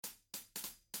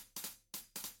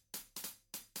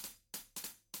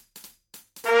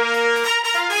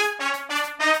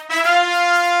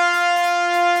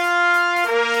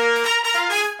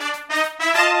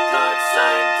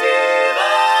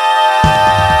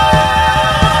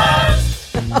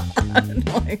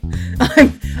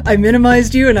I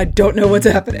minimized you and I don't know what's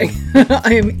happening.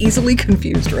 I am easily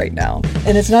confused right now.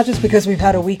 And it's not just because we've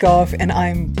had a week off and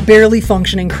I'm barely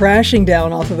functioning, crashing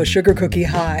down off of a sugar cookie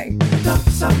high.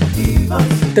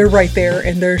 They're right there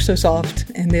and they're so soft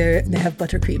and they have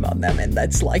buttercream on them and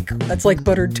that's like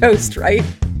buttered toast, right?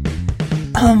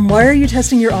 Why are you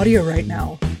testing your audio right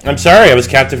now? I'm sorry, I was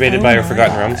captivated by your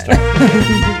Forgotten Realms talk.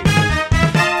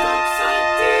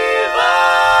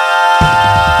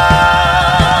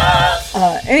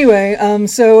 Anyway,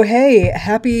 so hey,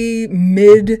 happy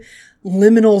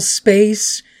mid-liminal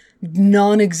space,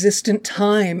 non-existent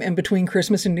time in between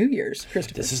Christmas and New Year's,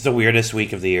 Christopher. This is the weirdest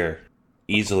week of the year.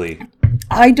 Easily.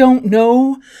 I don't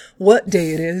know what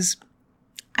day it is.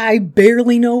 I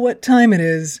barely know what time it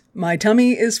is. My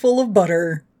tummy is full of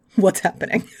butter. What's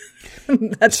happening?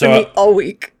 That's for me all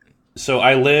week. So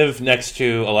I live next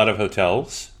to a lot of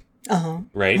hotels. Uh-huh.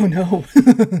 Right? Oh, no.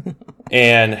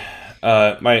 And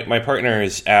my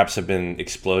partner's apps have been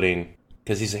exploding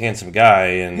because he's a handsome guy.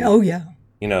 And, oh, yeah.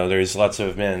 You know, there's lots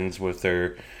of men's with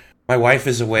their, my wife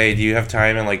is away. Do you have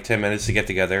time in like 10 minutes to get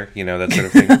together? You know, that sort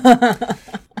of thing.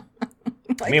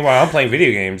 Meanwhile, I'm playing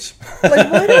video games.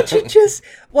 Like, why don't you just,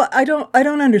 well, I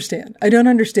don't understand. I don't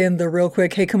understand the real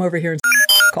quick, hey, come over here and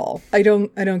call. I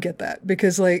don't get that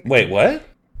because like. Wait, what?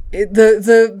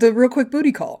 The real quick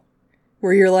booty call.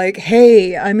 Where you're like,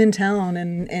 hey, I'm in town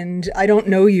and I don't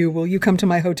know you. Will you come to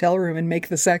my hotel room and make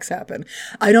the sex happen?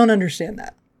 I don't understand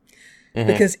that. Mm-hmm.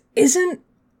 Because isn't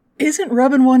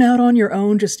rubbing one out on your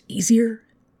own just easier?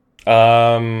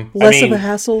 Less of a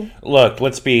hassle? Look,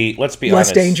 let's be honest.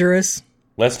 Less dangerous.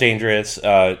 Less dangerous.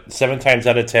 7 times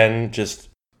out of 10, just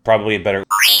probably a better.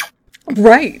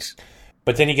 Right.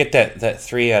 But then you get that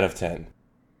 3 out of 10.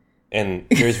 And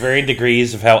there's varying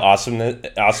degrees of how awesome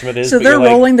it is. So they're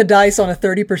rolling the dice on a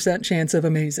 30% chance of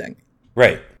amazing.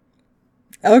 Right.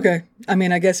 Okay. I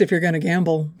mean, I guess if you're going to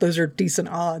gamble, those are decent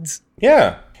odds.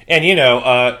 Yeah. And, you know,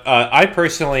 I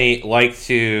personally like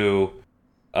to...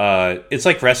 it's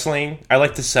like wrestling. I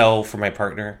like to sell for my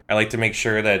partner. I like to make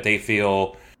sure that they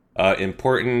feel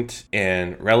important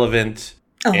and relevant.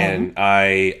 Uh-huh. And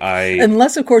I...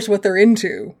 Unless, of course, what they're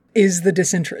into is the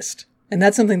disinterest. And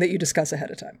that's something that you discuss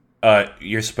ahead of time.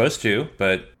 You're supposed to,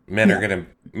 but men are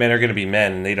gonna be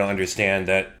men, and they don't understand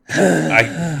that.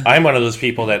 I'm one of those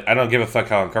people that I don't give a fuck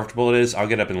how uncomfortable it is. I'll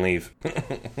get up and leave.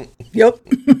 Yep.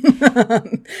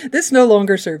 This no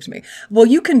longer serves me. Well,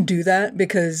 you can do that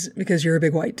because you're a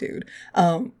big white dude.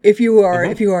 If you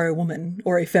are a woman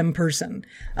or a femme person,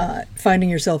 finding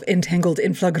yourself entangled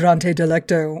in flagrante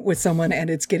delicto with someone and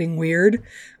it's getting weird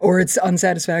or it's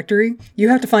unsatisfactory, you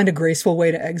have to find a graceful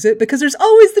way to exit because there's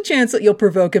always the chance that you'll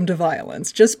provoke him to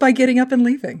violence just by getting up and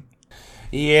leaving.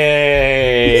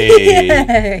 Yay!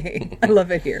 Yay! I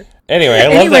love it here.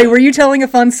 Anyway, were you telling a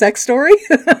fun sex story?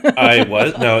 I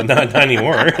was. No, not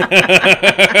anymore.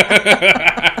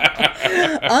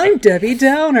 I'm Debbie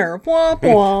Downer. Wah,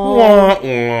 wah. Wah,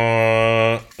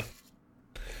 wah.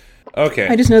 Okay.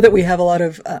 I just know that we have a lot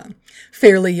of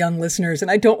fairly young listeners,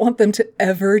 and I don't want them to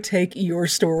ever take your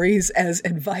stories as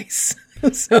advice.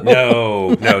 So.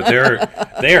 No,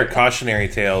 they are cautionary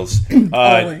tales.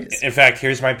 Always. In fact,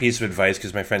 here's my piece of advice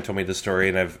because my friend told me the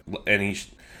story,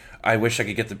 I wish I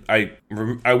could get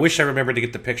I wish I remembered to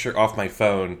get the picture off my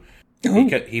phone. Oh.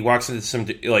 He walks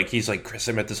into he's like, Chris,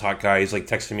 I met this hot guy. He's like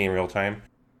texting me in real time.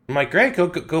 I'm like, great,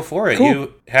 go for it. Cool.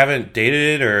 You haven't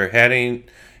dated or had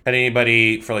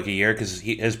anybody for like a year because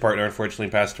his partner unfortunately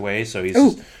passed away, so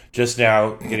he's just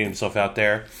now getting himself out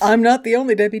there. I'm not the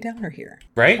only Debbie Downer here.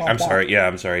 Right? I'm sorry. Yeah,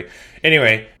 I'm sorry.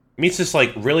 Anyway, meets this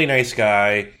like really nice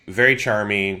guy, very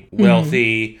charming,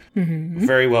 wealthy,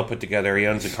 very well put together. He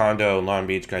owns a condo in Long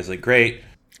Beach. Guy's like, great.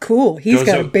 Cool. He's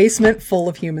got a basement full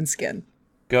of human skin.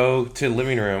 Go to the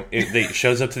living room. It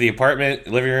shows up to the apartment,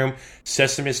 living room,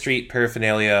 Sesame Street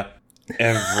paraphernalia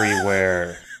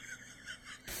everywhere.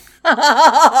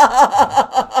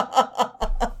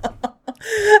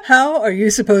 How are you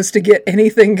supposed to get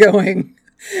anything going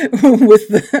with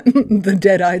the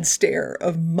dead-eyed stare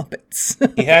of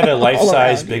Muppets? He had a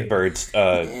life-size Big Birds.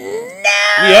 No!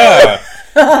 Yeah.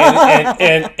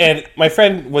 And my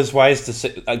friend was wise to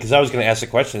say, because I was going to ask a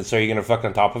question, so are you going to fuck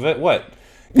on top of it? What?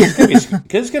 Because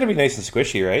it's going to be nice and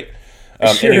squishy, right?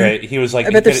 Sure. Anyway, he was like...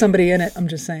 I bet there's somebody in it, I'm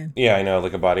just saying. Yeah, I know,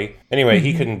 like a body. Anyway,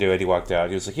 he couldn't do it. He walked out.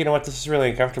 He was like, you know what, this is really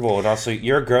uncomfortable. And also,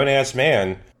 you're a grown-ass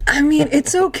man. I mean,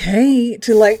 it's okay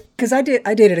to because I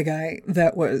dated a guy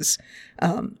that was,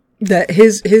 that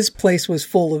his place was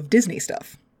full of Disney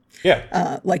stuff.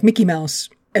 Yeah. Like Mickey Mouse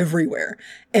everywhere.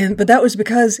 But that was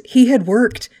because he had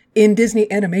worked in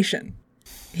Disney animation.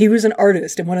 He was an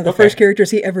artist, and one of the first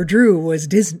characters he ever drew was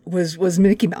was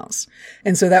Mickey Mouse,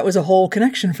 and so that was a whole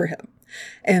connection for him.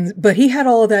 But he had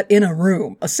all of that in a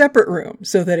room, a separate room,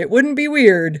 so that it wouldn't be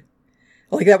weird.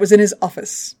 Like that was in his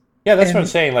office. Yeah, that's what I'm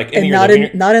saying. Like, not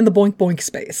in the boink boink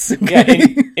space.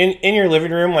 Okay? Yeah, in your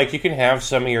living room, like you can have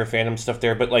some of your fandom stuff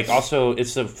there, but like also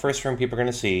it's the first room people are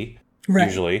going to see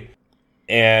usually,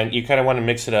 and you kind of want to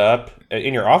mix it up.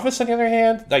 In your office, on the other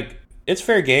hand, like it's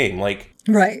fair game. Like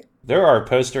there are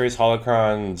posters,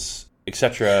 holocrons,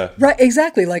 etc. Right,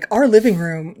 exactly. Like our living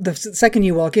room, the second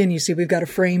you walk in, you see we've got a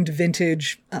framed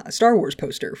vintage Star Wars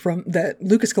poster from that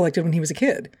Lucas collected when he was a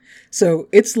kid. So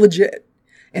it's legit.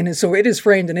 And so it is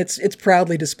framed and it's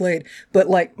proudly displayed. But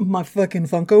like my fucking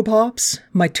Funko Pops,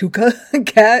 my Tuca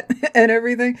cat and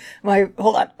everything,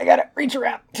 hold on, I gotta reach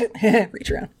around.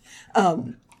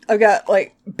 I've got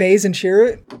like Baze and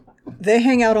Shira, they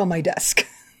hang out on my desk.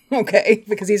 Okay,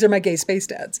 because these are my gay space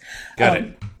dads. Got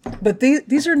it. But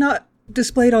these are not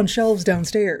displayed on shelves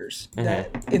downstairs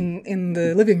that in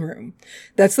the living room.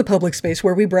 That's the public space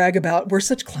where we brag about we're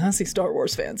such classy Star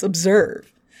Wars fans.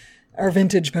 Observe our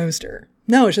vintage poster.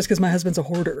 No, it's just because my husband's a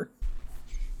hoarder.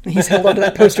 He's held onto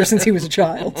that poster since he was a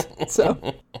child.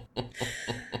 So,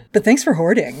 but thanks for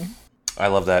hoarding. I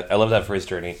love that. I love that for his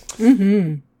journey.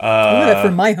 Mm-hmm. I love that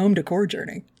for my home decor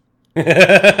journey.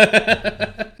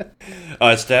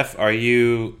 Steph, are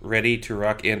you ready to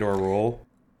rock and/or roll?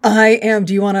 I am.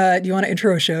 Do you wanna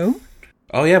intro a show?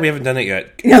 Oh yeah, we haven't done it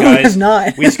yet. No, we have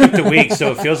not. We skipped a week,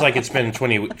 so it feels like it's been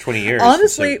 20 years.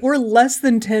 Honestly, we're less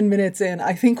than 10 minutes in.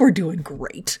 I think we're doing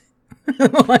great.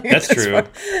 That's true.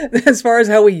 As far as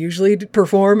how we usually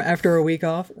perform after a week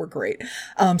off, we're great.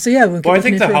 So yeah. Well, I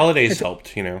think the holidays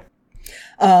helped,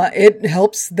 It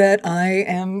helps that I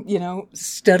am,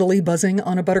 steadily buzzing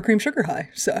on a buttercream sugar high,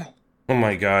 so. Oh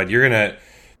my God,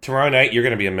 tomorrow night you're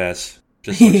gonna be a mess.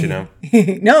 Just to let you know.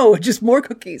 No, just more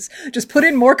cookies. Just put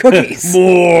in more cookies.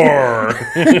 More!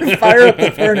 Fire up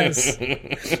the furnace.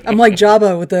 I'm like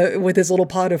Jabba with his little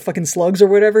pot of fucking slugs or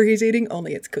whatever he's eating,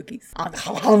 only it's cookies.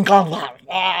 Oh.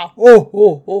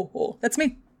 That's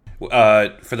me.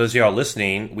 For those of y'all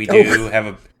listening, we do have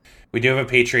a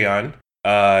Patreon,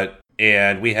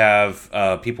 and we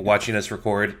have people watching us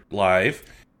record live.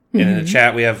 And in the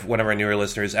chat, we have one of our newer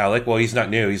listeners, Alec. Well, he's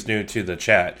not new. He's new to the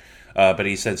chat. But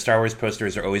he said Star Wars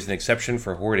posters are always an exception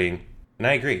for hoarding. And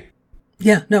I agree.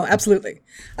 Yeah, no, absolutely.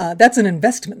 That's an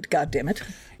investment, goddammit.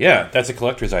 Yeah, that's a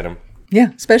collector's item.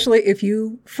 Yeah, especially if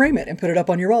you frame it and put it up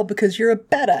on your wall because you're a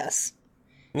badass.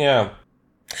 Yeah.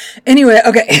 Anyway,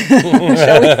 okay.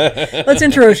 Shall we? Let's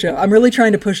intro a show. I'm really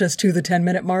trying to push us to the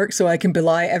 10-minute mark so I can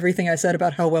belie everything I said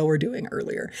about how well we're doing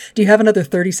earlier. Do you have another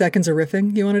 30 seconds of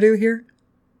riffing you want to do here?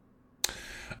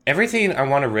 Everything I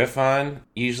want to riff on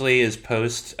usually is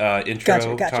post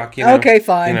intro gotcha. talk. Okay,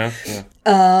 fine. Yeah.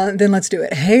 Then let's do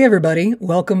it. Hey, everybody.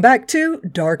 Welcome back to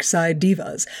Dark Side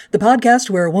Divas, the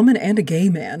podcast where a woman and a gay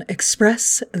man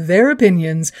express their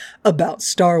opinions about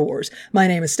Star Wars. My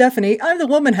name is Stephanie. I'm the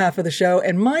woman half of the show,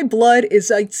 and my blood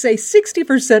is, I'd say,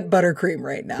 60% buttercream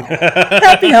right now.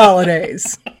 Happy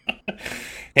holidays.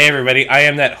 Hey everybody, I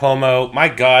am that homo. My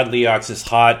God, Leox is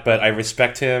hot, but I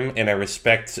respect him and I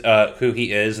respect who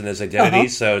he is and his identity,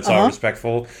 so it's all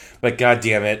respectful. But God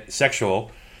damn it, sexual.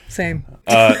 Same.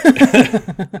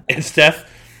 And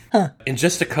Steph, in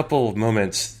just a couple of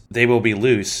moments, they will be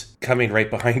loose, coming right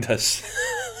behind us.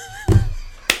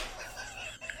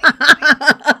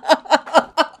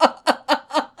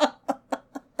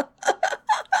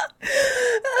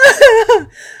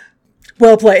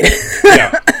 Well played.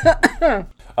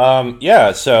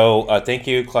 Yeah. So thank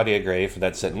you, Claudia Gray, for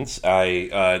that sentence.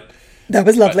 That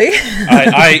was lovely.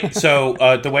 So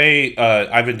the way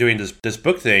I've been doing this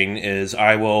book thing is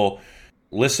I will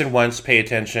listen once, pay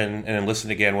attention, and then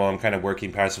listen again while I'm kind of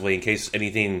working passively in case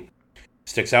anything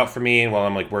sticks out for me. And while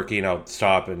I'm like working, I'll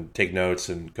stop and take notes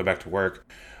and go back to work.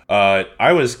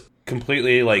 I was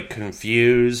completely like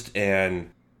confused and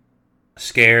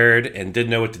scared and didn't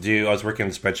know what to do. I was working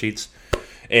on spreadsheets.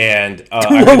 And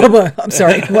I'm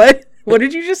sorry, what? What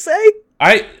did you just say?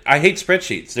 I hate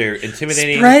spreadsheets. They're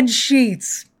intimidating.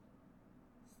 Spreadsheets.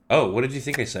 Oh, what did you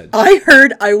think I said? I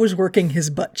heard I was working his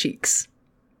butt cheeks.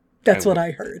 That's what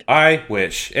I heard. I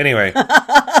wish. Anyway.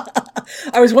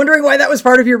 I was wondering why that was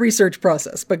part of your research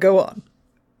process, but go on.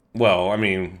 Well, I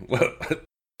mean,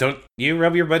 don't you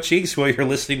rub your butt cheeks while you're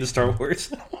listening to Star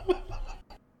Wars?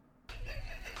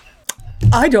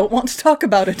 I don't want to talk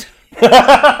about it.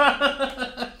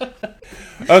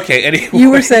 Okay. Anyway, you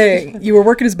were saying you were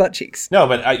working his butt cheeks. No,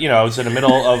 but I was in the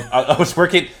middle of I was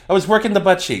working the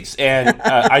butt cheeks, and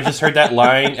I just heard that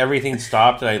line. Everything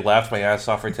stopped, and I laughed my ass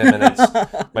off for 10 minutes.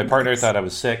 My partner thought I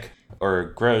was sick.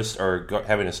 or gross or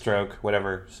having a stroke,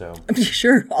 whatever. So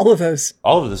sure, all of those.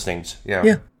 All of those things. Yeah.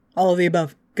 Yeah. All of the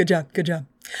above. Good job. Good job.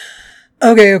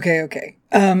 Okay.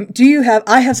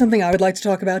 I have something I would like to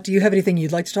talk about. Do you have anything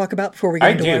you'd like to talk about before we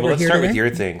get into why we're Let's here start today? with your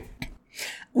thing.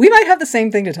 We might have the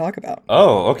same thing to talk about.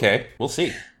 Oh, okay. We'll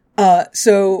see.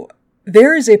 So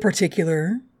there is a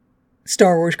particular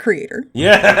Star Wars creator.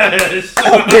 Yes.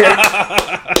 Out there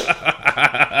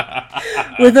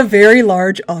with a very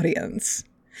large audience.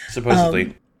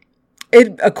 Supposedly.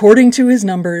 According to his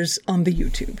numbers on the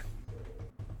YouTube.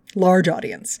 Large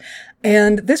audience.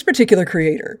 And this particular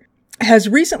creator has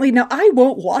recently, now I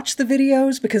won't watch the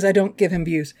videos because I don't give him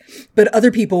views, but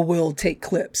other people will take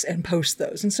clips and post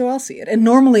those. And so I'll see it. And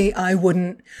normally I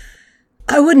wouldn't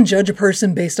judge a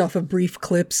person based off of brief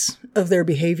clips of their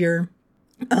behavior,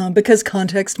 because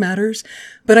context matters.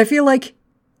 But I feel like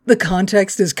the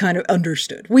context is kind of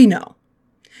understood. We know.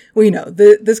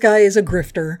 This guy is a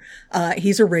grifter.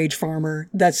 He's a rage farmer.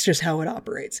 That's just how it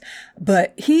operates.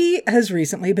 But he has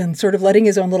recently been sort of letting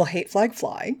his own little hate flag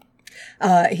fly.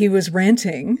 He was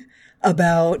ranting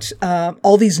about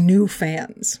all these new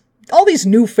fans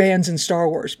in Star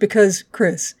Wars. Because,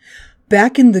 Chris,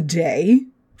 back in the day,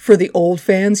 for the old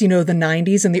fans, the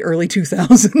 90s and the early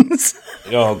 2000s.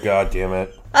 Oh, God damn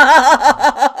it.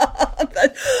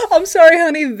 I'm sorry,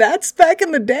 honey. That's back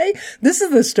in the day. This is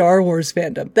the Star Wars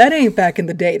fandom. That ain't back in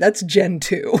the day. That's Gen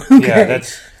 2. Okay?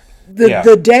 Yeah,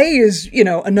 the day is,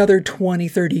 another 20,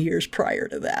 30 years prior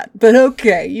to that. But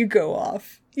okay, you go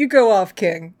off. You go off,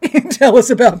 King. Tell us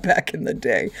about back in the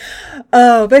day.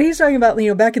 But he's talking about,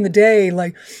 back in the day,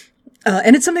 like,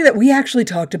 and it's something that we actually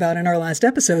talked about in our last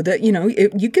episode that,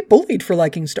 you get bullied for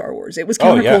liking Star Wars. It was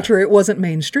counterculture. It wasn't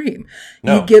mainstream.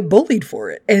 No. You get bullied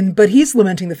for it. But he's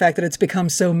lamenting the fact that it's become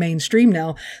so mainstream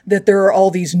now that there are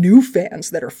all these new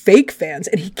fans that are fake fans,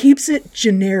 and he keeps it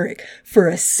generic for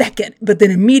a second, but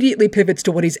then immediately pivots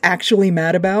to what he's actually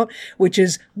mad about, which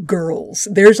is girls.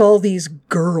 There's all these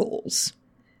girls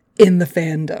in the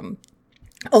fandom.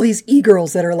 All these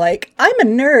e-girls that are like, I'm a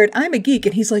nerd, I'm a geek.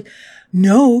 And he's like,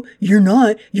 no, you're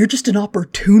not. You're just an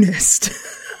opportunist.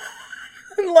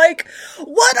 Like,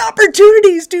 what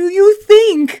opportunities do you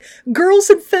think girls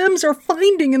and femmes are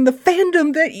finding in the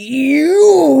fandom that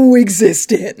you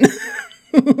exist in?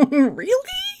 Really?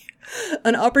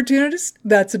 An opportunist?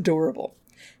 That's adorable.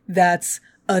 That's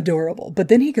adorable. But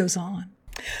then he goes on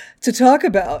to talk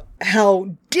about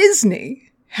how Disney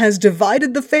has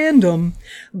divided the fandom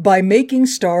by making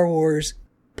Star Wars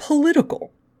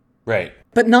political. Right.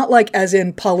 But not like as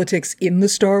in politics in the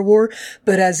Star Wars,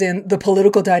 but as in the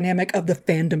political dynamic of the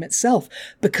fandom itself.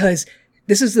 Because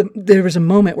there was a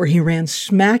moment where he ran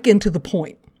smack into the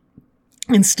point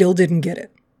and still didn't get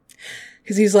it.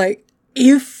 Because he's like,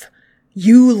 if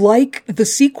you like the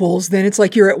sequels, then it's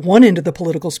like you're at one end of the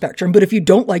political spectrum. But if you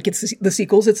don't like the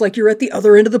sequels, it's like you're at the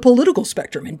other end of the political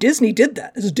spectrum. And Disney did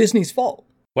that. This is Disney's fault.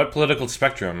 What political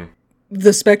spectrum?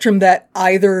 The spectrum that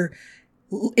either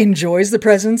enjoys the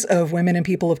presence of women and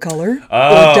people of color.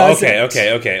 Oh,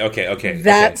 okay.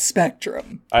 That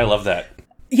spectrum. I love that.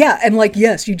 Yeah, and like,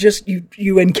 yes,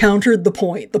 you encountered the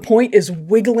point. The point is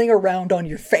wiggling around on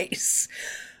your face.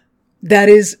 That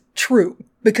is true.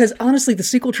 Because honestly, the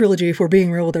sequel trilogy, if we're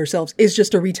being real with ourselves, is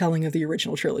just a retelling of the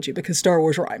original trilogy because Star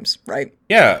Wars rhymes, right?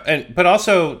 Yeah, but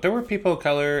also there were people of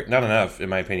color, not enough in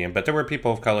my opinion, but there were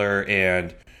people of color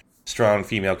and strong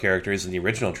female characters in the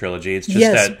original trilogy. It's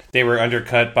just that they were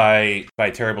undercut by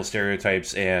terrible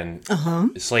stereotypes and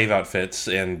slave outfits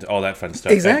and all that fun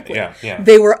stuff. Exactly. Yeah.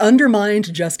 They were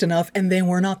undermined just enough, and they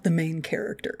were not the main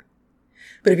character.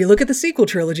 But if you look at the sequel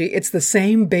trilogy, it's the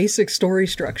same basic story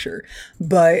structure,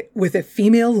 but with a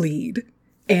female lead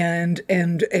and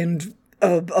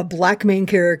a black main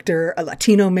character, a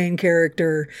Latino main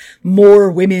character,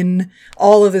 more women,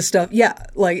 all of this stuff. Yeah.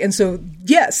 And so,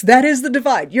 yes, that is the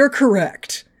divide. You're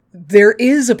correct. There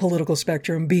is a political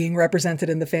spectrum being represented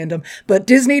in the fandom, but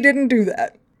Disney didn't do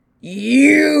that.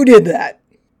 You did that.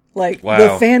 Wow.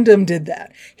 The fandom did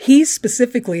that. He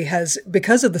specifically has,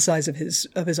 because of the size of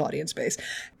his audience base,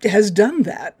 has done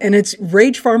that. And it's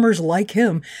rage farmers like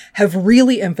him have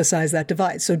really emphasized that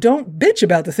divide. So don't bitch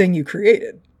about the thing you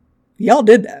created. Y'all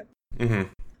did that. Mm-hmm.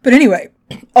 But anyway,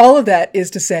 all of that is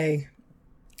to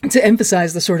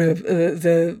emphasize the sort of,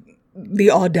 the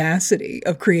audacity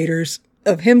of creators,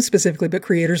 of him specifically, but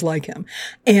creators like him,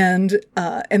 and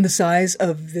the size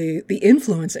of the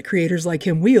influence that creators like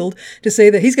him wield to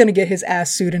say that he's going to get his ass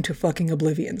sued into fucking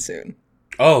oblivion soon.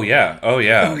 Oh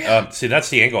yeah. See, that's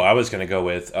the angle I was going to go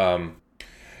with.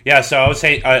 Yeah, so I was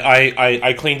saying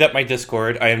I cleaned up my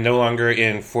Discord. I am no longer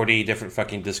in 40 different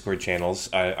fucking Discord channels.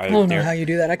 I don't know how you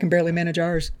do that. I can barely manage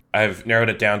ours. I've narrowed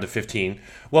it down to 15.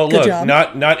 Well, Good look, job.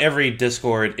 not every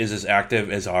Discord is as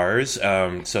active as ours,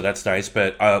 so that's nice.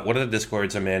 But one of the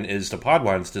Discords I'm in is the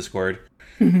Podwans Discord,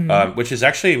 which is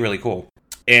actually really cool.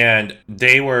 And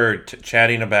they were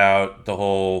chatting about the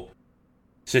whole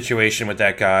situation with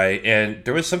that guy, and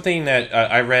there was something that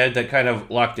I read that kind of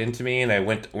locked into me, and I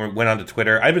went onto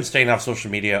Twitter. I've been staying off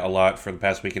social media a lot for the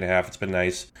past week and a half. It's been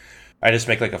nice. I just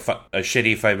make like a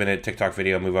shitty 5-minute TikTok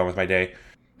video, move on with my day.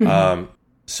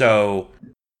 So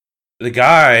the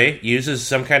guy uses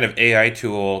some kind of AI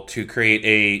tool to create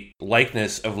a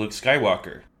likeness of Luke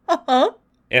Skywalker.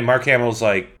 And Mark Hamill's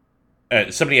like,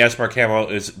 somebody asked Mark Hamill,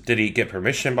 did he get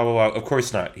permission, blah, blah, blah. Of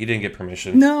course not. He didn't get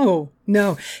permission. No.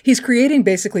 He's creating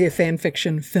basically a fan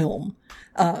fiction film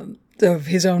of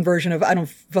his own version of I don't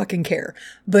fucking care.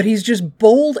 But he's just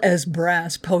bold as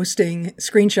brass posting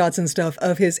screenshots and stuff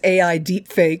of his AI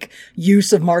deepfake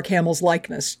use of Mark Hamill's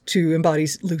likeness to embody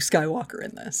Luke Skywalker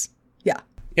in this. Yeah.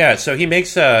 Yeah, so he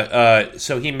makes a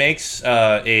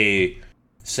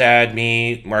sad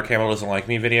me, Mark Hamill doesn't like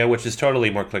me video, which is totally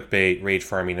more clickbait, rage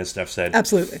farming, as Steph said.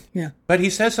 Absolutely, yeah. But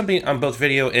he says something on both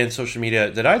video and social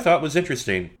media that I thought was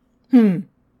interesting.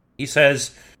 He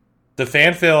says the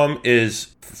fan film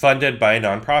is funded by a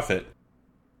nonprofit,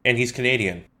 and he's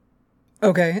Canadian.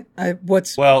 Okay,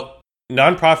 Well,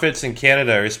 nonprofits in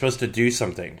Canada are supposed to do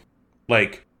something,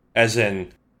 like, as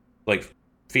in, like,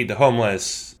 feed the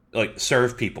homeless, like,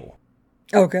 serve people.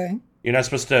 Okay. You're not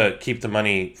supposed to keep the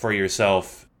money for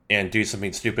yourself and do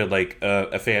something stupid like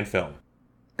a fan film.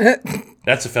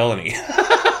 That's a felony.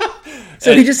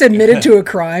 So he just admitted to a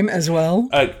crime as well?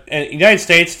 In the United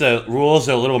States, the rules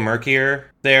are a little murkier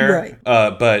there.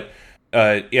 Right. But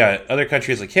other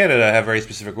countries like Canada have very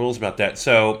specific rules about that.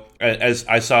 So as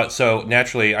I saw,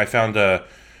 naturally I found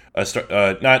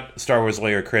not Star Wars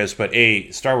lawyer Chris, but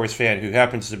a Star Wars fan who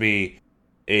happens to be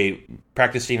a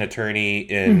practicing attorney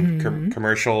in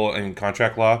commercial and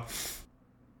contract law,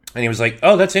 and he was like,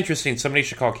 "Oh, that's interesting. Somebody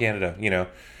should call Canada."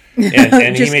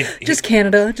 And just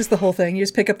Canada, just the whole thing. You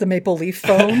just pick up the Maple Leaf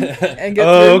phone and get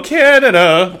through.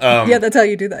 Canada. Yeah, that's how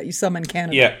you do that. You summon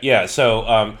Canada. Yeah.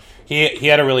 So he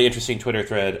had a really interesting Twitter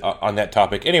thread on that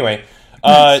topic. Anyway,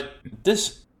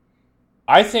 nice.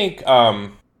 I think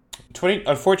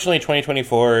unfortunately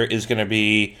 2024 is going to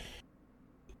be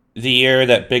the year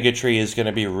that bigotry is going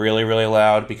to be really, really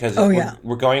loud because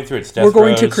we're going through its death We're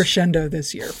going throes. to crescendo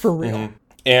this year, for real.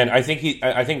 And I think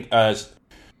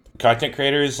content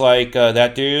creators like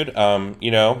that dude,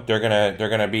 they're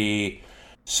gonna be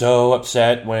so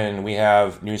upset when we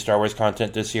have new Star Wars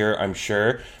content this year. I'm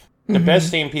sure the best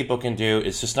thing people can do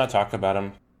is just not talk about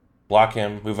him, block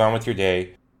him, move on with your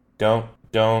day. Don't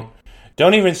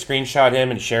even screenshot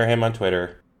him and share him on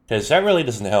Twitter because that really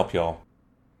doesn't help y'all.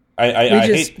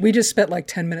 We just spent like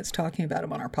 10 minutes talking about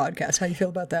him on our podcast. How do you feel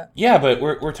about that? Yeah, but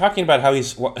we're talking about how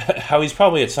he's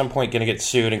probably at some point going to get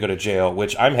sued and go to jail,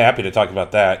 which I'm happy to talk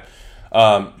about that.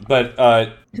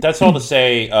 But that's all to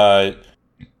say.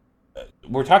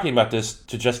 We're talking about this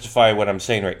to justify what I'm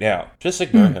saying right now. Just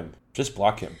ignore him. Just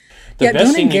block him. The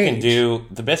best thing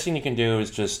you can do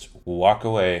is just walk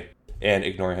away and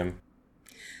ignore him.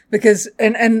 Because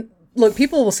and look,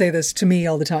 people will say this to me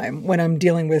all the time when I'm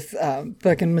dealing with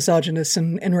fucking misogynists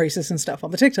and racists and stuff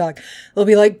on the TikTok. They'll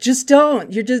be like, just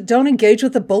don't engage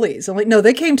with the bullies. I'm like, no,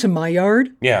 they came to my yard.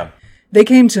 Yeah. They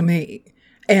came to me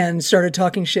and started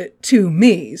talking shit to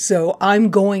me. So I'm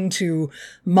going to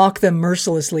mock them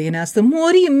mercilessly and ask them,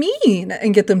 what do you mean?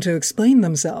 And get them to explain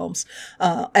themselves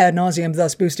ad nauseum,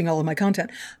 thus boosting all of my content.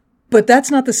 But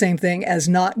that's not the same thing as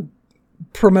not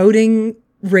promoting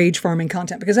rage farming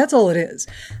content, because that's all it is.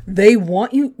 They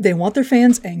want their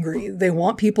fans angry. They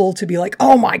want people to be like,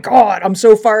 oh my God, I'm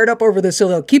so fired up over this. So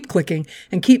they'll keep clicking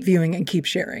and keep viewing and keep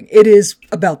sharing. It is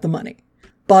about the money.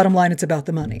 Bottom line, it's about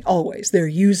the money. Always. They're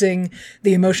using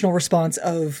the emotional response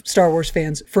of Star Wars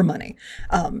fans for money,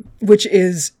 which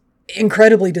is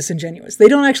incredibly disingenuous. They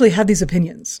don't actually have these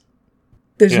opinions.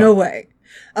 There's no way.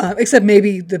 Except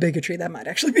maybe the bigotry, that might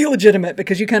actually be legitimate,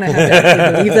 because you kind of have to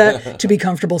actually believe that to be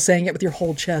comfortable saying it with your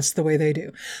whole chest the way they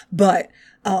do. But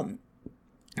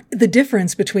the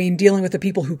difference between dealing with the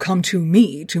people who come to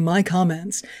me, to my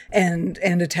comments, and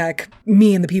attack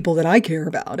me and the people that I care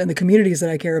about and the communities that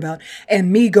I care about,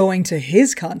 and me going to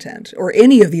his content or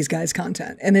any of these guys'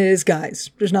 content, and it is guys,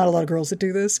 there's not a lot of girls that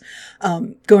do this,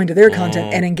 going to their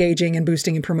content and engaging and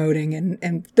boosting and promoting,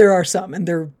 and there are some,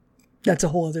 and that's a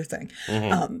whole other thing.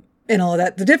 And all of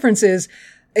that. The difference is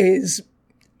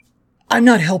I'm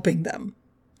not helping them.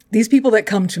 these people that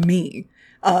come to me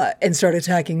and start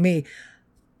attacking me,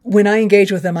 when I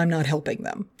engage with them, I'm not helping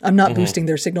them. I'm not boosting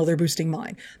their signal, they're boosting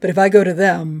mine. But if I go to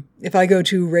them, if I go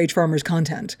to Rage Farmer's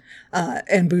content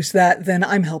and boost that, then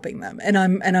I'm helping them. And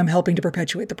I'm helping to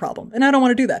perpetuate the problem. And I don't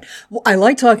want to do that. Well, I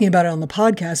like talking about it on the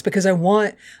podcast because I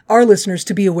want our listeners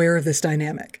to be aware of this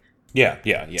dynamic. Yeah.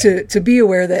 To be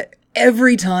aware that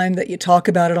every time that you talk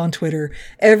about it on Twitter,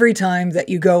 every time that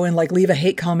you go and like leave a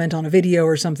hate comment on a video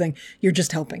or something, you're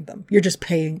just helping them. You're just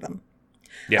paying them.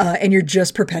 Yeah. And you're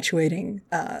just perpetuating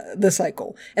the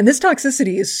cycle. And this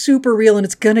toxicity is super real, and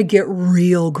it's going to get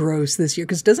real gross this year.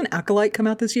 Because doesn't Acolyte come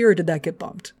out this year, or did that get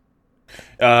bumped?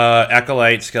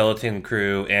 Acolyte, Skeleton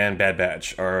Crew, and Bad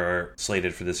Batch are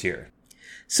slated for this year.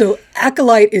 So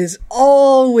Acolyte is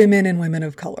all women and women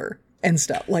of color and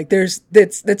stuff. Like that's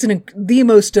the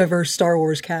most diverse Star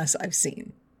Wars cast I've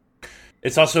seen.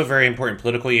 It's also a very important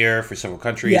political year for several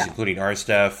countries, including our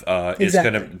stuff.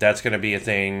 Exactly. That's gonna be a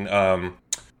thing.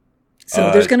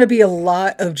 So there's going to be a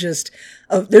lot of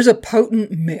there's a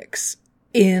potent mix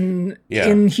in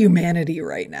humanity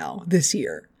right now this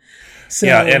year. So,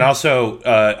 yeah, and also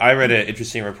I read an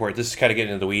interesting report. This is kind of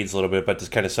getting into the weeds a little bit, but to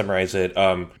kind of summarize it,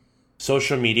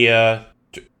 social media,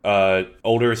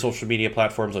 older social media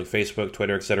platforms like Facebook,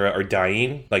 Twitter, etc., are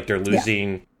dying. Like they're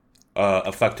losing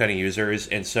a fuck ton of users,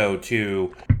 and so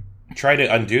to try to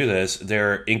undo this,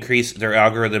 their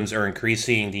algorithms are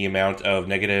increasing the amount of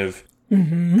negative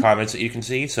comments that you can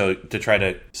see, so to try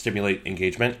to stimulate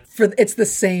engagement. It's the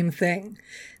same thing.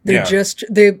 They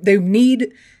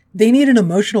need an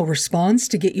emotional response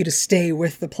to get you to stay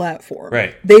with the platform.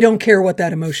 Right. They don't care what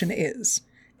that emotion is.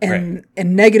 And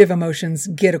negative emotions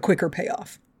get a quicker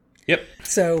payoff. Yep.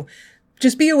 So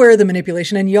just be aware of the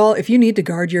manipulation. And y'all, if you need to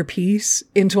guard your peace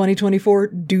in 2024,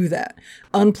 do that.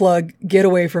 Unplug, get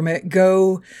away from it.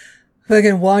 Go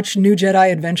fucking watch New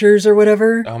Jedi Adventures or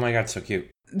whatever. Oh my God, so cute.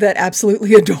 That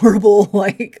absolutely adorable,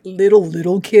 like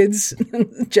little kids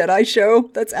Jedi show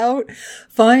that's out.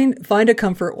 Find a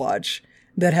comfort watch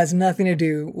that has nothing to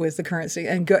do with the currency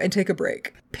and go and take a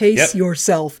break. Pace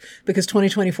yourself, because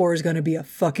 2024 is going to be a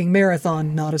fucking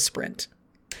marathon, not a sprint.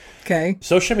 Okay.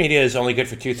 Social media is only good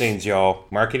for two things, y'all: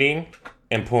 marketing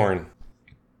and porn.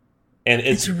 And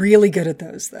it's really good at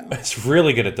those, though. It's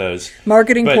really good at those.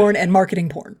 Marketing porn and marketing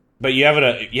porn. But you have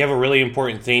a really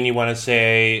important thing you want to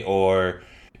say, or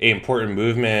an important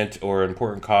movement or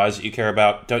important cause that you care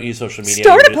about. Don't use social media.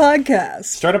 Start a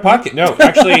podcast. No,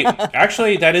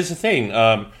 actually, that is the thing.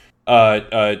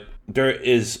 There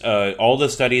is all the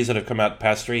studies that have come out the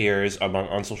past 3 years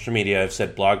on social media have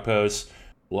said blog posts,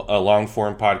 long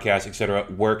form podcasts, etc.,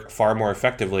 work far more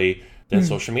effectively than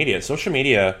social media. Social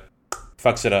media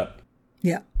fucks it up.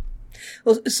 Yeah.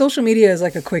 Well, social media is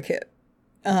like a quick hit.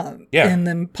 And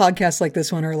then podcasts like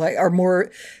this one are more,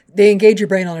 they engage your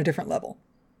brain on a different level.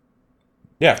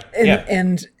 Yeah.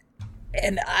 And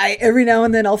I, every now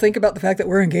and then I'll think about the fact that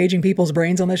we're engaging people's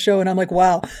brains on this show, and I'm like,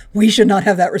 wow, we should not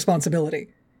have that responsibility.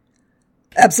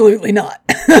 Absolutely not.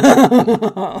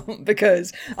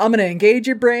 Because I'm going to engage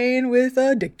your brain with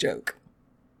a dick joke.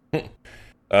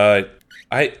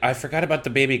 I forgot about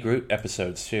the Baby Groot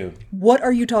episodes too. What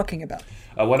are you talking about?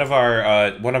 One of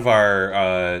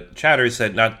our chatters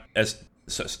said not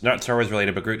Star Wars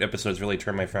related, but Groot episodes really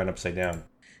turned my frown upside down.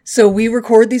 So we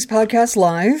record these podcasts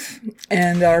live,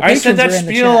 and our patrons I said that are in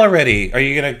the spiel chat already. Are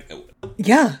you gonna?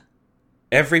 Yeah.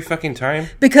 Every fucking time?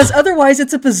 Because otherwise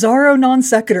it's a bizarro non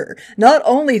sequitur. Not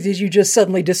only did you just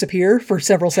suddenly disappear for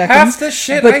several seconds. Half the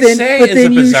shit I say is a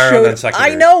bizarro non sequitur.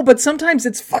 I know, but sometimes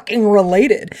it's fucking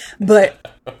related.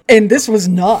 And this was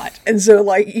not. And so,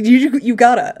 like, you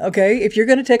gotta, okay? If you're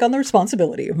gonna take on the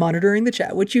responsibility of monitoring the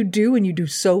chat, which you do, and you do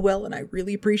so well, and I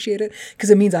really appreciate it, because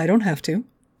it means I don't have to,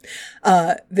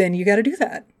 then you gotta do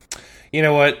that. You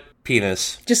know what?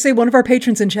 Penis. Just say one of our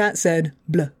patrons in chat said,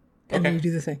 blah, and then you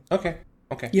do the thing. Okay.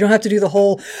 You don't have to do the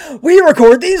whole, we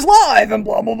record these live and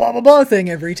blah, blah, blah, blah, blah thing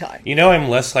every time. You know, I'm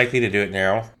less likely to do it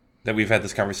now that we've had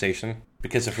this conversation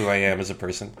because of who I am as a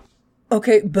person.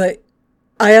 Okay, but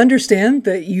I understand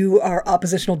that you are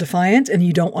oppositional defiant and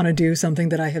you don't want to do something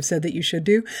that I have said that you should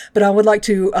do. But I would like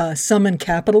to summon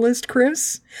capitalist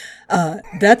Chris.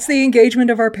 That's the engagement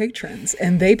of our patrons,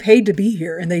 and they paid to be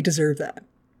here, and they deserve that.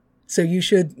 So you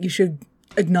should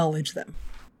acknowledge them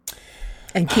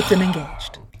and keep them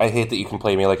engaged. I hate that you can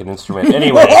play me like an instrument.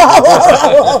 Anyway.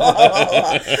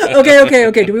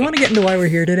 Okay. Do we want to get into why we're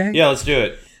here today? Yeah, let's do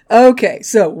it. Okay,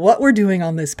 so what we're doing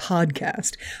on this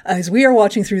podcast is we are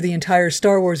watching through the entire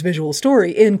Star Wars visual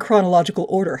story in chronological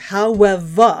order.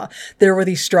 However, there were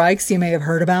these strikes you may have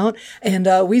heard about, and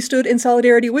we stood in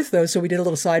solidarity with those, so we did a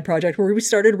little side project where we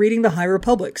started reading the High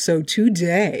Republic. So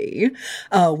today,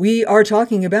 we are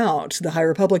talking about the High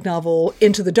Republic novel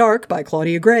Into the Dark by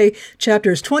Claudia Gray,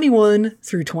 chapters 21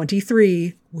 through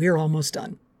 23. We're almost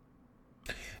done.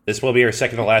 This will be our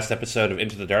second to last episode of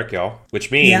Into the Dark, y'all,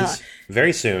 which means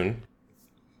very soon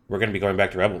we're going to be going back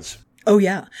to Rebels. Oh,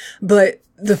 yeah. But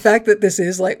the fact that this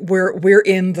is like we're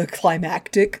in the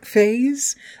climactic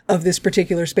phase of this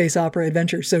particular space opera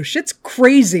adventure. So shit's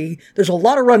crazy. There's a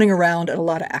lot of running around and a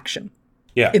lot of action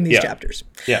in these chapters.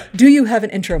 Yeah. Do you have an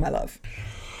intro, my love?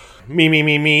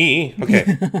 Me.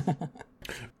 Okay.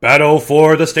 Battle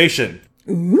for the station.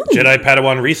 Ooh. Jedi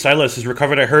Padawan Reese Silas has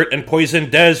recovered a hurt and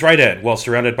poisoned Dez Ryden while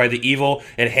surrounded by the evil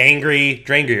and hangry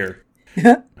Drangier.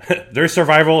 Their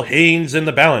survival hangs in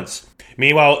the balance.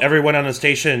 Meanwhile, everyone on the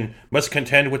station must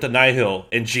contend with the Nihil,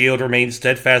 and Geode remains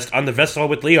steadfast on the vessel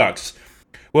with Leox.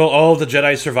 Will all of the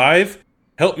Jedi survive?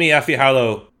 Help me,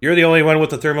 Afihalo. You're the only one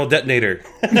with the thermal detonator.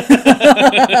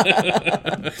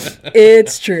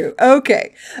 It's true.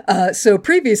 Okay. So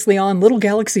previously on Little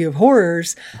Galaxy of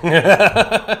Horrors,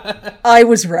 I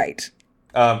was right.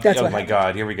 Oh my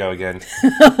God! Here we go again.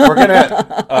 We're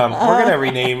gonna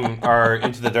rename our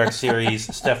Into the Dark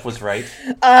series. Steph was right.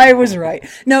 I was right.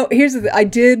 No, here's the thing. I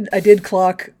did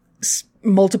clock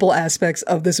multiple aspects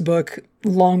of this book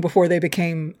long before they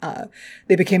became a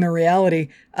reality.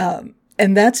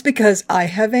 And that's because I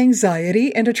have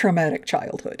anxiety and a traumatic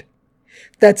childhood.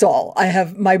 That's all.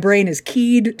 My brain is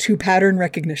keyed to pattern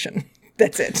recognition.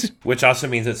 That's it. Which also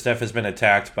means that Steph has been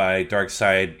attacked by dark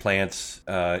side plants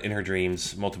in her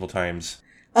dreams multiple times.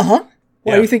 Uh-huh.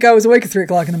 Why do you think I was awake at 3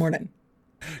 o'clock in the morning?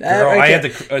 Girl, I had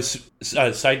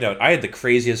the side note. I had the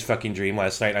craziest fucking dream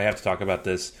last night. I have to talk about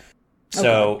this.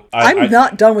 So I'm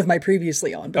not done with my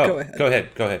previously on, but go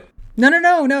ahead. Go ahead.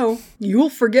 No. You'll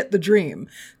forget the dream.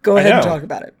 Go ahead and talk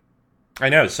about it. I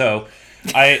know. So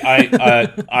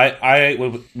I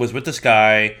was with this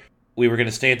guy. We were going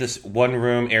to stay at this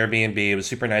one-room Airbnb. It was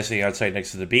super nice outside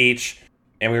next to the beach.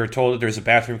 And we were told that there's a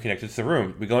bathroom connected to the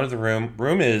room. We go into the room.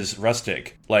 Room is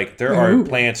rustic. Like, there are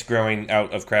plants growing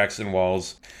out of cracks in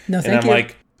walls. No, thank you. And I'm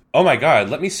like, oh my God,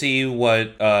 let me see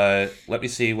what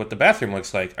the bathroom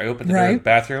looks like. I opened the door of the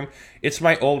bathroom. It's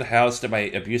my old house that my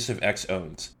abusive ex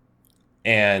owns.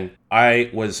 And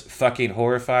I was fucking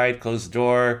horrified, closed the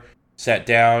door, sat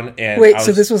down, and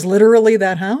so this was literally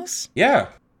that house? Yeah.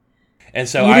 And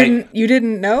so you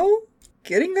didn't know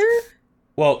getting there?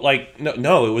 Well, like,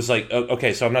 no, it was like,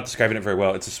 okay, so I'm not describing it very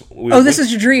well. It's this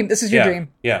is your dream. This is your dream.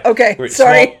 Yeah. Okay,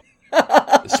 sorry.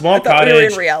 Small cottage. We were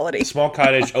in reality. Small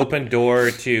cottage, open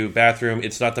door to bathroom.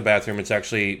 It's not the bathroom. It's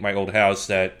actually my old house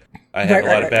that I have a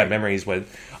lot of bad memories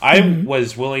with. I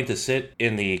was willing to sit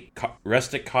in the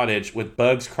rustic cottage with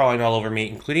bugs crawling all over me,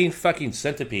 including fucking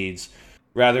centipedes,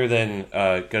 rather than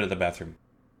go to the bathroom.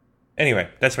 Anyway,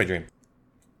 that's my dream.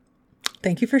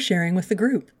 Thank you for sharing with the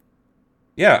group.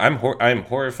 Yeah, I'm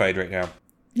horrified right now.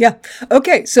 Yeah.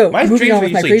 Okay, so my moving dreams on are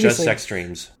with my usually just sex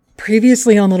dreams.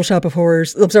 Previously on Little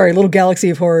Galaxy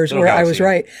of Horrors, I was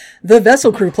right. The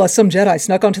vessel crew plus some Jedi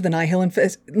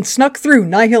snuck through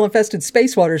Nihil-infested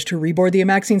space waters to reboard the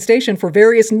Amaxine station for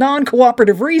various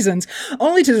non-cooperative reasons,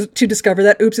 only to discover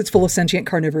that, it's full of sentient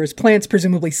carnivorous plants,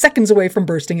 presumably seconds away from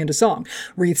bursting into song.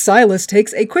 Reese Silas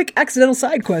takes a quick accidental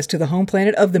side quest to the home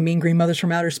planet of the Mean Green Mothers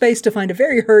from Outer Space to find a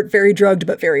very hurt, very drugged,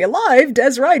 but very alive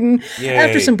Dez Ryden. Yay.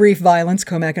 After some brief violence,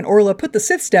 Comac and Orla put the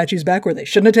Sith statues back where they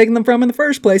shouldn't have taken them from in the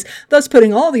first place, thus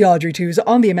putting all the Audrey 2s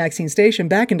on the Amaxine station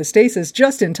back into stasis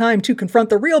just in time to confront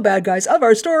the real bad guys of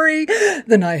our story,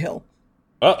 the Nihil.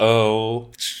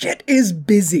 Uh-oh. Shit is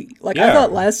busy. I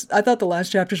thought the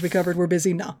last chapters we covered were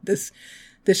busy. No, this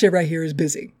shit right here is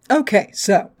busy. Okay,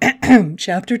 so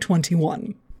chapter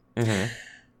 21. Mm-hmm.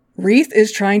 Reith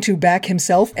is trying to back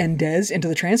himself and Dez into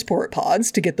the transport pods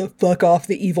to get the fuck off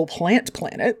the evil plant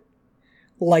planet.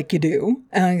 Like you do.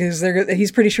 Because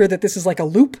he's pretty sure that this is like a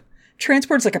loop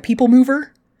transport. It's like a people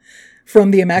mover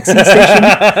from the Amaxine station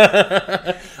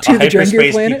to the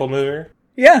Drengir planet. People mover.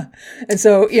 Yeah. And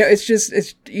so,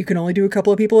 it's you can only do a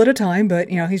couple of people at a time, but,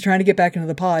 he's trying to get back into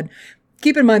the pod.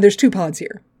 Keep in mind, there's 2 pods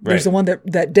here. Right. There's the one that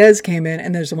Dez came in,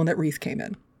 and there's the one that Reith came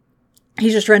in.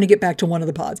 He's just trying to get back to one of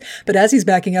the pods. But as he's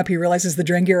backing up, he realizes the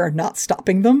Drengir are not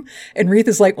stopping them. And Reith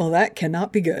is like, well, that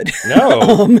cannot be good.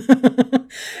 No.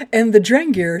 And the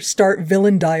Drengir start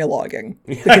villain dialoguing.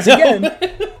 Because again,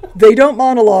 they don't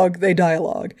monologue, they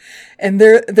dialogue. And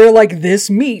they're like, this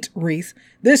meat, Reith,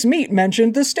 this meat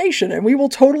mentioned the station, and we will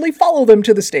totally follow them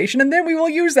to the station, and then we will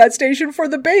use that station for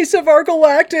the base of our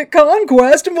galactic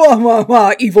conquest. Wah, wah,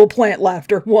 wah. Evil plant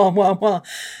laughter. Wah, wah, wah.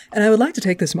 And I would like to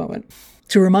take this moment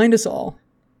to remind us all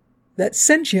that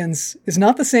sentience is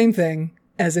not the same thing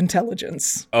as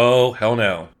intelligence. Oh, hell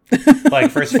no. Like,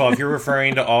 first of all, if you're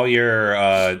referring to all your,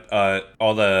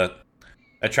 all the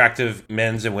attractive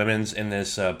men's and women's in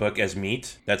this book as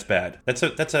meat, that's bad. That's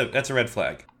a red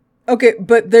flag. Okay,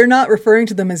 but they're not referring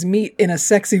to them as meat in a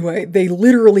sexy way. They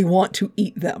literally want to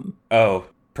eat them. Oh,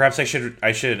 perhaps I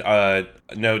should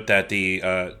note that the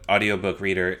audiobook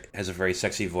reader has a very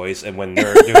sexy voice, and when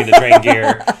they're doing the drain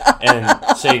gear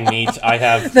and saying meat, I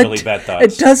have really bad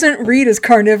thoughts. It doesn't read as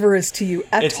carnivorous to you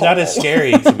at all. It's not as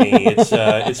scary to me.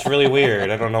 It's really weird.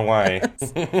 I don't know why.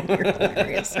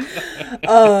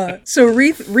 So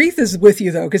Reith is with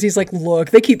you, though, because he's like, look,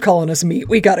 they keep calling us meat.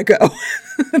 We gotta go.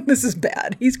 This is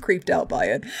bad. He's creeped out by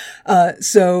it.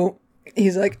 So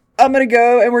he's like, I'm going to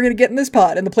go and we're going to get in this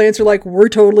pod. And the plants are like, we're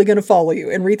totally going to follow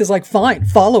you. And Reith is like, fine,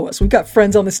 follow us. We've got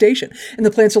friends on the station. And the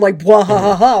plants are like, wah ha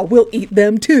ha ha, we'll eat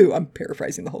them too. I'm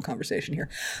paraphrasing the whole conversation here.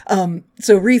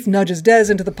 So Reith nudges Des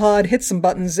into the pod, hits some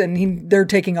buttons, and they're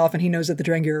taking off, and he knows that the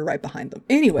Drengir are right behind them.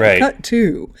 Anyway, Cut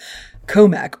to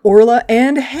Comac, Orla,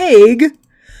 and Haig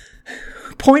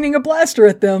pointing a blaster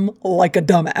at them like a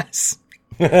dumbass.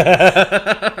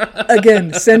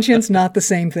 Again, sentience not the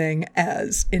same thing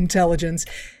as intelligence.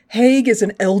 Haig is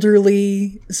an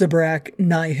elderly Zabrak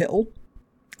Nihil,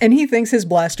 and he thinks his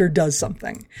blaster does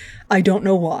something. I don't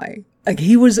know why. Like,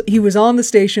 he was on the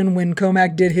station when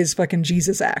Comac did his fucking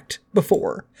Jesus act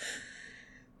before.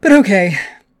 But okay.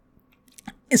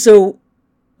 So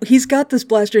he's got this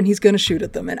blaster and he's going to shoot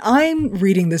at them. And I'm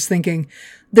reading this thinking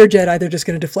they're Jedi. They're just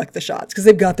going to deflect the shots because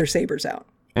they've got their sabers out.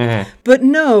 Mm-hmm. But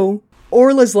no,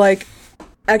 Orla's like,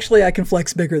 actually, I can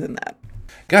flex bigger than that.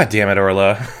 God damn it,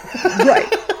 Orla.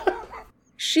 Right.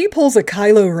 She pulls a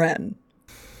Kylo Ren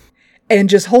and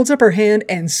just holds up her hand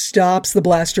and stops the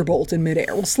blaster bolt in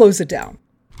midair. Well, slows it down.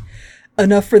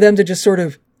 Enough for them to just sort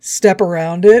of step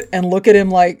around it and look at him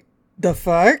like, the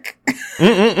fuck?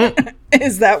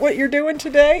 Is that what you're doing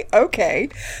today? Okay.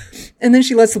 And then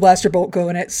she lets the blaster bolt go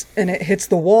and it hits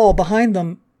the wall behind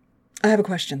them. I have a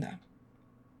question, though.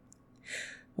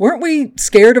 Weren't we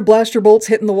scared of blaster bolts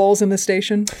hitting the walls in the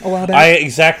station a while back? I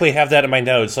exactly have that in my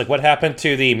notes. Like, what happened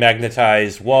to the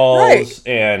magnetized walls? Right.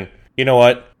 And you know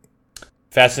what?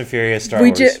 Fast and Furious, Star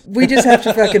Wars. We just have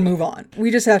to fucking move on.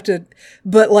 We just have to.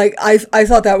 But, like, I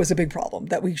thought that was a big problem,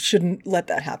 that we shouldn't let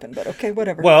that happen. But okay,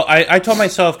 whatever. Well, I told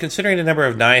myself, considering the number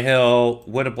of Nihil,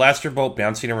 would a blaster bolt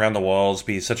bouncing around the walls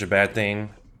be such a bad thing?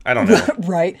 I don't know.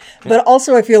 Right. But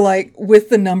also, I feel like with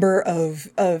the number of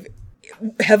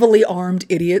heavily armed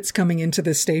idiots coming into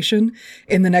this station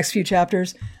in the next few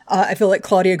chapters, I feel like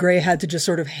Claudia Gray had to just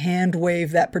sort of hand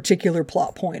wave that particular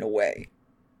plot point away.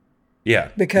 Yeah.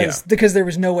 Because there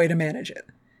was no way to manage it.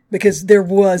 Because there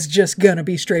was just gonna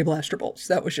be stray blaster bolts.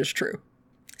 That was just true.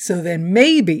 So then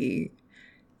maybe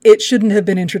it shouldn't have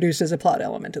been introduced as a plot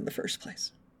element in the first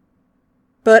place.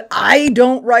 But I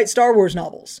don't write Star Wars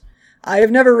novels. I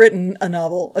have never written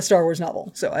a Star Wars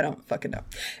novel, so I don't fucking know.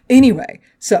 Anyway,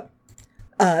 so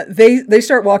they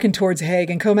start walking towards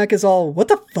Haig, and Comac is all, what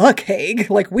the fuck,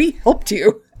 Haig? Like, we helped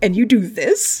you, and you do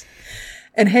this?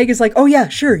 And Haig is like, oh yeah,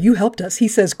 sure, you helped us. He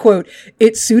says, quote,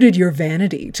 it suited your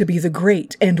vanity to be the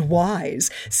great and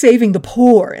wise, saving the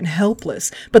poor and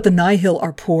helpless. But the Nihil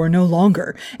are poor no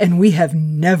longer, and we have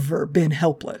never been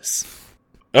helpless.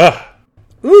 Ugh.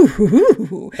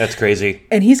 Ooh. That's crazy.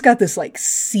 And he's got this, like,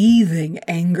 seething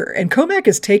anger. And Comac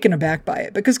is taken aback by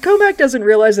it, because Comac doesn't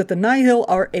realize that the Nihil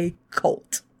are a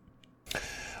cult.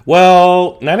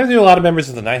 Well, neither do a lot of members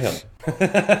of the Nihil.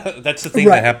 That's the thing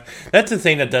right. That's the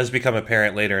thing that does become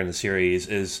apparent later in the series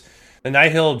is the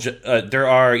Nihil. There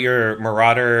are your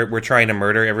Marauder, we're trying to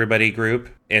murder everybody group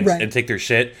and take their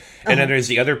shit, and then there's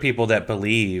the other people that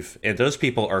believe, and those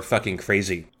people are fucking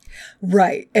crazy.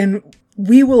 Right, and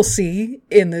we will see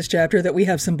in this chapter that we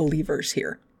have some believers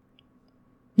here.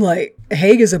 Like,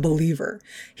 Haig is a believer.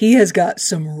 He has got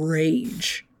some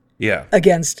rage. Yeah.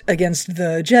 Against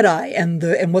the Jedi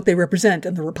and what they represent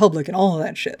and the Republic and all of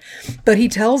that shit. But he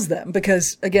tells them,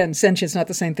 because again, sentience not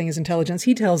the same thing as intelligence,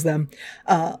 he tells them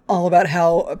all about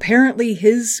how apparently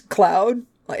his cloud,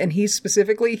 and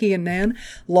he and Nan,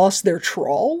 lost their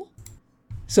trawl.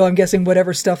 So I'm guessing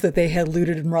whatever stuff that they had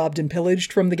looted and robbed and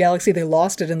pillaged from the galaxy, they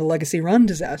lost it in the Legacy Run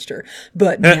disaster.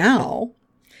 But now,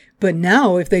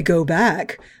 if they go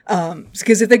back,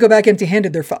 because if they go back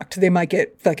empty-handed, they're fucked. They might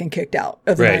get fucking kicked out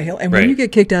of the Nihil. And when you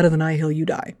get kicked out of the Nihil, you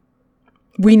die.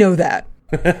 We know that.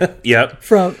 Yep.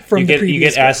 From you the get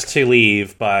previous asked to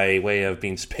leave by way of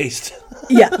being spaced.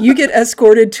 Yeah, you get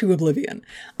escorted to oblivion.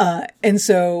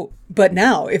 But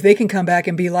now, if they can come back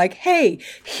and be like, hey,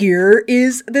 here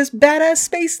is this badass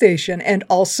space station and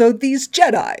also these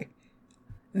Jedi,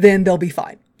 then they'll be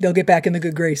fine. They'll get back in the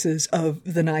good graces of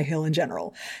the Nihil in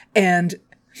general. And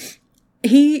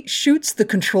he shoots the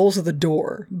controls of the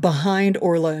door behind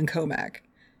Orla and Comac.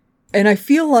 And I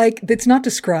feel like it's not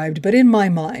described, but in my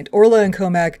mind, Orla and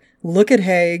Comac look at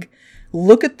Haig,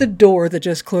 look at the door that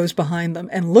just closed behind them,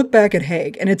 and look back at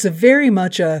Haig. And it's a very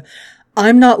much a,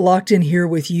 I'm not locked in here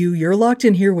with you, you're locked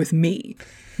in here with me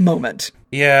moment.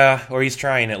 Yeah, or he's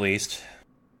trying at least.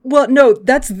 Well, no,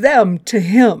 that's them to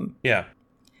him. Yeah.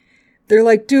 They're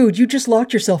like, dude, you just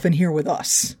locked yourself in here with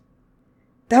us.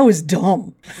 That was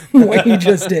dumb, what you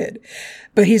just did.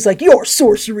 But he's like, your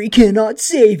sorcery cannot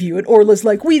save you. And Orla's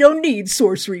like, we don't need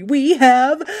sorcery. We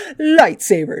have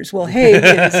lightsabers. Well,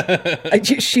 Haig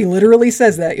she literally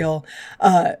says that, y'all.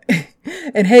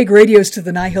 And Haig radios to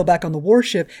the Nihil back on the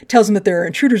warship, tells them that there are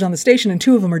intruders on the station and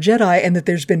 2 of them are Jedi and that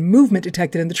there's been movement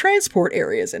detected in the transport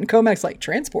areas. And Comac's like,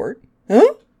 transport?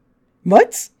 Huh?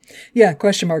 What? Yeah,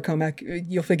 question mark, Comac.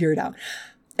 You'll figure it out.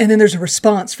 And then there's a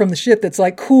response from the ship that's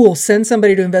like, cool, send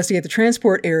somebody to investigate the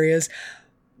transport areas.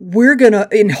 We're gonna,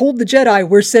 and hold the Jedi,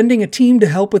 we're sending a team to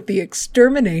help with the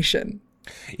extermination.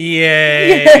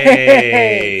 Yay!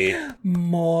 Yay!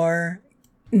 More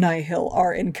Nihil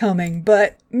are incoming.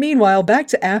 But meanwhile, back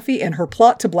to Affy and her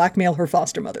plot to blackmail her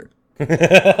foster mother.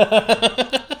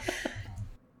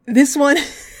 This one,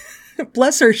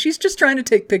 bless her, she's just trying to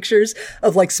take pictures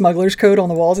of like smuggler's code on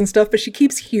the walls and stuff, but she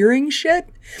keeps hearing shit,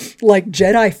 like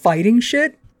Jedi fighting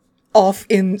shit, off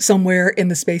in somewhere in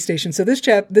the space station. So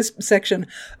this section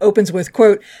opens with,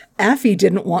 quote, Affy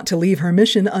didn't want to leave her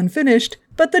mission unfinished,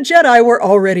 but the Jedi were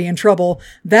already in trouble.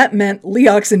 That meant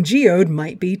Leox and Geode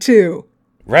might be too.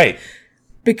 Right.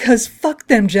 Because fuck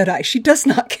them Jedi. She does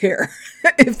not care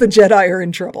if the Jedi are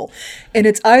in trouble. And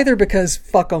it's either because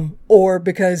fuck them or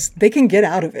because they can get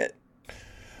out of it.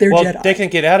 They're Jedi. They can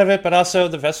get out of it, but also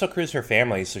the vessel crew's her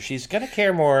family, so she's going to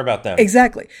care more about them.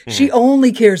 Exactly. Mm-hmm. She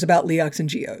only cares about Leox and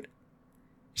Geode.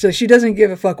 So she doesn't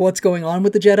give a fuck what's going on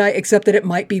with the Jedi, except that it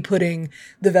might be putting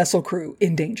the vessel crew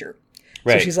in danger.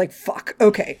 Right. So she's like, fuck,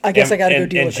 okay, I guess I gotta go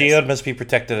deal with this. And Geode must be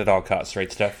protected at all costs, right,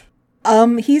 Steph?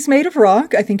 He's made of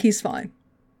rock. I think he's fine.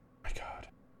 My God.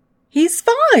 He's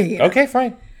fine. Okay,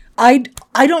 fine. I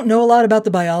don't know a lot about the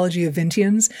biology of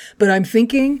Vintians, but I'm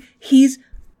thinking he's,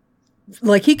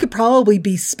 like, he could probably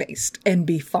be spaced and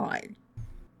be fine.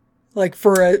 Like,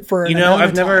 for you know,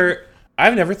 I've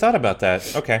never thought about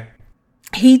that. Okay.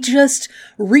 He just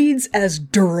reads as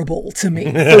durable to me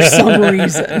for some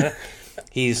reason.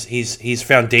 He's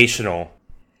foundational.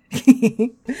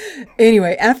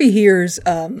 Anyway, Affy hears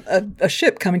a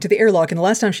ship coming to the airlock, and the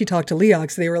last time she talked to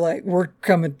Leox, they were like, we're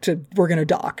going to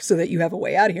dock so that you have a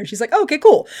way out of here. And she's like, oh, okay,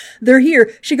 cool. They're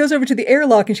here. She goes over to the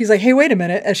airlock and she's like, hey, wait a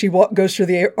minute. As she goes through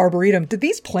the arboretum, did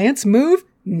these plants move?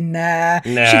 Nah. She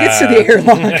gets to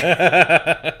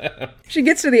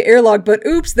the airlock. But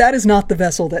oops, that is not the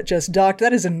vessel that just docked.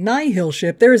 That is a Nihil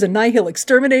ship. There is a Nihil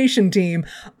extermination team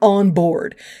on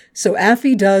board. So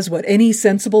Affy does what any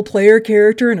sensible player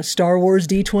character in a Star Wars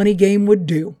D20 game would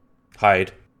do.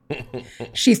 Hide.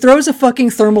 She throws a fucking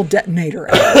thermal detonator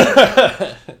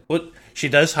at Well, she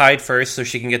does hide first so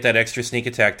she can get that extra sneak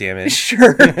attack damage.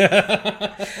 Sure.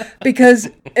 Because,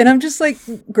 and I'm just like,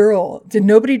 girl, did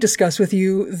nobody discuss with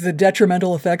you the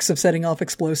detrimental effects of setting off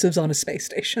explosives on a space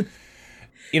station?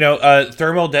 You know,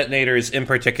 thermal detonators in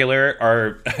particular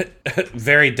are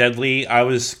very deadly. I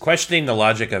was questioning the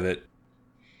logic of it.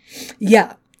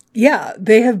 Yeah. Yeah.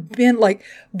 They have been like,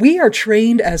 we are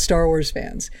trained as Star Wars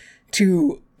fans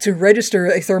to register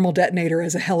a thermal detonator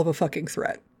as a hell of a fucking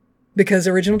threat. Because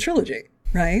original trilogy,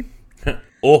 right?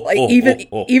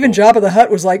 Even Jabba the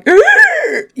Hutt was like,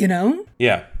 you know?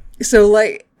 Yeah. So,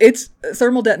 like,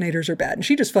 thermal detonators are bad. And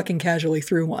she just fucking casually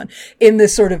threw one in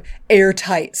this sort of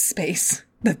airtight space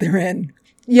that they're in.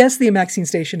 Yes, the Amaxine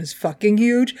station is fucking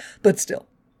huge, but still.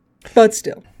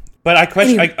 But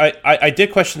I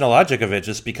did question the logic of it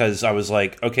just because I was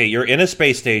like, okay, you're in a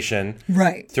space station.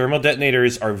 Right. Thermal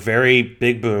detonators are very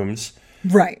big booms.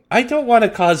 Right. I don't want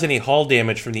to cause any hull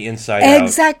damage from the inside out.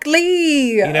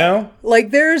 Exactly. You know?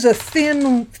 Like, there's a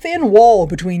thin wall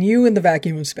between you and the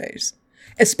vacuum of space.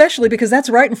 Especially because that's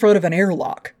right in front of an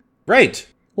airlock.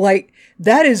 Right. Like,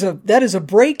 that is a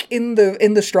break in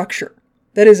the structure.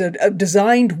 That is a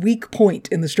designed weak point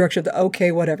in the structure of the,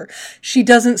 okay, whatever. She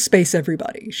doesn't space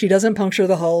everybody. She doesn't puncture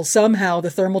the hull. Somehow the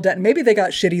thermal maybe they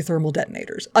got shitty thermal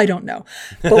detonators. I don't know.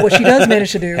 But what she does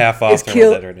manage to do is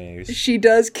detonators. She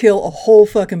does kill a whole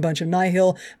fucking bunch of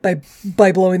Nihil by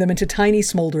blowing them into tiny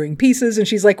smoldering pieces. And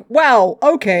she's like, wow,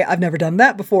 okay, I've never done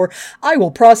that before. I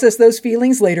will process those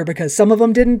feelings later because some of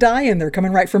them didn't die and they're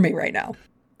coming right for me right now.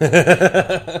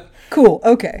 Cool.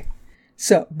 Okay.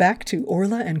 So, back to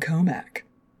Orla and Comac.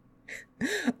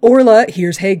 Orla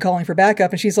hears Haig calling for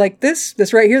backup, and she's like, this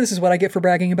right here, this is what I get for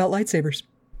bragging about lightsabers.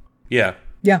 Yeah.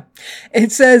 Yeah.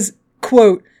 It says,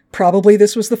 quote, probably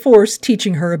this was the Force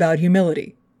teaching her about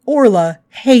humility. Orla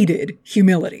hated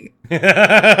humility.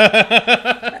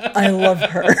 I love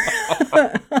her.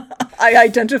 I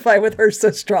identify with her so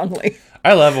strongly.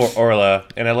 I love Orla,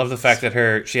 and I love the fact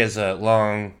that she has a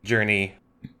long journey.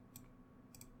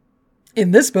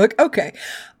 In this book, okay,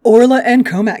 Orla and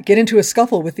Comac get into a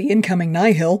scuffle with the incoming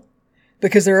Nihil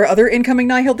because there are other incoming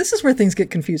Nihil. This is where things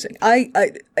get confusing.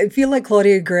 I feel like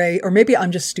Claudia Gray, or maybe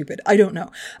I'm just stupid. I don't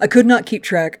know. I could not keep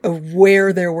track of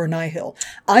where there were Nihil.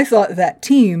 I thought that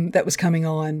team that was coming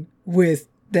on with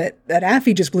that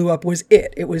Affy just blew up was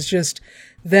it. It was just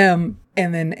them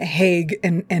and then Haig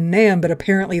and Nam, but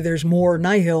apparently there's more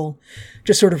Nihil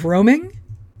just sort of roaming.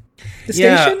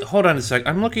 Yeah, hold on a sec.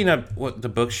 I'm looking up what the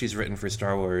book she's written for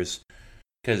Star Wars,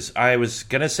 because I was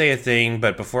going to say a thing,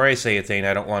 but before I say a thing,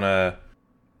 I don't want to...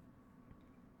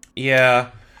 Yeah.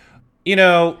 You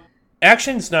know,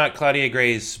 action's not Claudia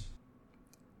Gray's,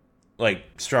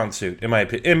 strong suit, in my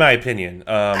opinion.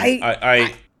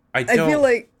 I feel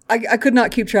like I could not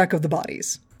keep track of the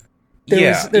bodies. There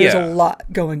was a lot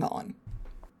going on.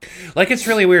 It's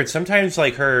really weird. Sometimes, I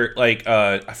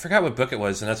forgot what book it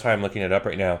was, and that's why I'm looking it up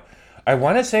right now. I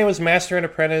want to say it was Master and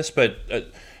Apprentice, but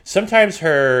sometimes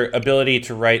her ability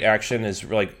to write action is,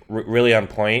 really on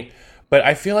point. But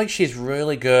I feel like she's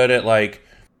really good at,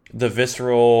 the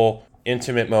visceral,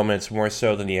 intimate moments more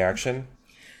so than the action.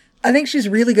 I think she's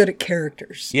really good at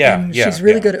characters. And she's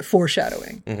really good at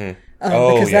foreshadowing. Mm-hmm.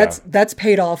 Because that's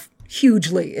paid off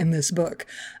hugely in this book.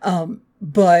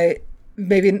 But...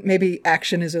 Maybe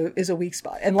action is a weak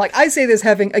spot. And I say this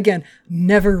having, again,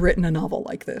 never written a novel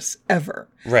like this, ever.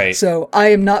 Right. So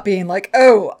I am not being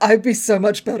oh, I'd be so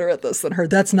much better at this than her.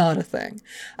 That's not a thing.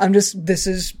 This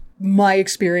is my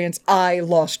experience. I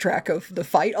lost track of the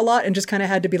fight a lot and just kind of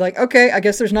had to be okay, I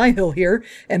guess there's Nihil here,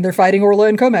 and they're fighting Orla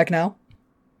and Comac now.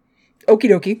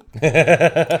 Okie dokie.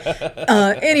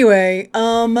 Anyway,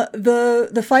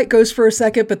 the fight goes for a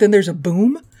second, but then there's a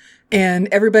boom. And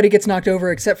everybody gets knocked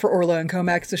over except for Orla and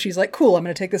Comac. So she's like, cool, I'm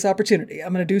going to take this opportunity.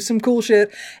 I'm going to do some cool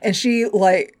shit. And she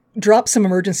drops some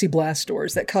emergency blast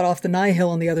doors that cut off the Nihil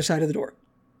on the other side of the door.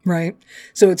 Right?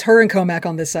 So it's her and Comac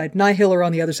on this side. Nihil are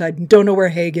on the other side. Don't know where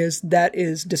Haig is. That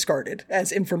is discarded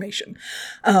as information.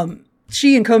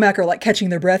 She and Comac are catching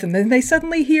their breath, and then they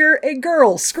suddenly hear a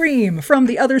girl scream from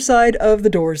the other side of the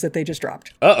doors that they just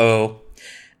dropped. Uh-oh.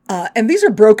 And these are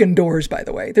broken doors, by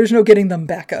the way. There's no getting them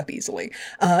back up easily.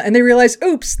 And they realize,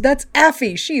 oops, that's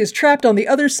Affy. She is trapped on the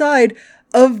other side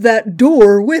of that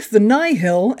door with the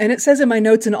Nihil. And it says in my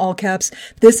notes in all caps,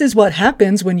 this is what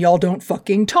happens when y'all don't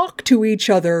fucking talk to each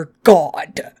other.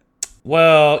 God.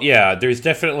 Well, yeah, there's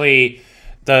definitely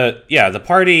the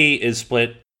party is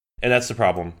split, and that's the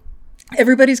problem.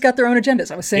 Everybody's got their own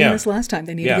agendas. I was saying this last time.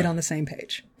 They need to get on the same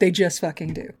page. They just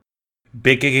fucking do.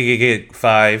 Big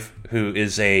 5, who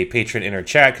is a patron in our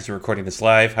chat because we're recording this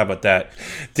live. How about that?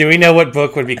 Do we know what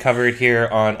book would be covered here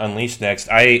on Unleashed next?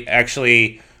 I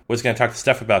actually was going to talk to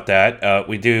Steph about that.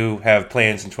 We do have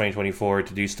plans in 2024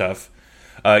 to do stuff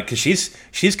because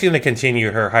she's going to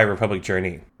continue her High Republic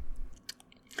journey.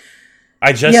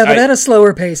 But at a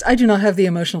slower pace. I do not have the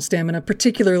emotional stamina,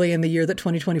 particularly in the year that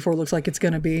 2024 looks like it's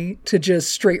going to be, to just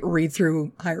straight read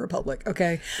through High Republic,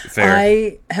 okay? Fair.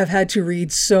 I have had to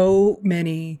read so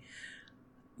many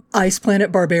Ice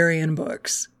Planet Barbarian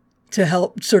books to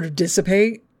help sort of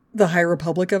dissipate the High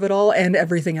Republic of it all and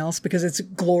everything else because it's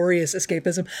glorious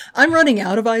escapism. I'm running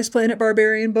out of Ice Planet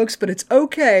Barbarian books, but it's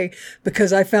okay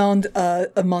because I found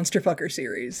a Monster Fucker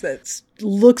series that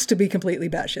looks to be completely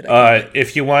batshit.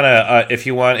 If you want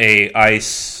a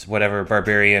Ice whatever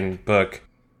Barbarian book,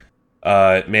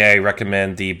 may I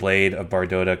recommend the Blade of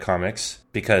Bardota comics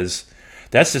because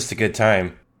that's just a good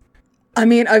time. I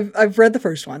mean, I've read the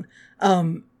first one.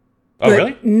 Oh,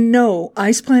 really? No,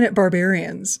 Ice Planet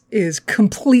Barbarians is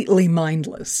completely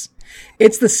mindless.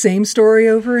 It's the same story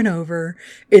over and over.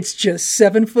 It's just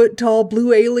 7-foot-tall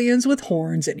blue aliens with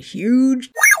horns and huge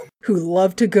who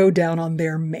love to go down on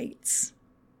their mates.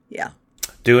 Yeah.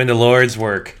 Doing the Lord's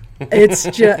work. It's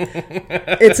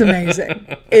amazing.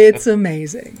 It's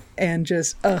amazing. And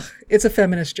just, it's a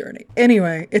feminist journey.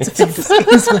 Anyway, it's a fantasy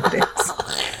is what it is.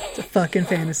 It's a fucking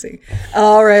fantasy.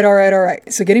 All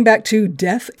right. So getting back to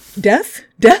death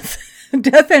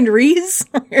and Reese?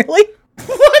 Really?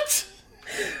 What?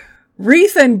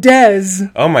 Reese and Des.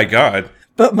 Oh my God.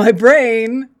 But my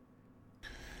brain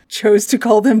chose to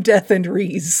call them Death and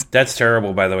Reese. That's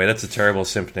terrible, by the way. That's a terrible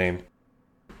simp name.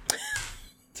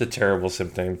 It's a terrible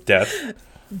simp name.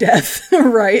 Death,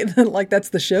 right? Like that's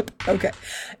the ship? Okay.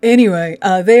 Anyway,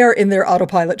 they are in their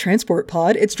autopilot transport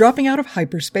pod. It's dropping out of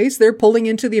hyperspace. They're pulling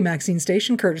into the Maxine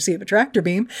station courtesy of a tractor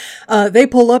beam. They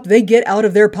pull up, they get out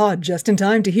of their pod just in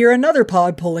time to hear another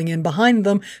pod pulling in behind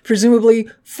them, presumably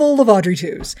full of Audrey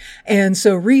 2s. And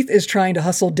so Reith is trying to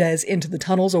hustle Des into the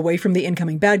tunnels away from the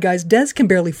incoming bad guys. Des can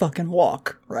barely fucking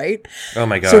walk, right? Oh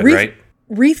my God, right?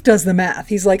 Reith does the math.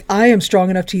 He's like, I am strong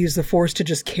enough to use the Force to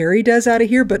just carry Des out of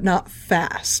here, but not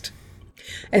fast.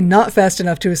 And not fast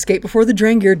enough to escape before the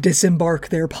Drangir disembark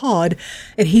their pod.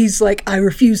 And he's like, I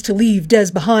refuse to leave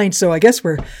Des behind, so I guess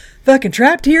we're fucking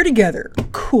trapped here together.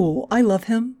 Cool. I love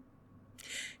him.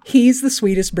 He's the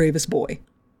sweetest, bravest boy.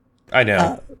 I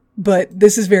know. But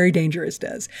this is very dangerous,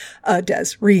 Des.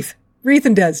 Reith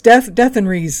and Des. Death and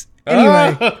Reese.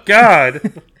 Anyway. Oh,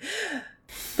 God.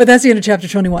 But that's the end of chapter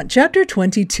 21. Chapter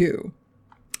 22.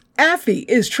 Affy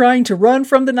is trying to run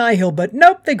from the Nihil, but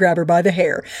nope, they grab her by the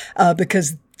hair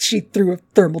because she threw a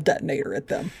thermal detonator at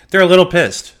them. They're a little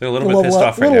pissed. They're a little bit pissed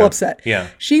off right now. A little upset. Yeah.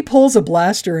 She pulls a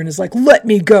blaster and is like, let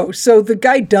me go. So the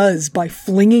guy does by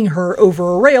flinging her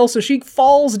over a rail, so she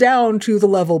falls down to the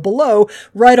level below,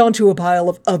 right onto a pile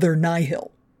of other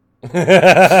Nihil.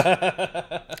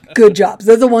 Good job.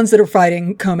 They're the ones that are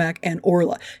fighting Comac and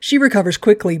Orla. She recovers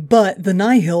quickly, but the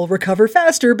Nihil recover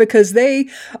faster because they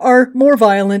are more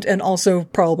violent and also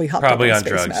probably hopped up on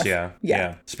drugs. Meth.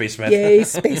 Yeah. Space meth. Yay,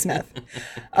 space meth.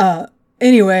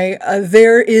 Anyway,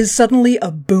 there is suddenly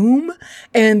a boom,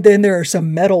 and then there are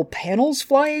some metal panels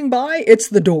flying by. It's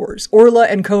the doors. Orla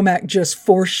and Comac just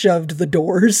force shoved the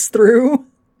doors through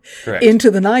into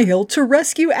the Nihil to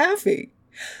rescue Affy.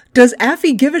 Does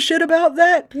Affy give a shit about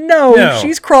that? No.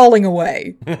 She's crawling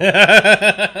away.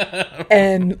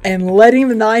 and letting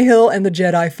the Nihil and the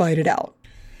Jedi fight it out.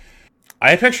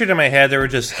 I pictured in my head there were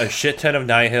just a shit ton of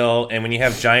Nihil, and when you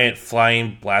have giant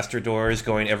flying blaster doors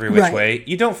going every which way,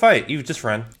 you don't fight. You just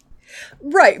run.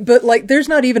 Right, but like there's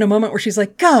not even a moment where she's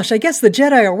like, gosh, I guess the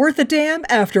Jedi are worth a damn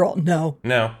after all.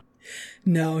 No.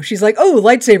 She's like, oh,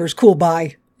 lightsabers, cool,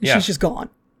 bye. Yeah. She's just gone.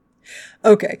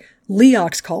 Okay.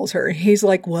 Leox calls her. He's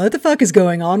like, what the fuck is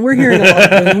going on? We're hearing a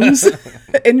lot of booms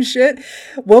and shit.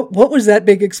 What was that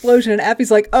big explosion? And Affy's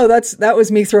like, oh, that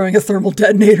was me throwing a thermal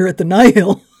detonator at the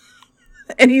Nihil.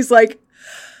 And he's like,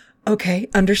 okay,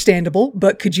 understandable,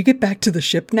 but could you get back to the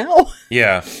ship now?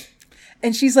 Yeah.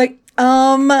 And she's like,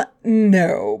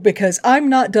 no, because I'm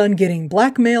not done getting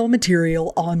blackmail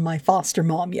material on my foster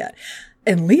mom yet.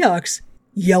 And Leox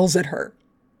yells at her.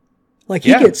 Like,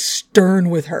 he gets stern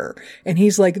with her. And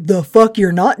he's like, the fuck,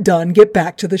 you're not done. Get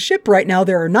back to the ship right now.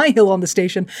 There are Nihil on the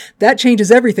station. That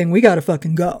changes everything. We gotta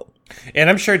fucking go. And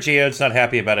I'm sure Geode's not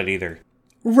happy about it either.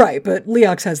 Right, but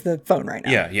Leox has the phone right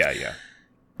now. Yeah.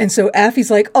 And so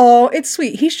Affy's like, oh, it's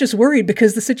sweet. He's just worried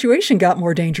because the situation got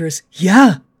more dangerous.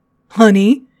 Yeah,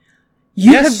 honey.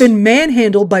 You have been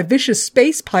manhandled by vicious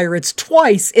space pirates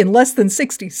twice in less than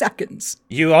 60 seconds.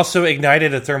 You also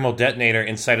ignited a thermal detonator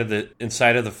inside of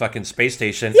the fucking space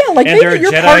station. Yeah, like maybe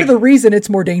you're Jedi, part of the reason it's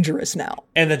more dangerous now.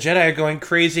 And the Jedi are going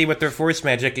crazy with their force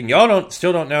magic, and y'all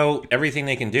still don't know everything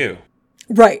they can do.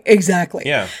 Right, exactly.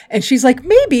 Yeah. And she's like,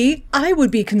 maybe I would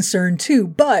be concerned too,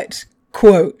 but,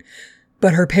 quote,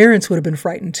 but her parents would have been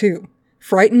frightened too.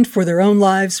 Frightened for their own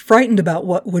lives, frightened about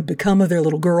what would become of their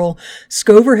little girl.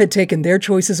 Scover had taken their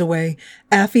choices away.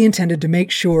 Affy intended to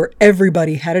make sure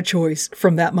everybody had a choice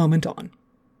from that moment on.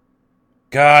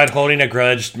 God, holding a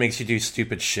grudge makes you do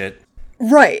stupid shit.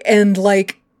 Right, and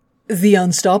like the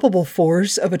unstoppable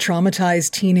force of a traumatized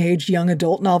teenage young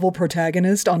adult novel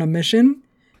protagonist on a mission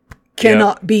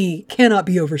cannot be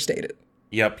overstated.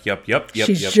 Yep.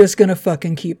 She's just gonna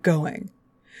fucking keep going.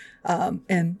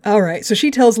 And all right, so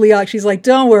she tells Leox, she's like,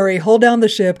 don't worry, hold down the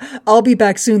ship. I'll be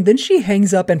back soon. Then she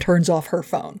hangs up and turns off her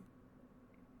phone.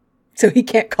 So he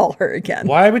can't call her again.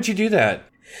 Why would you do that?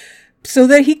 So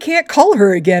that he can't call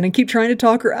her again and keep trying to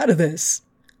talk her out of this.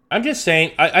 I'm just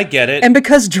saying, I get it. And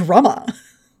because drama.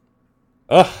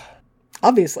 Ugh.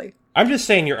 Obviously. I'm just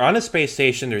saying, you're on a space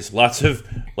station. There's lots of,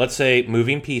 let's say,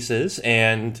 moving pieces,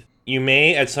 and you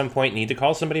may at some point need to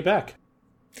call somebody back.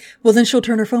 Well, then she'll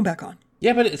turn her phone back on.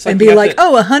 Yeah, but it's like and be like,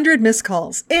 100 missed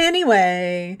calls.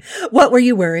 Anyway, what were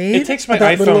you worried? It takes my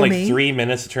iPhone like 3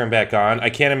 minutes to turn back on.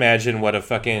 I can't imagine what a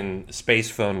fucking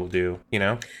space phone will do, you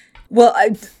know? Well,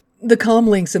 the comm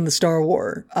links in the Star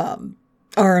War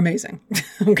are amazing.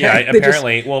 Okay? Yeah,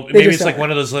 apparently. Maybe it's like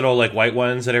one of those little like white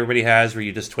ones that everybody has where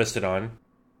you just twist it on.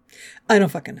 I don't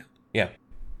fucking know. Yeah.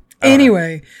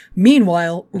 Anyway,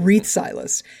 meanwhile, Reath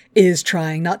Silas is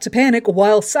trying not to panic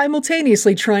while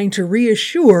simultaneously trying to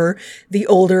reassure the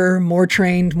older, more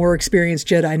trained, more experienced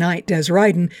Jedi Knight, Des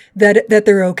Ryden, that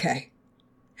they're okay.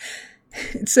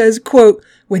 It says, quote,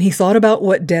 when he thought about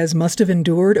what Des must have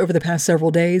endured over the past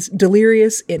several days,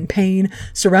 delirious, in pain,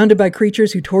 surrounded by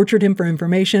creatures who tortured him for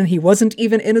information he wasn't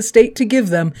even in a state to give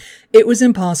them, it was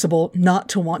impossible not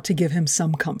to want to give him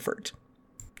some comfort.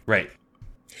 Right.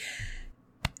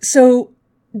 So,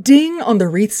 ding on the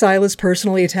Reath Silas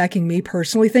personally attacking me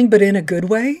personally thing, but in a good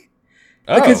way.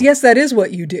 Because yes, that is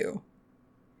what you do.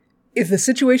 If the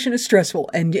situation is stressful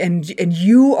and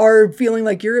you are feeling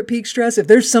like you're at peak stress, if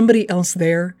there's somebody else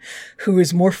there who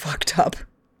is more fucked up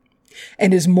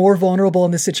and is more vulnerable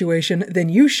in the situation, then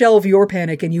you shelve your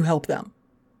panic and you help them.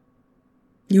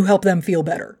 You help them feel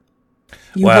better.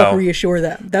 You help reassure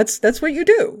them. That's what you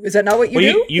do. Is that not what you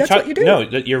do? That's what you do. No,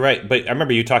 you're right. But I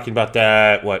remember you talking about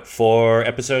that, 4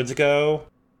 episodes ago?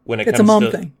 It's a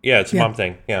mom thing. Yeah, it's a mom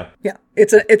thing. Yeah. Yeah.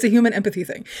 It's a human empathy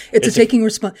thing.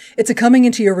 It's a coming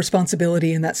into your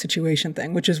responsibility in that situation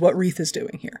thing, which is what Reath is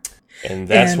doing here. And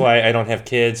that's why I don't have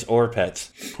kids or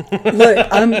pets. Look,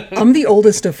 I'm the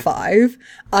oldest of 5.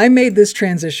 I made this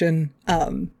transition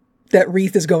that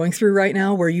Reath is going through right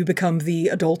now, where you become the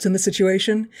adult in the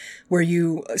situation, where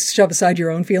you shove aside your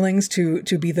own feelings to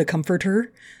be the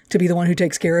comforter, to be the one who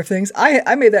takes care of things.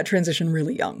 I made that transition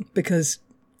really young because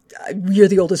you're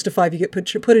the oldest of 5. You get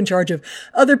put in charge of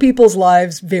other people's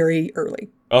lives very early.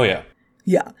 Oh, yeah.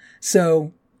 Yeah.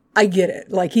 So I get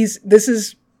it. Like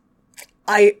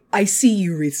I see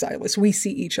you, Reath Silas. We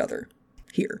see each other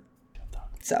here.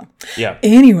 So yeah.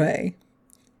 Anyway,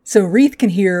 so Reath can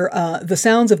hear the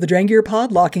sounds of the Drangir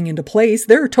pod locking into place.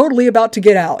 They're totally about to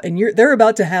get out, and they're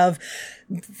about to have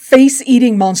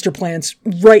face-eating monster plants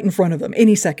right in front of them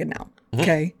any second now. Mm-hmm.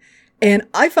 Okay. And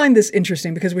I find this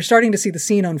interesting because we're starting to see the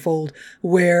scene unfold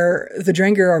where the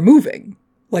Drangir are moving.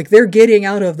 Like they're getting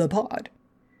out of the pod.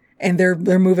 And they're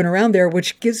moving around there,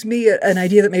 which gives me an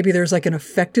idea that maybe there's like an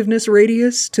effectiveness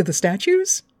radius to the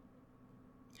statues.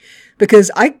 Because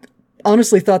I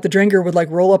honestly thought the Drangir would like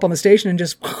roll up on the station and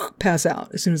just pass out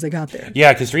as soon as they got there.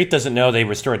 Yeah, because Reath doesn't know they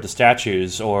restored the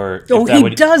statues, or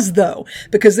does though,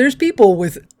 because there's people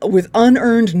with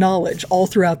unearned knowledge all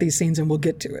throughout these scenes, and we'll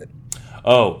get to it.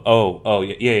 Oh,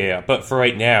 yeah. But for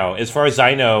right now, as far as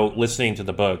I know, listening to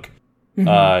the book,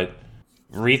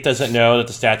 Reath doesn't know that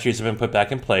the statues have been put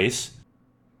back in place,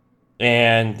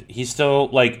 and he's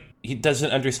still he doesn't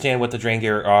understand what the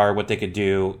Drangir are, what they could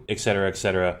do, etc.,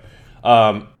 etc.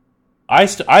 I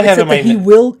have in my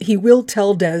he will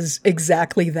tell Des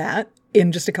exactly that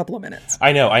in just a couple of minutes.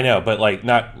 I know, but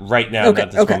not right now, not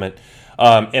at this moment.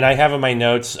 And I have in my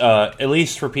notes, at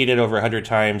least repeated over 100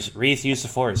 times, Reath used the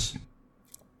Force.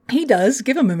 He does.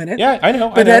 Give him a minute. Yeah, I know.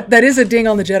 But that is a ding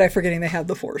on the Jedi forgetting they have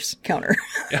the Force counter.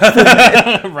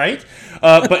 Right?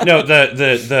 But no,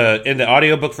 the in the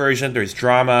audiobook version, there's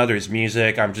drama, there's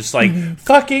music. I'm just like,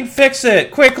 fucking fix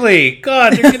it quickly.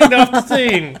 God, they're getting off the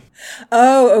thing.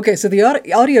 Oh, okay. So the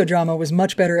audio drama was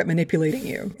much better at manipulating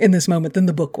you in this moment than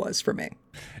the book was for me.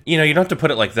 You don't have to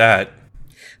put it like that.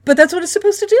 But that's what it's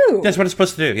supposed to do. That's what it's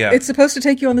supposed to do, yeah. It's supposed to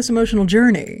take you on this emotional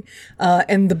journey.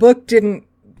 And the book didn't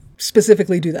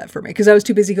specifically do that for me because I was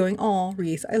too busy going, "Oh,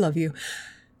 Reath, I love you."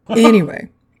 Anyway,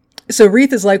 so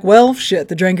Reath is like, "Well, shit,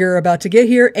 the Drangir are about to get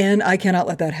here, and I cannot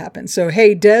let that happen. So,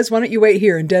 hey, Des, why don't you wait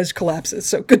here?" And Des collapses.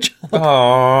 So, good job.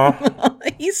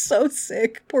 Aww. He's so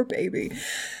sick, poor baby.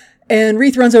 And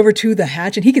Reath runs over to the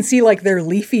hatch, and he can see their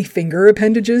leafy finger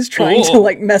appendages trying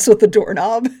to mess with the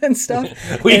doorknob and stuff.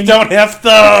 We don't have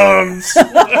thumbs.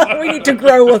 We need to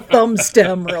grow a thumb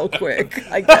stem real quick,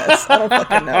 I guess. I don't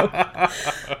fucking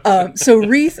know. So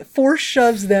Reath force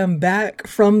shoves them back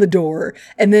from the door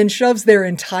and then shoves their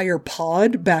entire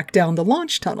pod back down the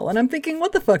launch tunnel. And I'm thinking,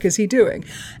 what the fuck is he doing?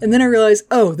 And then I realize,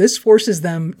 this forces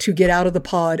them to get out of the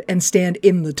pod and stand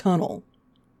in the tunnel.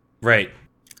 Right.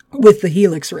 With the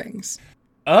helix rings.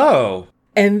 Oh.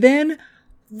 And then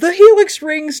the helix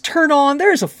rings turn on,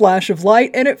 there's a flash of light,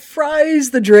 and it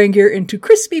fries the Drangir into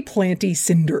crispy, planty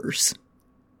cinders.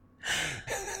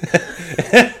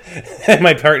 And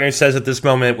my partner says at this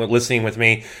moment, when listening with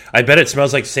me, I bet it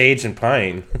smells like sage and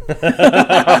pine.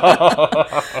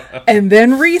 And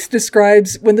then Reese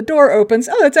describes when the door opens,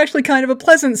 oh, it's actually kind of a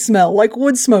pleasant smell, like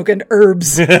wood smoke and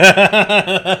herbs.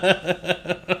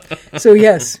 So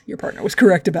yes, your partner was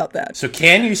correct about that. So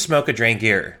can you smoke a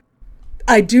Drangier?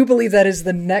 I do believe that is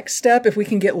the next step if we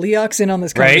can get Leox in on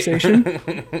this conversation.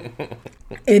 Right?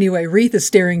 Anyway, Reith is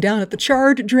staring down at the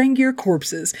charred Drangier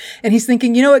corpses, and he's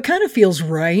thinking, it kind of feels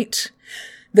right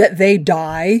that they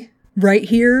die right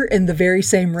here in the very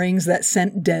same rings that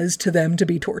sent Dez to them to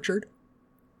be tortured.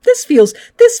 This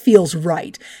feels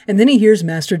right. And then he hears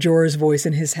Master Jorah's voice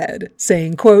in his head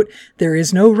saying, quote, "There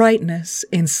is no rightness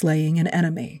in slaying an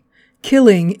enemy.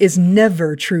 Killing is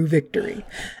never true victory.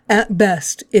 At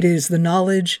best, it is the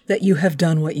knowledge that you have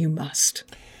done what you must."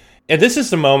 And this is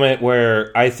the moment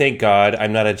where I thank God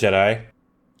I'm not a Jedi.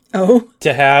 Oh?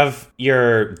 To have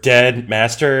your dead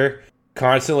master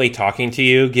constantly talking to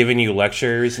you, giving you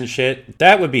lectures and shit,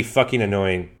 that would be fucking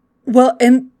annoying. Well,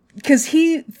 and because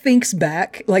he thinks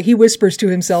back, like he whispers to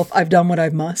himself, "I've done what I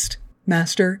must,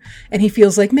 Master," and he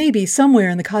feels like maybe somewhere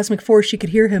in the cosmic force she could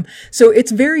hear him. So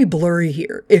it's very blurry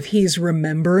here if he's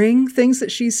remembering things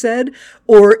that she said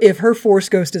or if her force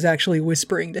ghost is actually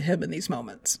whispering to him in these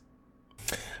moments.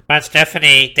 But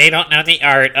Stephanie, they don't know the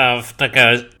art of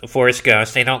the Force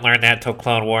Ghost. They don't learn that till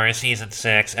Clone Wars Season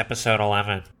 6, Episode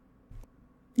 11.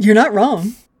 You're not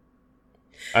wrong.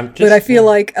 But I feel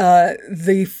like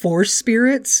the Force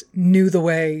spirits knew the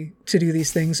way to do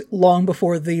these things long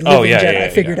before the living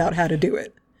Jedi figured out how to do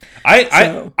it.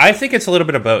 I think it's a little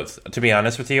bit of both, to be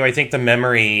honest with you. I think the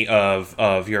memory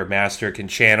of your master can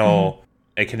channel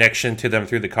a connection to them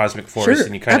through the cosmic force,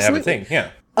 and you kind of have a thing. Yeah.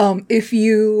 If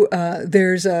you,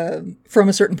 there's From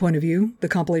a Certain Point of View, the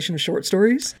compilation of short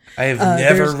stories. I have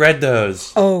never read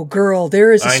those. Oh, girl,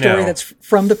 there is a story that's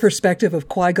from the perspective of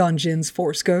Qui-Gon Jinn's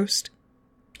Force Ghost.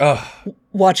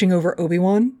 Watching over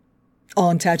Obi-Wan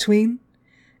on Tatooine,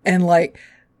 and like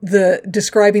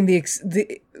describing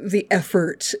the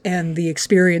effort and the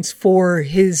experience for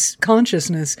his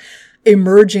consciousness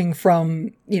emerging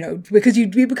from, because you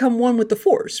become one with the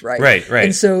Force, right? Right.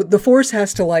 And so the Force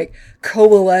has to like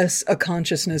coalesce a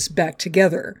consciousness back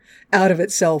together out of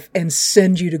itself and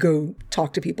send you to go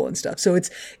talk to people and stuff. So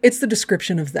it's the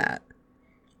description of that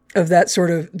sort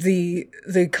of the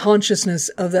consciousness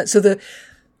of that. So the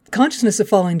consciousness of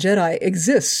fallen Jedi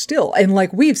exists still. And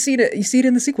like we've seen it, you see it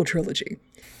in the sequel trilogy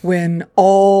when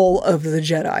all of the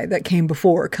Jedi that came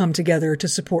before come together to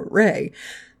support Rey.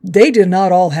 They did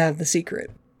not all have the secret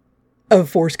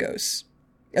of Force Ghosts,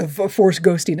 of Force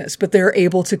ghostiness, but they're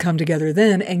able to come together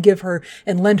then and give her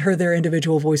and lend her their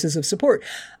individual voices of support.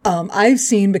 I've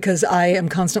seen, because I am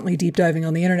constantly deep diving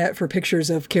on the internet for pictures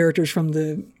of characters from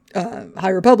the High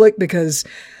Republic because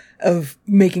of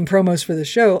making promos for the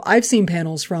show, I've seen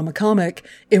panels from a comic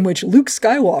in which Luke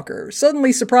Skywalker,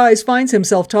 suddenly surprised, finds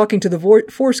himself talking to the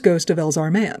Force Ghost of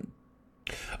Elzar Mann.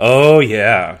 Oh,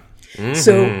 yeah. Mm-hmm.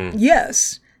 So,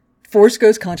 yes, Force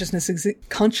Ghost consciousnesses,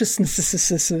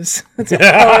 that's a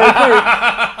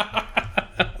hard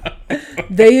word.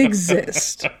 They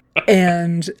exist.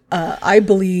 And I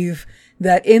believe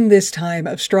that in this time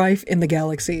of strife in the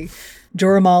galaxy,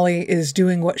 Jorah Mali is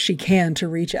doing what she can to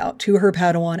reach out to her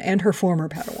Padawan and her former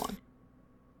Padawan.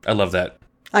 I love that.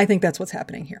 I think that's what's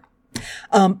happening here.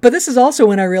 But this is also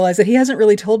when I realized that he hasn't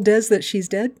really told Dez that she's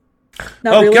dead.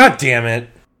 Not really. God damn it.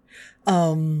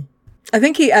 I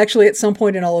think he actually at some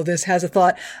point in all of this has a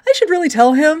thought, I should really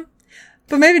tell him,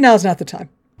 but maybe now's not the time.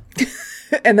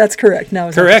 And that's correct. Now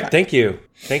is not the time. Thank you.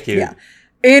 Yeah.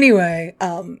 Anyway,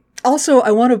 also,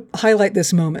 I want to highlight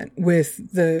this moment with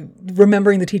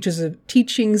remembering the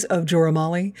teachings of Jorah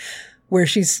Mali, where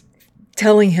she's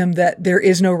telling him that there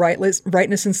is no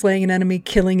rightness in slaying an enemy.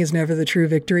 Killing is never the true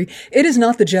victory. It is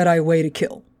not the Jedi way to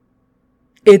kill.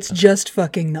 It's just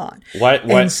fucking not. What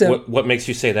makes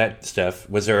you say that, Steph?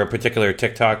 Was there a particular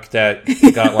TikTok that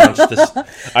got launched?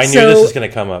 I knew this was going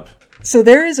to come up. So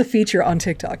there is a feature on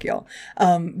TikTok, y'all,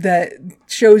 that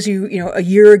shows you, a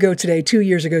year ago today, 2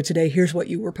 years ago today, here's what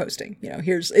you were posting.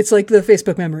 It's like the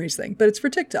Facebook Memories thing, but it's for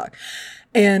TikTok.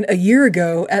 And a year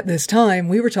ago at this time,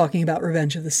 we were talking about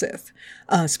Revenge of the Sith.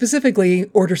 Specifically,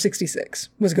 Order 66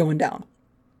 was going down.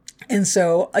 And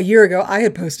so a year ago, I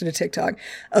had posted a TikTok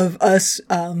of us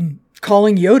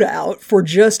calling Yoda out for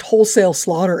just wholesale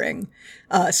slaughtering,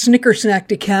 snicker snack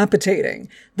decapitating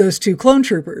those 2 clone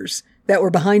troopers that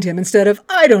were behind him, instead of,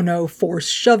 force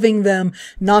shoving them,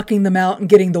 knocking them out, and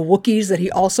getting the Wookiees that he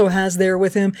also has there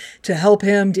with him to help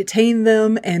him detain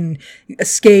them and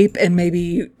escape and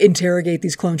maybe interrogate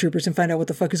these clone troopers and find out what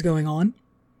the fuck is going on.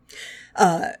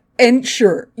 And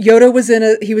sure, Yoda was in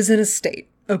a state,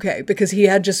 okay, because he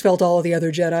had just felt all of the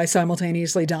other Jedi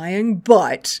simultaneously dying,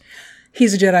 but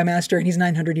he's a Jedi Master and he's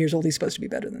 900 years old. He's supposed to be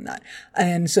better than that.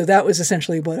 And so that was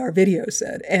essentially what our video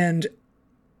said. And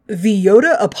the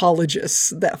Yoda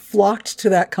apologists that flocked to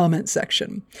that comment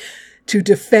section to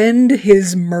defend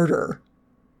his murder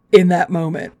in that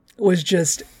moment was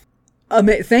just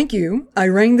thank you. I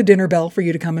rang the dinner bell for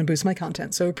you to come and boost my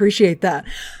content, so appreciate that.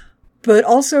 But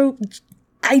also,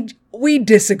 we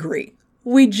disagree.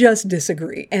 We just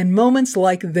disagree. And moments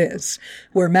like this,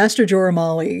 where Master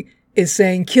Joramali is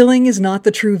saying killing is not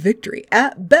the true victory.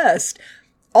 At best,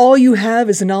 all you have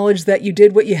is the knowledge that you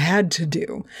did what you had to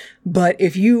do. But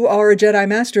if you are a Jedi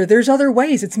Master, there's other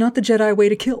ways. It's not the Jedi way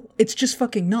to kill. It's just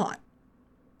fucking not.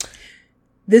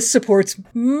 This supports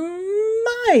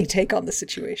my take on the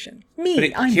situation.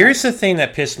 Here's the thing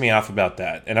that pissed me off about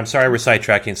that. And I'm sorry we're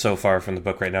sidetracking so far from the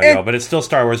book right now, y'all, but it's still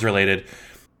Star Wars related.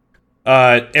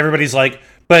 Everybody's like,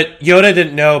 but Yoda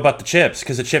didn't know about the chips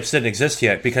because the chips didn't exist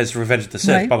yet because Revenge of the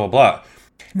Sith, blah, blah, blah.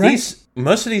 Right.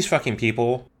 Most of these fucking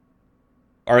people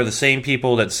are the same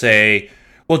people that say,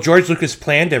 well, George Lucas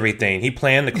planned everything. He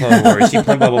planned the Clone Wars. He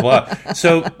planned blah, blah, blah.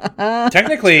 So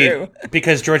technically,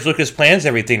 because George Lucas plans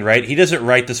everything, right? He doesn't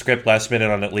write the script last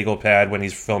minute on a legal pad when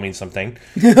he's filming something.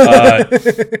 He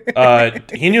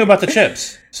knew about the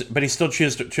chips, but he still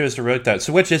chose to write that.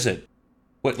 So which is it?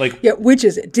 Which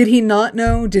is it? Did he not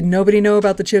know? Did nobody know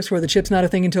about the chips? Were the chips not a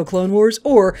thing until Clone Wars?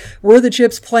 Or were the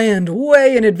chips planned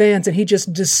way in advance and he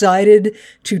just decided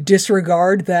to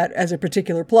disregard that as a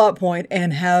particular plot point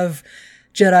and have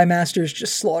Jedi Masters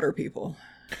just slaughter people?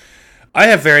 I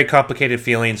have very complicated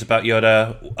feelings about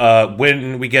Yoda.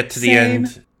 When we get to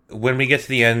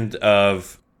the end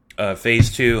of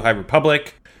Phase 2 High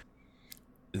Republic,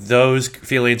 those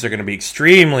feelings are going to be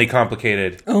extremely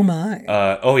complicated. Oh my.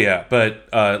 Oh yeah. But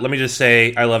let me just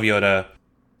say, I love Yoda.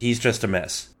 He's just a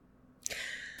mess.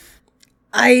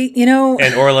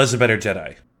 And Orla's a better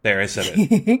Jedi. There, I said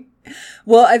it.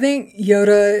 Well, I think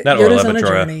Yoda's on a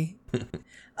journey.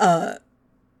 I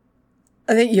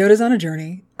think Yoda's on a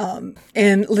journey.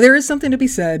 And there is something to be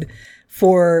said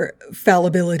for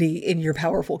fallibility in your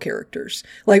powerful characters.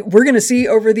 Like, we're going to see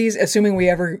over these, assuming we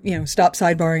ever, stop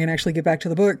sidebarring and actually get back to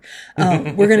the book,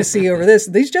 we're going to see over this.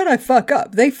 These Jedi fuck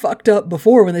up. They fucked up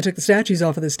before when they took the statues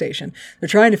off of the station. They're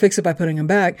trying to fix it by putting them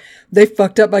back. They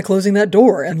fucked up by closing that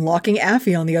door and locking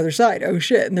Affy on the other side. Oh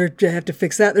shit. And they have to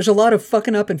fix that. There's a lot of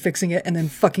fucking up and fixing it and then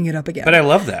fucking it up again. But I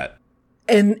love that.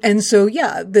 And so,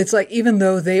 yeah, it's like, even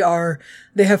though they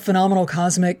have phenomenal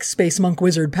cosmic space monk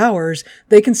wizard powers,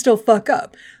 they can still fuck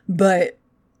up. But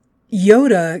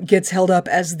Yoda gets held up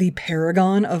as the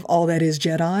paragon of all that is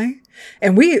Jedi.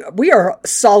 And we are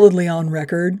solidly on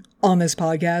record on this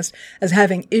podcast as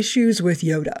having issues with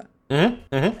Yoda.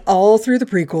 Mm-hmm. Mm-hmm. All through the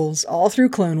prequels, all through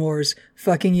Clone Wars.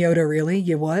 Fucking Yoda, really?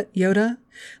 You what, Yoda?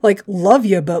 Like, love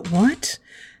you, but what?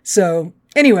 So,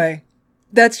 anyway,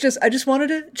 I just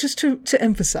wanted to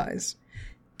emphasize,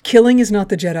 killing is not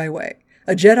the Jedi way.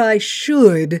 A Jedi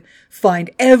should find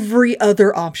every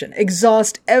other option,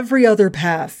 exhaust every other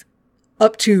path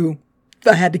up to,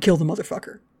 I had to kill the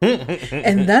motherfucker.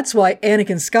 And that's why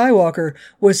Anakin Skywalker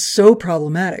was so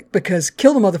problematic, because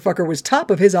kill the motherfucker was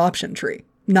top of his option tree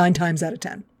 9 times out of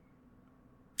 10.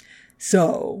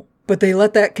 So, but they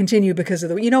let that continue because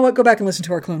of you know what? Go back and listen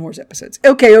to our Clone Wars episodes.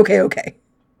 Okay.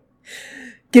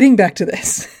 Getting back to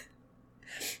this.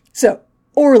 So,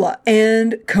 Orla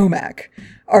and Comac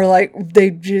are like,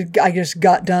 I just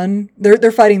got done.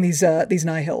 They're fighting these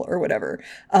Nihil or whatever.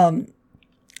 And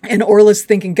Orla's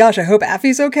thinking, gosh, I hope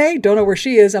Affy's okay. Don't know where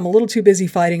she is. I'm a little too busy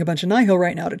fighting a bunch of Nihil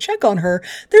right now to check on her.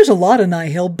 There's a lot of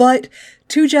Nihil, but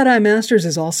 2 Jedi Masters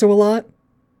is also a lot.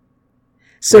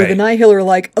 So right. The Nihil are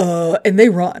like, and they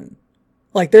run.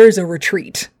 Like, there's a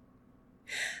retreat.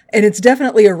 And it's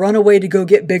definitely a runaway to go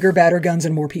get bigger, badder guns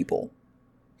and more people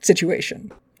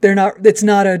situation. It's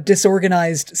not a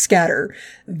disorganized scatter.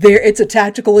 It's a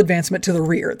tactical advancement to the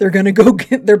rear. They're going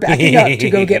to they're backing up to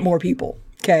go get more people.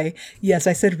 Okay. Yes,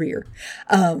 I said rear.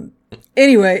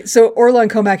 Anyway, so Orla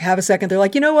and Comac have a second. They're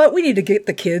like, you know what? We need to get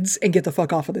the kids and get the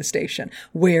fuck off of this station.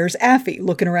 Where's Affy?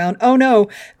 Looking around. Oh no.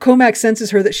 Comac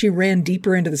senses her that she ran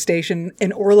deeper into the station,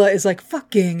 and Orla is like,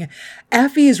 fucking,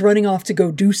 Affy is running off to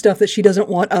go do stuff that she doesn't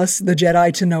want us, the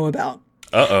Jedi, to know about.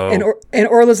 Uh-oh. And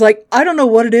Orla's like, I don't know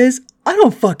what it is. I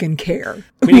don't fucking care.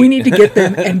 We need to get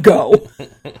them and go.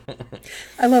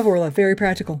 I love Orla. Very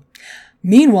practical.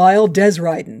 Meanwhile, Des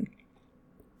Ryden.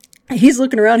 He's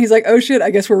looking around. He's like, oh shit,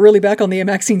 I guess we're really back on the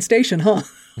Amaxine station, huh?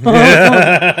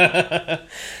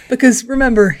 Because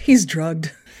remember, he's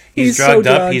drugged. He's drugged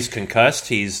up. He's concussed.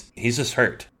 He's just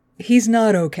hurt. he's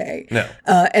not okay. No.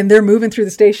 And they're moving through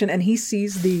the station, and he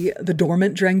sees the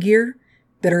dormant Drengir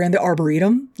that are in the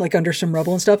Arboretum, like under some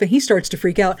rubble and stuff, and he starts to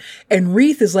freak out. And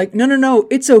Reith is like, no,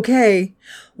 it's okay.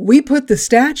 We put the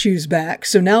statues back,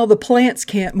 so now the plants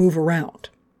can't move around.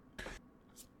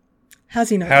 How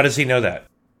does he know that?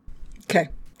 Okay.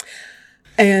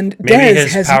 And maybe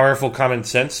his powerful common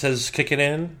sense has kicking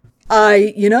in?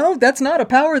 That's not a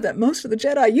power that most of the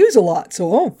Jedi use a lot, so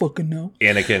I don't fucking know.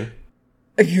 Anakin.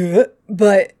 Yeah,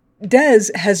 but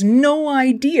Dez has no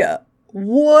idea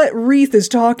what Reith is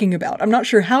talking about. I'm not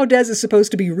sure how Dez is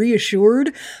supposed to be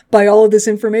reassured by all of this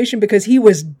information because he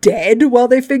was dead while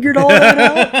they figured all that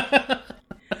out.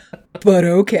 But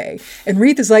okay. And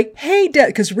Reith is like, hey, Dez,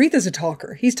 because Reith is a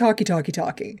talker. He's talky,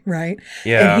 right?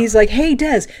 Yeah. And he's like, hey,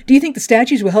 Dez, do you think the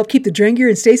statues will help keep the Drengir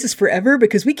in stasis forever?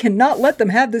 Because we cannot let them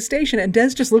have this station. And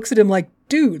Dez just looks at him like,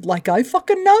 dude, like I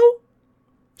fucking know?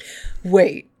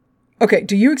 Wait. Okay,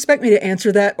 do you expect me to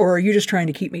answer that, or are you just trying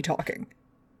to keep me talking?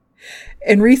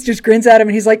 And Reith just grins at him,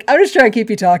 and he's like, I'm just trying to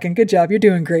keep you talking. Good job. You're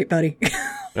doing great, buddy.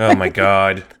 Oh, my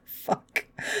God. Fuck.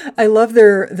 I love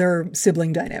their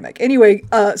sibling dynamic. Anyway,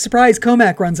 surprise,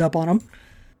 Comac runs up on him.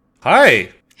 Hi.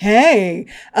 Hey.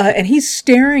 And he's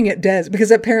staring at Dez,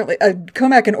 because apparently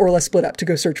Comac and Orla split up to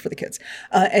go search for the kids.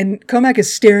 And Comac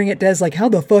is staring at Dez like, how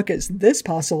the fuck is this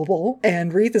possible?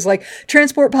 And Reith is like,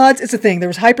 transport pods, it's a thing. There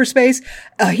was hyperspace.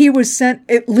 He was sent,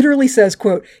 it literally says,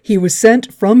 quote, he was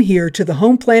sent from here to the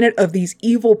home planet of these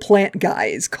evil plant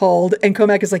guys called, and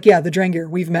Comac is like, yeah, the Drengir,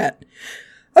 we've met.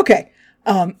 Okay.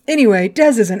 Anyway,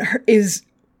 Dez is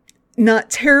not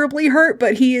terribly hurt,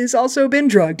 but he has also been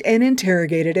drugged and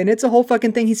interrogated, and it's a whole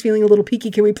fucking thing. He's feeling a little peaky.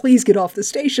 Can we please get off the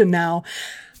station now?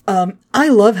 I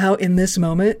love how in this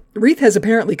moment, Reith has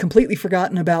apparently completely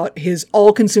forgotten about his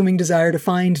all-consuming desire to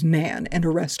find Nan and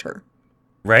arrest her.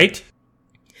 Right?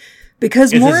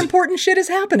 Because more important shit is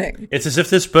happening. It's as if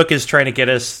this book is trying to get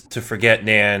us to forget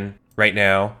Nan right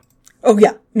now. Oh,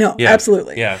 yeah. No, yeah.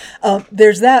 Absolutely. Yeah.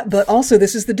 There's that, but also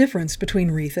this is the difference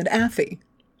between Reith and Affy.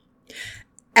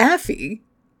 Affy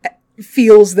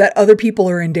feels that other people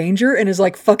are in danger and is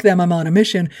like, fuck them, I'm on a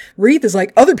mission. Reith is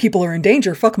like, other people are in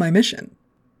danger, fuck my mission.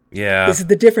 Yeah. This is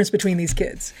the difference between these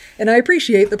kids. And I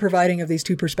appreciate the providing of these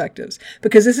two perspectives,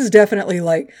 because this is definitely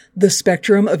like the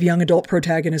spectrum of young adult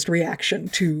protagonist reaction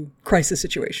to crisis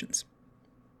situations.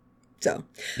 So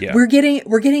yeah. we're getting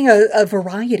a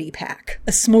variety pack,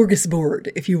 a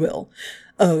smorgasbord, if you will,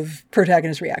 of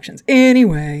protagonist reactions.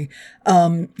 Anyway,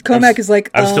 Comac is like,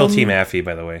 I'm still Team Affy,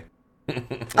 by the way.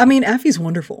 I mean, Affy's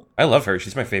wonderful. I love her.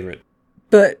 She's my favorite.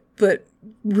 But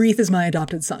Reith is my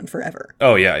adopted son forever.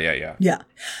 Oh, yeah. Yeah.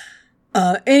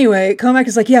 Anyway, Comac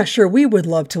is like, yeah, sure, we would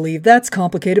love to leave. That's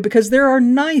complicated because there are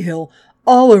Nihil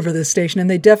all over this station, and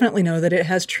they definitely know that it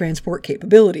has transport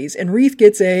capabilities. And Reith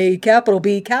gets a capital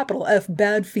B, capital F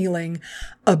bad feeling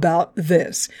about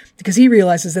this, because he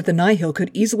realizes that the Nihil could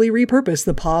easily repurpose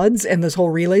the pods and this whole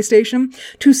relay station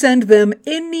to send them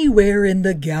anywhere in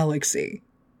the galaxy.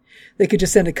 They could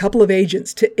just send a couple of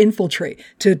agents to infiltrate,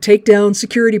 to take down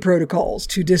security protocols,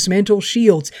 to dismantle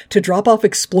shields, to drop off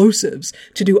explosives,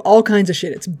 to do all kinds of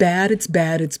shit. It's bad, it's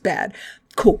bad, it's bad.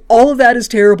 Cool. All of that is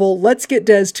terrible. Let's get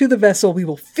Dez to the vessel. We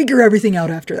will figure everything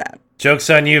out after that. Joke's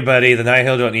on you, buddy. The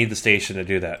Nihil don't need the station to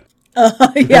do that.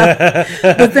 Yeah.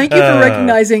 But thank you for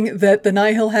recognizing that the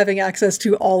Nihil having access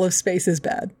to all of space is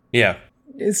bad. Yeah.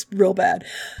 It's real bad.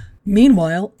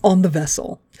 Meanwhile, on the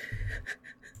vessel.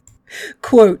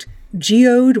 Quote,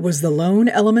 Geode was the lone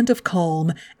element of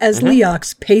calm as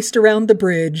Leox paced around the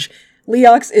bridge.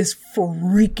 Leox is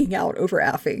freaking out over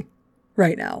Affy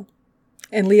right now.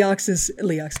 And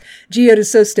Leox. Geode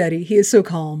is so steady. He is so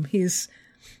calm. He's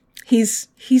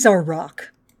our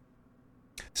rock.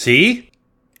 See?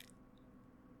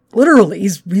 Literally,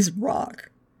 he's rock.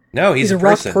 No, he's a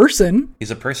rock person.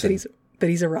 He's a person. But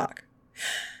he's a rock.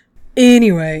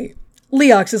 Anyway,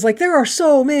 Leox is like, there are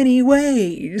so many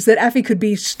ways that Affy could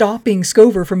be stopping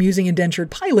Scover from using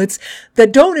indentured pilots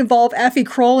that don't involve Affy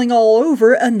crawling all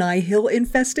over a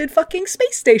Nihil-infested fucking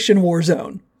space station war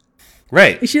zone.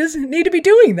 Right. She doesn't need to be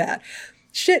doing that.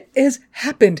 Shit has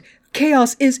happened.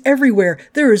 Chaos is everywhere.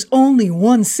 There is only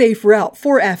one safe route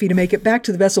for Affy to make it back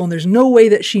to the vessel, and there's no way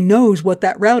that she knows what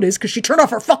that route is because she turned off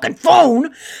her fucking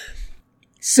phone.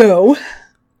 So,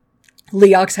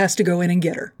 Leox has to go in and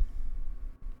get her.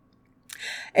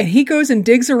 And he goes and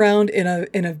digs around in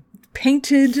a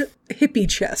painted hippie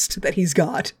chest that he's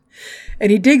got. And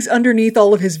he digs underneath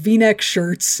all of his V-neck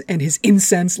shirts and his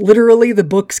incense. Literally, the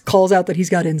book calls out that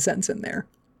he's got incense in there.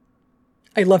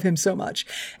 I love him so much.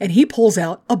 And he pulls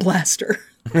out a blaster.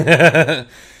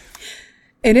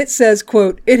 And it says,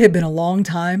 quote, it had been a long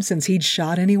time since he'd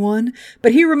shot anyone,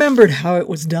 but he remembered how it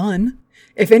was done.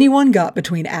 If anyone got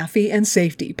between Affy and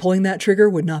safety, pulling that trigger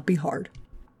would not be hard.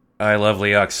 I love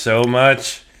Leox so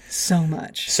much. So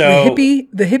much. So the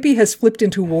hippie has flipped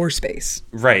into war space.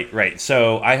 Right.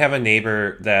 So I have a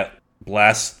neighbor that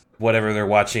blasts whatever they're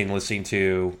watching, listening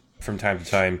to from time to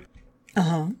time.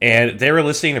 Uh-huh. And they were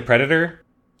listening to Predator.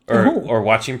 Or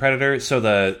watching Predator, so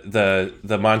the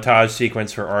montage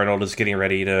sequence for Arnold is getting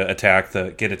ready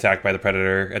to get attacked by the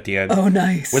Predator at the end. Oh,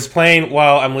 nice! Was playing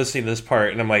while I'm listening to this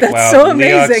part, and I'm like, That's wow, so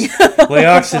amazing.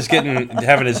 Leox is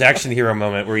having his action hero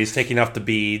moment where he's taking off the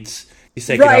beads, he's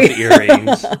taking off the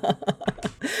earrings.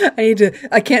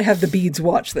 I can't have the beads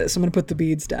watch this. I'm going to put the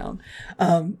beads down.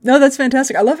 No, that's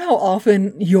fantastic. I love how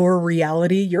often your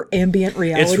ambient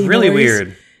reality, it's really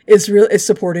weird, is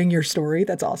supporting your story.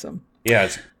 That's awesome. Yeah,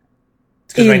 it's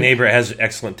because my neighbor has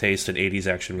excellent taste in 80s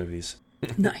action movies.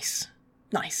 Nice.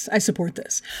 I support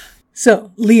this.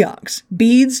 So, Leox,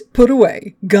 beads put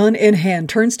away, gun in hand,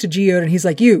 turns to Geode and he's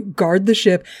like, you, guard the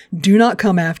ship. Do not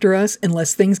come after us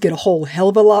unless things get a whole hell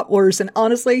of a lot worse. And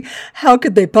honestly, how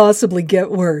could they possibly get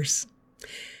worse?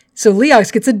 So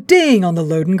Leox gets a ding on the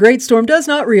load and Greatstorm does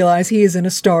not realize he is in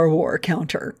a Star War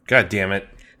counter. God damn it.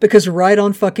 Because right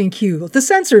on fucking cue, the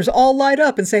sensors all light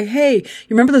up and say, hey, you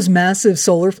remember those massive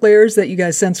solar flares that you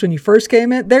guys sensed when you first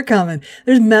came in? They're coming.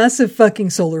 There's massive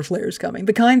fucking solar flares coming.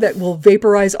 The kind that will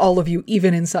vaporize all of you,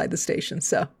 even inside the station.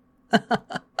 So,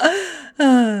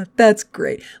 that's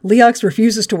great. Leox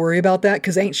refuses to worry about that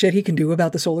because ain't shit he can do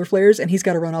about the solar flares. And he's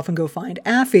got to run off and go find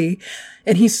Affy.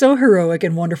 And he's so heroic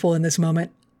and wonderful in this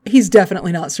moment. He's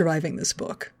definitely not surviving this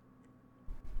book.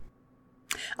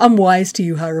 I'm wise to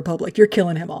you, High Republic. You're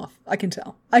killing him off. I can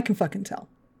tell. I can fucking tell.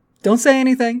 Don't say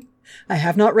anything. I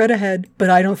have not read ahead, but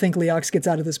I don't think Leox gets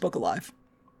out of this book alive.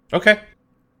 Okay.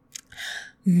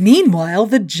 Meanwhile,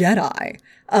 the Jedi.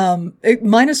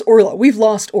 Minus Orla. We've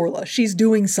lost Orla. She's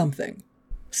doing something.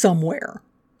 Somewhere.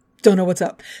 Don't know what's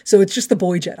up. So it's just the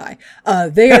boy Jedi.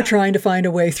 They are trying to find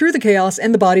a way through the chaos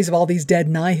and the bodies of all these dead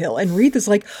Nihil. And Reath is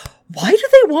like, why do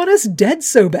they want us dead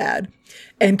so bad?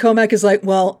 And Comac is like,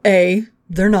 well,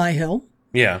 they're Nihil.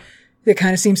 Yeah. It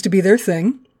kind of seems to be their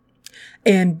thing.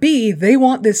 And B, they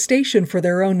want this station for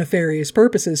their own nefarious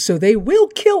purposes, so they will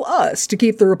kill us to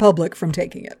keep the Republic from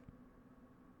taking it.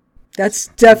 That's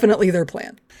definitely their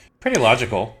plan. Pretty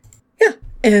logical. Yeah.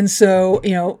 And so,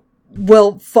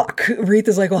 well, fuck. Reath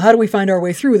is like, well, how do we find our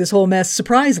way through this whole mess?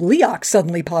 Surprise, Leox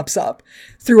suddenly pops up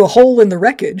through a hole in the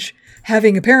wreckage,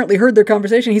 having apparently heard their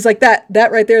conversation. He's like, that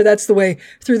right there, that's the way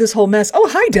through this whole mess. Oh,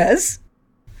 hi, Des.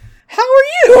 How are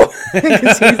you?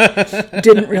 Because he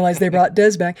didn't realize they brought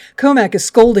Des back. Comac is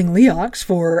scolding Leox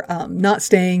for not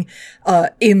staying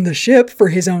in the ship for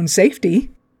his own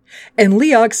safety. And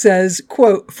Leox says,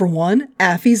 quote, for one,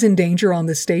 Affy's in danger on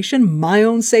this station. My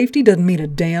own safety doesn't mean a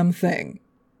damn thing.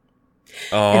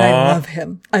 Aww. And I love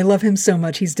him. I love him so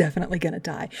much. He's definitely going to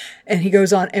die. And he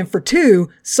goes on, and for two,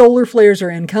 solar flares are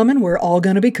incoming. We're all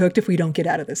going to be cooked if we don't get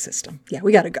out of this system. Yeah,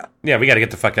 we got to go. Yeah, we got to get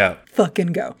the fuck out. Fucking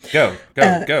go. Go.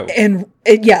 And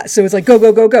so it's like, go.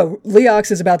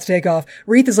 Leox is about to take off.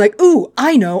 Reath is like, ooh,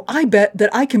 I know. I bet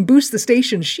that I can boost the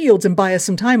station's shields and buy us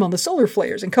some time on the solar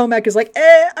flares. And Comac is like,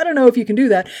 I don't know if you can do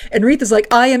that. And Reath is like,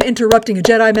 I am interrupting a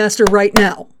Jedi Master right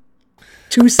now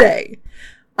to say,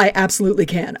 I absolutely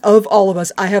can. Of all of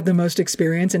us, I have the most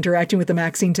experience interacting with the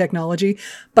Maxine technology,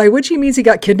 by which he means he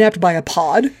got kidnapped by a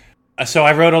pod. So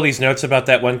I wrote all these notes about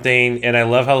that one thing, and I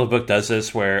love how the book does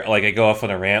this, where like I go off on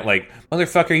a rant, like,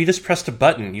 motherfucker, you just pressed a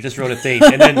button. You just wrote a thing.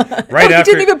 And then right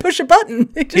after... He didn't even push a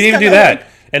button. He didn't even do that.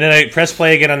 And then I press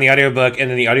play again on the audiobook, and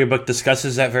then the audiobook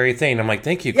discusses that very thing. I'm like,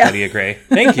 thank you, Claudia Gray.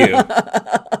 Thank you.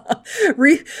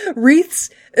 Reath's...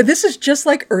 This is just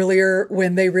like earlier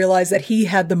when they realized that he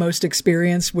had the most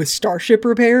experience with starship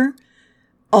repair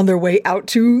on their way out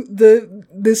to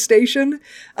this station.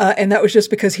 And that was just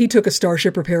because he took a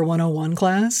Starship Repair 101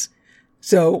 class.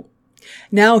 So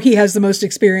now he has the most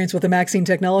experience with the Maxine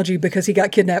technology because he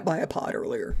got kidnapped by a pod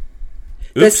earlier.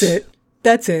 Oops.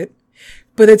 That's it.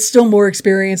 But it's still more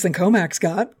experience than Comac's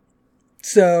got.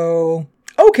 So,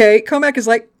 okay. Comac is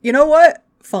like, you know what?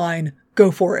 Fine.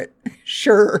 Go for it.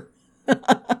 Sure.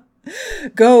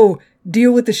 Go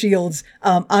deal with the shields.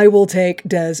 I will take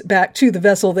Des back to the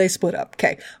vessel. They split up.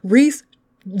 Okay. Reath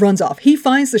runs off. He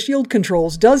finds the shield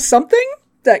controls, does something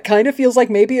that kind of feels like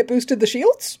maybe it boosted the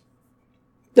shields.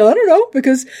 I don't know,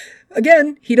 because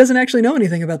again, he doesn't actually know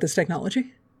anything about this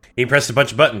technology. He pressed a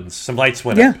bunch of buttons. Some lights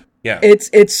went up. Yeah.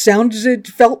 It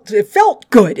felt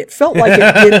good. It felt like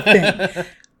it did a thing.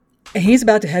 And he's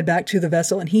about to head back to the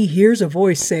vessel and he hears a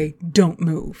voice say, "Don't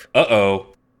move." Uh-oh.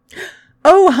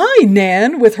 Oh, hi,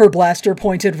 Nan, with her blaster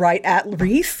pointed right at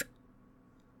Wreath.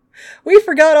 We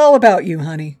forgot all about you,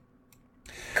 honey.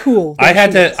 Cool. I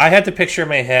had to picture in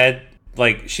my head,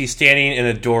 like, she's standing in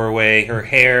a doorway, her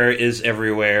hair is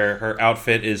everywhere, her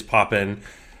outfit is popping,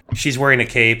 she's wearing a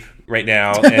cape right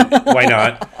now, and why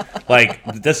not? Like,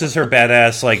 this is her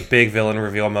badass, like, big villain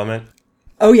reveal moment.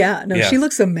 Oh, yeah. No, Yeah. she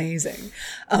looks amazing.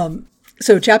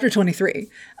 So chapter 23,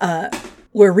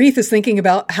 where Wreath is thinking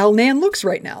about how Nan looks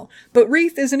right now. But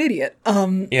Wreath is an idiot.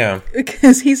 Yeah.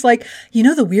 Because he's like,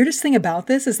 the weirdest thing about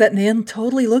this is that Nan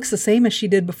totally looks the same as she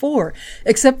did before,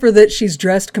 except for that she's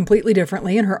dressed completely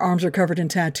differently and her arms are covered in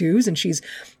tattoos and she's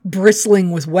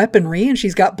bristling with weaponry and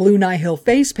she's got blue Nihil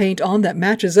face paint on that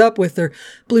matches up with her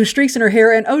blue streaks in her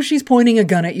hair. And oh, she's pointing a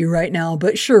gun at you right now.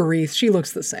 But sure, Wreath, she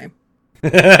looks the same.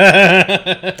 What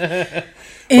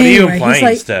are you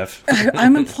implying, Steph?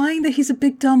 I'm implying that he's a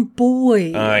big dumb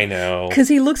boy. I know. Because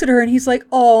he looks at her and he's like,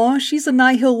 "Aw, she's a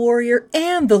Nihil warrior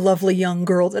and the lovely young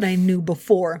girl that I knew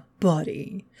before.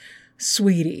 Buddy,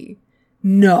 sweetie,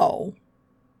 no.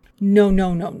 No.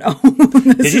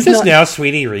 Did you just now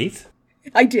sweetie Wreath?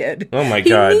 I did. Oh my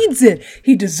God. He needs it.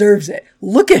 He deserves it.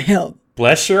 Look at him.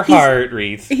 Bless your heart,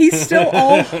 Wreath. He's still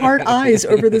all heart eyes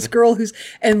over this girl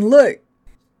and look,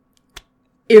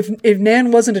 If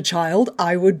Nan wasn't a child,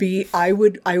 I would be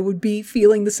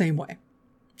feeling the same way.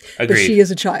 Agreed. But she is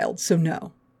a child, so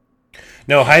no.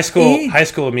 No, high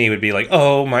school me would be like,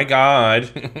 oh my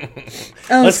God.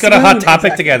 Oh, Let's go to Hot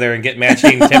Topic together and get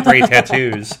matching temporary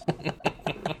tattoos.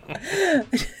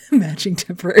 Matching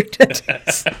temporary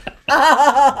tattoos.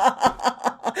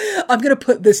 I'm going to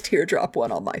put this teardrop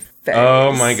one on my face.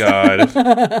 Oh my God.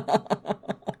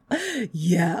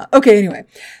 Yeah. Okay, anyway.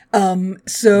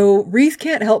 So Wreath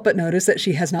can't help but notice that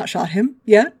she has not shot him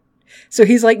yet. So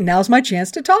he's like, now's my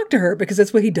chance to talk to her, because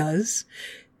that's what he does.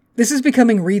 This is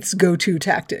becoming Wreath's go-to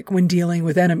tactic when dealing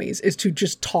with enemies, is to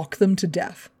just talk them to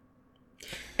death.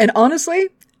 And honestly,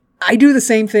 I do the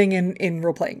same thing in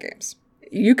role-playing games.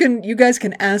 You guys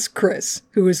can ask Chris,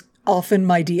 who is often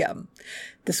my DM.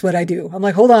 This is what I do. I'm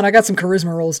like, hold on, I got some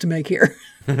charisma rolls to make here.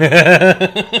 I'm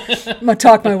gonna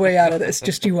talk my way out of this.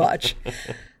 Just you watch.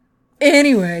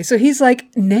 Anyway, so he's like,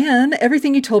 Nan,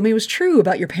 everything you told me was true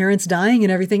about your parents dying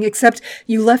and everything, except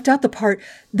you left out the part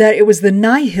that it was the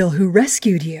Nihil who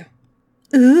rescued you.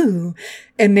 Ooh.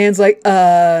 And Nan's like,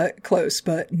 close,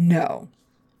 but no.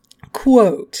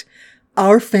 Quote,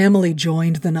 our family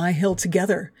joined the Nihil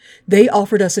together. They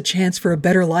offered us a chance for a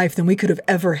better life than we could have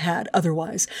ever had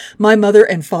otherwise. My mother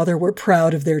and father were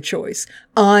proud of their choice.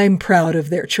 I'm proud of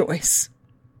their choice.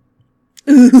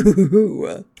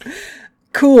 Ooh.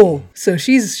 Cool. So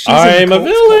she's I'm a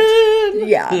villain.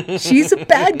 Yeah, she's a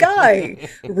bad guy.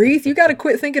 Wreath, you got to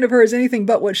quit thinking of her as anything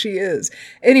but what she is.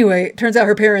 Anyway, it turns out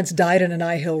her parents died in a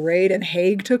Nihil raid, and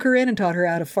Haig took her in and taught her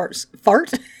how to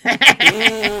fart.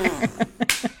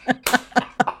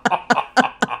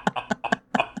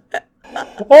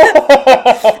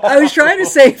 I was trying to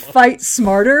say fight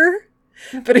smarter,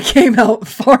 but it came out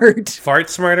fart. Fart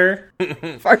smarter?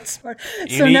 Fart smart.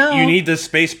 You need the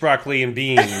space broccoli and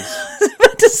beans. I was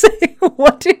about to say,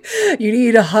 you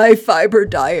need a high fiber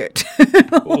diet.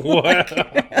 What?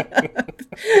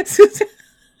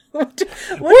 What does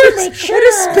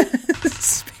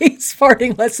space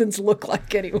farting lessons look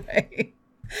like anyway?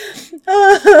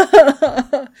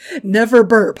 Never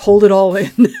burp. Hold it all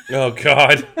in. Oh,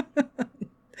 God.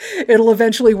 It'll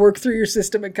eventually work through your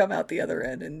system and come out the other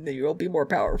end, and you'll be more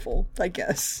powerful, I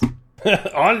guess.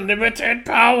 Unlimited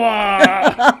power!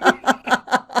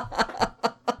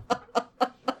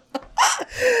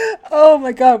 Oh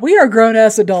my God, we are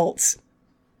grown-ass adults.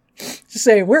 Just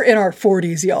saying, we're in our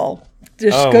 40s, y'all.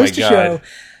 Just goes to show,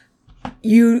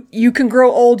 you can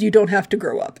grow old, you don't have to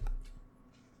grow up.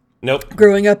 Nope.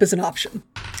 Growing up is an option.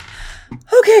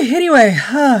 Okay, anyway,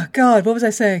 God, what was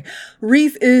I saying?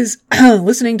 Wreath is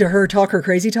listening to her talk her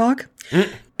crazy talk,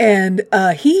 and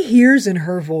he hears in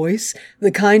her voice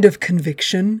the kind of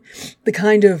conviction, the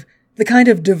kind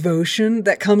of devotion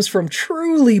that comes from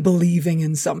truly believing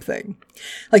in something.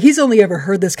 Like, he's only ever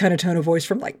heard this kind of tone of voice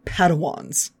from, like,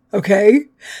 Padawans, okay?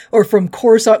 Or from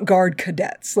Coruscant Guard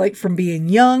cadets, like, from being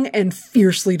young and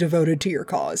fiercely devoted to your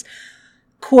cause.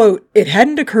 Quote, it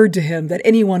hadn't occurred to him that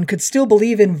anyone could still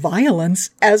believe in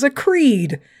violence as a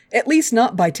creed, at least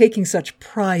not by taking such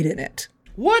pride in it.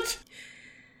 What?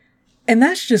 And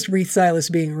that's just Wreath Silas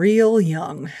being real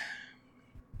young.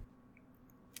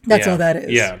 That's all that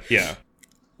is. Yeah.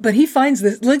 But he finds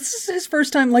this, like, this is his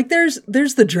first time, like, there's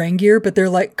the Drangir, but they're,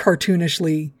 like,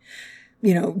 cartoonishly,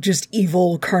 just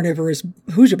evil, carnivorous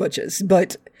hoojabutches.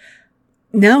 But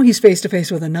now he's face to face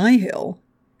with a Nihil.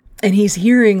 And he's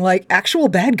hearing like actual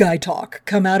bad guy talk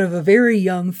come out of a very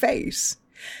young face.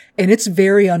 And it's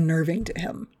very unnerving to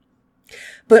him.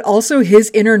 But also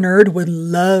his inner nerd would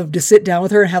love to sit down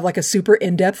with her and have like a super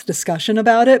in-depth discussion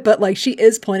about it. But like she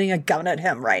is pointing a gun at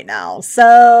him right now.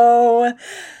 So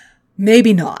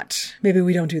maybe not. Maybe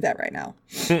we don't do that right now.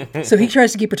 So he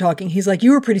tries to keep her talking. He's like,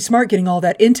 you were pretty smart getting all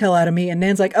that intel out of me. And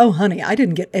Nan's like, oh, honey, I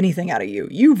didn't get anything out of you.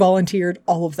 You volunteered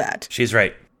all of that. She's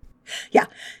right. Yeah.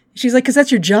 She's like, because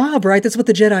that's your job, right? That's what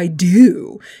the Jedi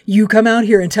do. You come out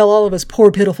here and tell all of us poor,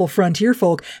 pitiful frontier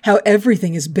folk how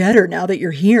everything is better now that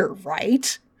you're here,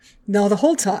 right? Now, the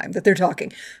whole time that they're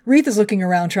talking, Reeth is looking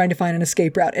around trying to find an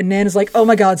escape route. And Nan is like, oh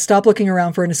my God, stop looking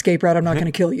around for an escape route. I'm not going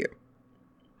to kill you.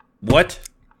 What?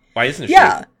 Why isn't it?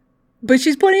 Yeah. But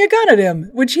she's pointing a gun at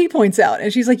him, which he points out.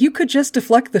 And she's like, you could just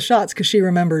deflect the shots because she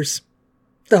remembers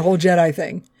the whole Jedi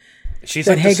thing. She's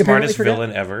like the smartest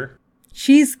villain ever.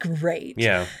 She's great.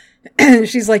 Yeah.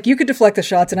 She's like, you could deflect the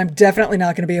shots and I'm definitely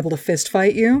not going to be able to fist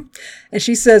fight you. And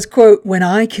she says, quote, when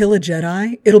I kill a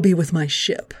Jedi, it'll be with my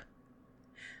ship.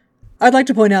 I'd like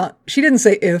to point out, she didn't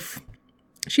say if.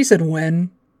 She said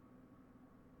when.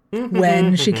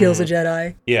 When she kills a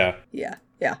Jedi. Yeah. Yeah.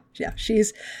 She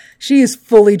is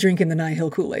fully drinking the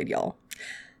Nihil Kool-Aid, y'all.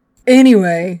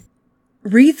 Anyway,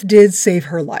 Reeth did save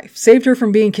her life. Saved her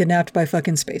from being kidnapped by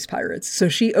fucking space pirates. So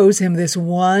she owes him this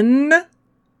one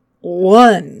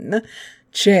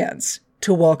chance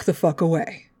to walk the fuck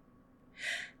away.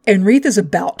 And Reeth is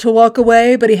about to walk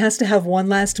away, but he has to have one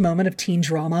last moment of teen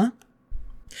drama.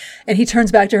 And he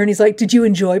turns back to her and he's like, did you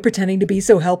enjoy pretending to be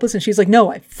so helpless? And she's like,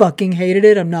 no, I fucking hated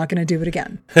it. I'm not going to do it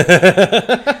again.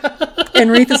 And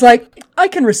Reeth is like, I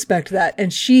can respect that.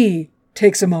 And she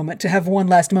takes a moment to have one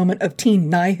last moment of teen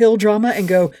Nihil drama and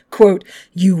go, quote,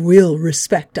 you will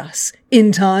respect us.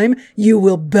 In time, you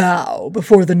will bow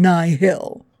before the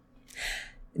Nihil.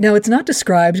 Now, it's not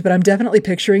described, but I'm definitely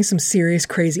picturing some serious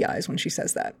crazy eyes when she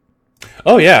says that.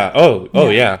 Oh, yeah. Oh,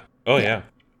 yeah.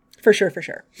 For sure.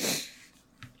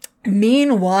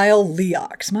 Meanwhile,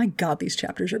 Leox. My God, these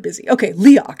chapters are busy. Okay,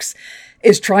 Leox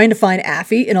is trying to find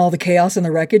Affy in all the chaos and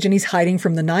the wreckage, and he's hiding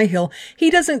from the Nihil. He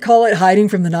doesn't call it hiding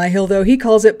from the Nihil, though. He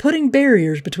calls it putting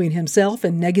barriers between himself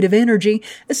and negative energy,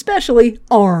 especially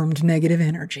armed negative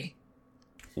energy.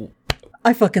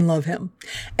 I fucking love him.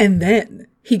 And then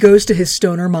he goes to his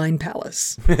stoner mind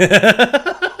palace.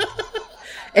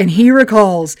 And he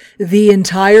recalls the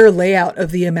entire layout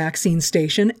of the Amaxine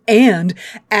station and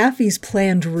Affy's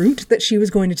planned route that she was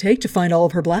going to take to find all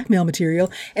of her blackmail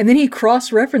material. And then he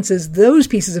cross-references those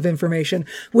pieces of information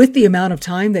with the amount of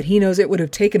time that he knows it would have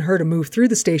taken her to move through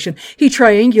the station. He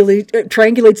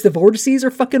triangulates the vortices or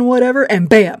fucking whatever, and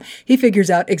bam, he figures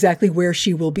out exactly where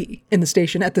she will be in the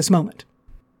station at this moment.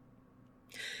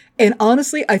 And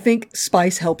honestly, I think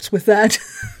Spice helps with that.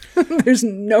 There's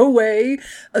no way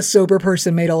a sober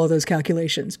person made all of those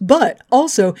calculations. But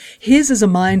also, his is a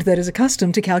mind that is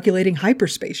accustomed to calculating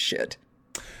hyperspace shit.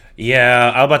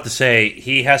 Yeah, I was about to say,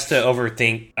 he has to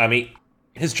overthink. I mean,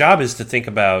 his job is to think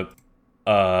about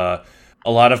a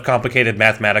lot of complicated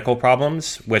mathematical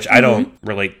problems, which I don't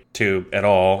relate to at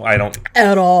all. I don't.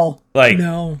 At all.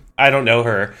 No. I don't know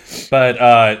her. But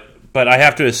I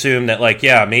have to assume that,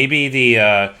 maybe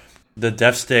the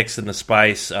death sticks and the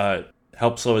spice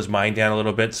help slow his mind down a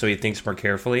little bit so he thinks more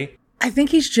carefully. I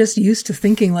think he's just used to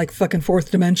thinking like fucking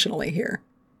fourth dimensionally here.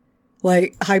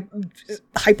 Like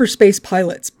hyperspace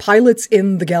pilots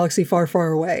in the galaxy far,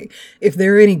 far away. If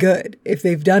they're any good, if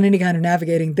they've done any kind of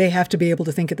navigating, they have to be able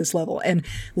to think at this level. And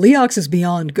Leox is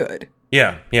beyond good.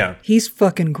 Yeah. He's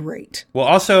fucking great. Well,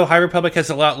 also, High Republic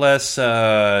has a lot less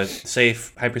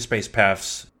safe hyperspace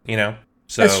paths, So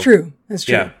That's true.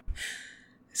 Yeah.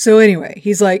 So anyway,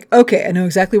 he's like, okay, I know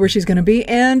exactly where she's going to be,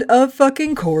 and of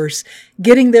fucking course,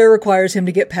 getting there requires him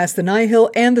to get past the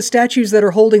Nihil and the statues that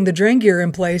are holding the Drangir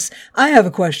in place. I have a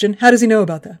question. How does he know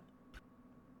about that?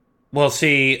 Well,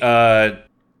 see, Has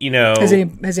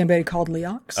anybody called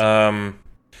Leox?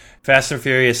 Fast and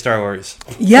Furious Star Wars.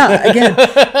 Yeah, again,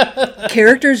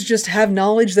 characters just have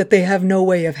knowledge that they have no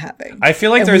way of having. I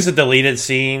feel like there's a deleted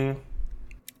scene.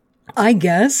 I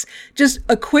guess. Just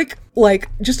a quick,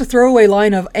 just a throwaway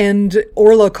line of, and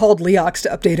Orla called Leox to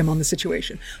update him on the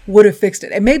situation. Would have fixed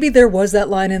it. And maybe there was that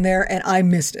line in there and I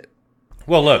missed it.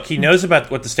 Well, look, he knows about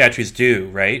what the statues do,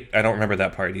 right? I don't remember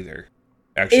that part either,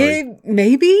 actually.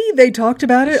 Maybe they talked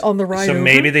about it on the ride over. So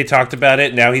maybe they talked about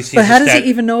it, now he sees But how does he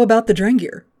even know about the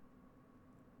Drangir?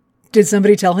 Did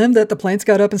somebody tell him that the plants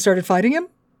got up and started fighting him?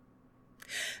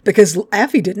 Because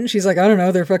Affy didn't. She's like, I don't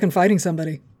know, they're fucking fighting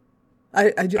somebody. I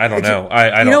don't know.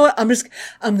 I you don't know what?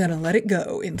 I'm going to let it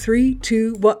go in 3,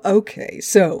 2, 1. Okay.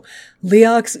 So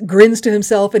Leox grins to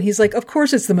himself and he's like, of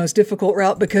course it's the most difficult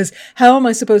route because how am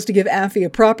I supposed to give Affy a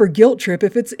proper guilt trip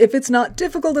if it's not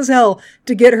difficult as hell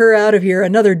to get her out of here?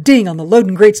 Another ding on the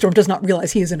Loden Greatstorm does not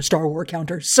realize he is in a Star War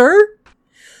counter. Sir,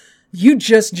 you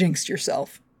just jinxed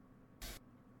yourself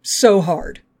so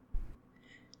hard.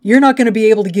 You're not going to be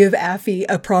able to give Affy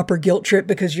a proper guilt trip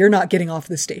because you're not getting off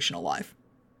this station alive.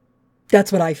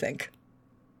 That's what I think.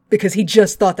 Because he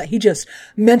just thought that. He just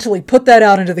mentally put that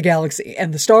out into the galaxy.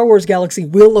 And the Star Wars galaxy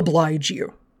will oblige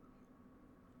you.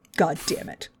 God damn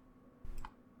it.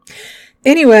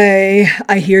 Anyway,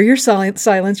 I hear your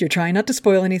silence. You're trying not to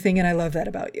spoil anything, and I love that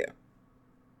about you.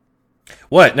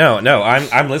 What? No.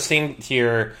 I'm listening to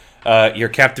your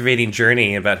captivating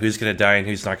journey about who's going to die and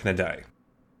who's not going to die.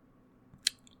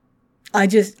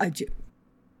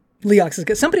 Leox is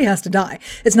good. Somebody has to die.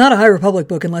 It's not a High Republic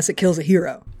book unless it kills a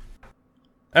hero.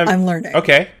 I'm learning.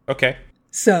 Okay.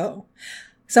 So,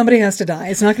 somebody has to die.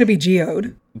 It's not going to be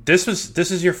Geode. This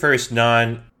is your first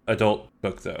non-adult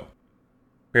book, though.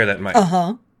 Bear that in mind.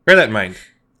 Bear that in mind.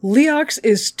 Leox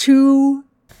is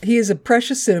he is a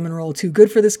precious cinnamon roll, too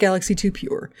good for this galaxy, too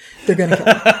pure. They're going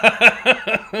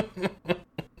to kill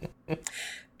him.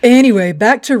 Anyway,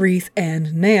 back to Reeth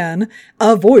and Nan.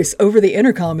 A voice over the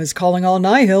intercom is calling all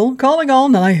Nihil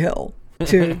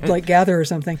to like gather or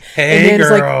something. Hey, and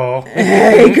girl. Like,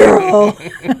 hey, girl.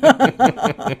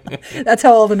 That's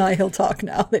how all the Nihil talk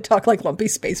now. They talk like Lumpy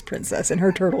Space Princess and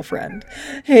her turtle friend.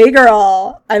 Hey,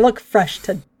 girl. I look fresh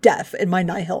to death in my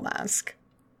Nihil mask.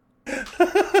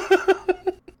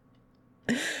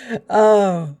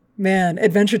 Oh, man.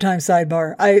 Adventure Time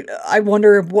sidebar. I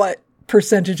wonder what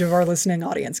percentage of our listening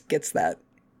audience gets that.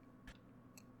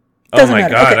 Doesn't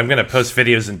matter. God, okay. I'm going to post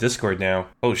videos in Discord now.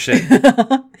 Oh, shit.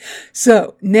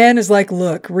 So, Nan is like,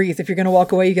 look, Reeth, if you're going to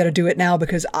walk away, you got to do it now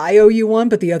because I owe you one,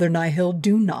 but the other Nihil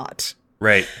do not.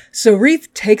 Right. So,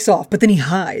 Reeth takes off, but then he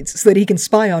hides so that he can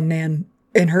spy on Nan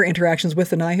in her interactions with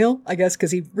the Nihil, I guess,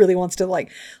 because he really wants to, like,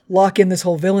 lock in this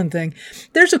whole villain thing.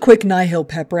 There's a quick Nihil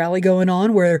pep rally going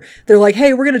on where they're like,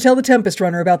 hey, we're going to tell the Tempest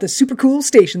Runner about this super cool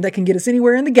station that can get us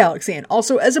anywhere in the galaxy. And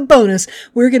also, as a bonus,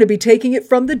 we're going to be taking it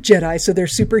from the Jedi, so they're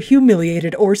super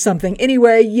humiliated or something.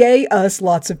 Anyway, yay us,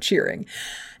 lots of cheering.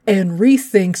 And Reeth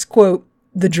thinks, quote,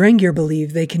 the Drengir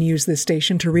believe they can use this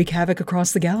station to wreak havoc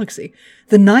across the galaxy.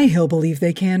 The Nihil believe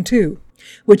they can, too.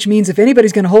 Which means if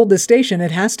anybody's going to hold this station, it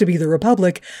has to be the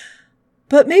Republic.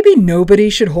 But maybe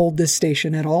nobody should hold this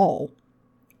station at all.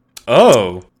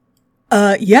 Oh.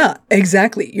 Yeah,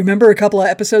 exactly. You remember a couple of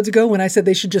episodes ago when I said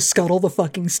they should just scuttle the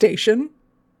fucking station?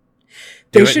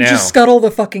 They should just scuttle the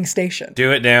fucking station.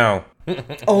 Do it now.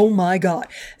 Oh my God.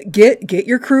 Get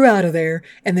your crew out of there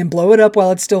and then blow it up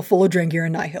while it's still full of Drengir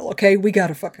and Nihil, okay? We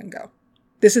gotta fucking go.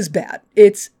 This is bad.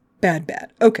 It's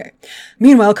bad. Okay.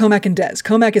 Meanwhile, Comac and Dez.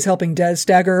 Comac is helping Dez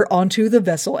stagger onto the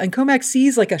vessel, and Comac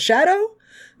sees like a shadow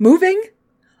moving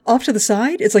off to the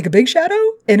side. It's like a big shadow,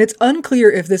 and it's unclear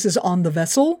if this is on the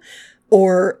vessel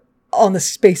or on the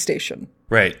space station.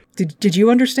 Right. Did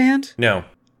you understand? No.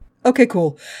 Okay,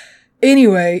 cool.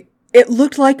 Anyway, it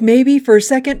looked like maybe for a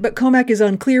second, but Comac is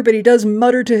unclear, but he does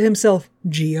mutter to himself,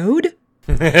 Geode?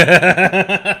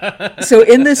 So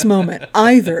in this moment,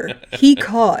 either he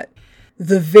caught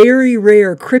the very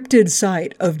rare cryptid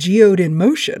sight of Geode in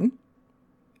motion,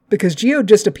 because Geode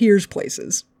just appears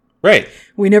places. Right.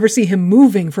 We never see him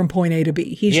moving from point A to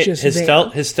B. He's just there.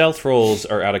 His stealth rolls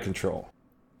are out of control.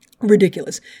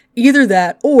 Ridiculous. Either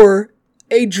that, or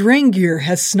a Drengir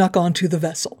has snuck onto the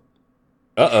vessel.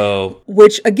 Uh-oh.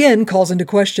 Which, again, calls into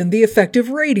question the effective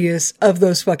radius of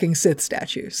those fucking Sith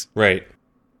statues. Right.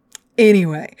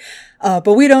 Anyway,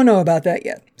 but we don't know about that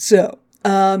yet. So,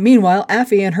 meanwhile,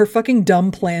 Affy and her fucking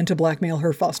dumb plan to blackmail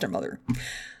her foster mother.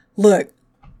 Look,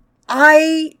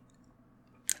 I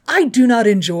do not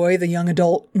enjoy the young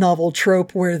adult novel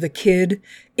trope where the kid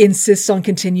insists on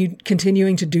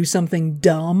continuing to do something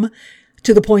dumb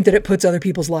to the point that it puts other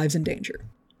people's lives in danger.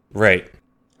 Right.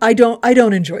 I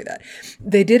don't enjoy that.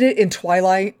 They did it in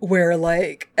Twilight where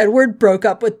like Edward broke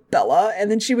up with Bella and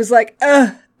then she was like,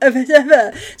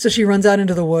 so she runs out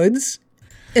into the woods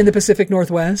in the Pacific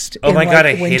Northwest. Oh my God,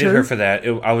 I hated her for that.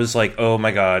 I was like, oh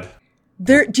my God.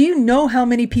 Do you know how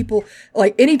many people,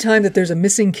 like anytime that there's a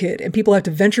missing kid and people have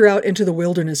to venture out into the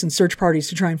wilderness and search parties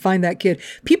to try and find that kid,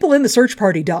 people in the search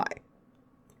party die.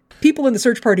 People in the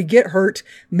search party get hurt,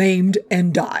 maimed,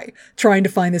 and die trying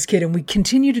to find this kid. And we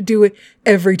continue to do it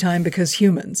every time because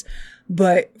humans.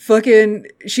 But fucking,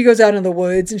 she goes out in the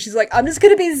woods and she's like, I'm just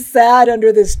going to be sad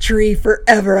under this tree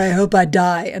forever. I hope I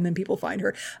die. And then people find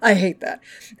her. I hate that.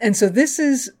 And so this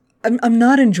is I'm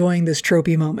not enjoying this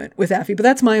tropey moment with Affy, but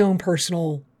that's my own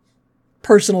personal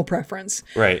preference.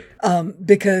 Right.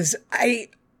 Because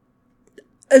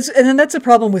and then that's a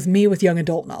problem with me with young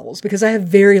adult novels, because I have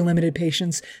very limited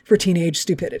patience for teenage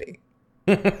stupidity.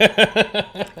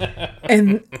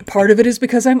 And part of it is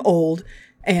because I'm old,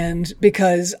 and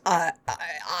because I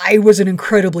was an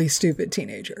incredibly stupid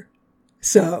teenager.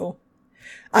 So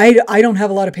I don't have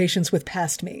a lot of patience with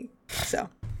past me. So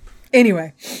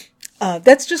anyway,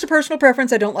 that's just a personal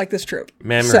preference. I don't like this trope.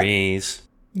 Memories. So,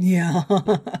 yeah.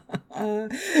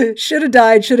 Should have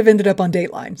died, should have ended up on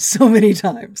Dateline so many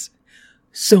times.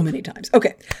 So many times.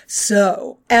 Okay,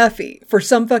 so Affy, for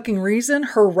some fucking reason,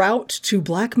 her route to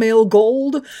blackmail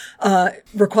gold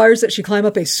requires that she climb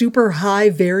up a super high,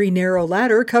 very narrow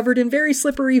ladder covered in very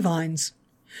slippery vines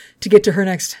to get to her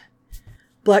next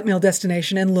blackmail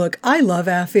destination. And look, I love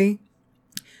Affy.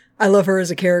 I love her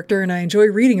as a character, and I enjoy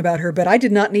reading about her, but I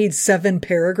did not need 7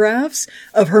 paragraphs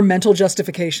of her mental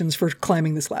justifications for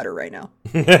climbing this ladder right now.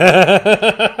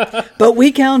 But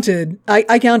we counted,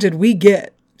 I counted, we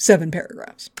get 7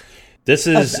 paragraphs. This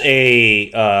is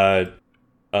a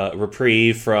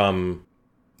reprieve from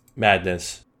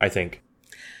madness, I think.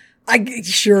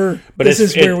 Sure. But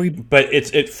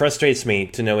it frustrates me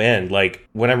to no end. Like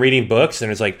when I'm reading books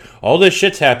and it's like all this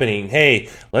shit's happening. Hey,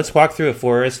 let's walk through a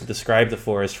forest and describe the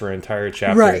forest for an entire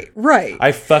chapter. Right.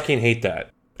 I fucking hate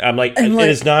that. I'm like, it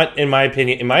is not in my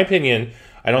opinion. In my opinion,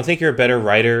 I don't think you're a better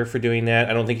writer for doing that.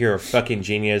 I don't think you're a fucking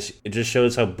genius. It just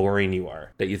shows how boring you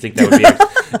are. That you think that would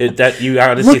be that you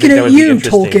honestly think that would be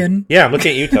interesting. Tolkien. Yeah, I'm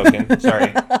looking at you, Tolkien.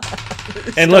 Sorry.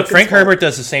 And look, Frank Herbert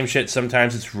does the same shit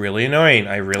sometimes. It's really annoying.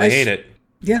 I really hate it.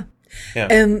 Yeah.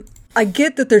 And I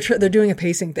get that they're doing a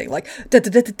pacing thing, like da da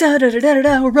da da da da da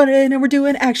da. We're running and we're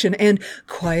doing action and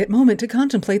quiet moment to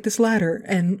contemplate this ladder.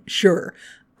 And sure,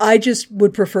 I just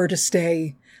would prefer to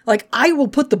stay. Like, I will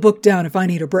put the book down if I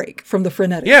need a break from the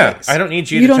frenetic pace. I don't need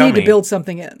you to tell me. You don't need to build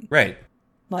something in. Right.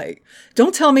 Like,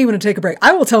 don't tell me when to take a break.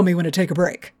 I will tell me when to take a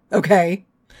break. Okay?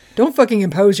 Don't fucking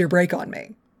impose your break on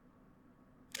me.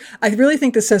 I really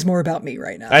think this says more about me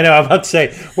right now. I know. I'm about to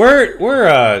say we're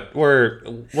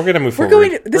gonna move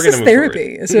forward. This is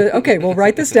therapy. So, okay, we'll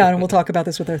write this down and we'll talk about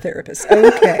this with our therapist.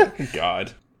 Okay.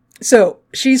 God. So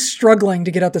she's struggling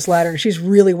to get up this ladder, and she's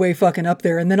really way fucking up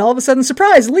there. And then all of a sudden,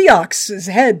 surprise, Leox's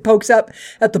head pokes up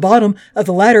at the bottom of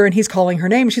the ladder, and he's calling her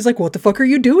name. She's like, "What the fuck are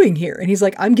you doing here?" And he's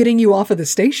like, "I'm getting you off of the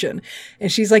station."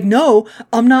 And she's like, "No,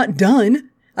 I'm not done.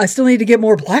 I still need to get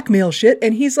more blackmail shit."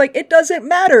 And he's like, "It doesn't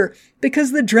matter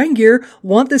because the Drengir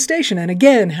want the station." And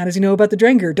again, how does he know about the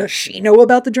Drengir? Does she know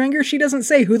about the Drengir? She doesn't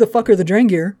say who the fuck are the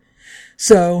Drengir.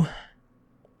 So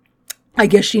I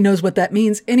guess she knows what that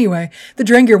means. Anyway, the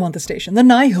Drengir want the station. The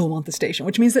Nihil want the station,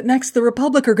 which means that next the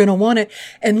Republic are going to want it.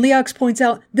 And Leox points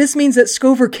out, this means that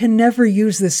Scover can never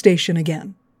use this station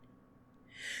again.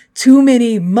 Too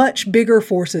many much bigger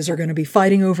forces are going to be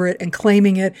fighting over it and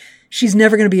claiming it. She's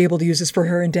never going to be able to use this for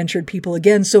her indentured people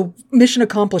again. So mission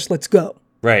accomplished. Let's go.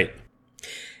 Right.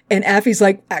 And Affy's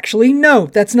like, actually, no,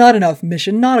 that's not enough.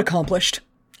 Mission not accomplished.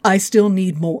 I still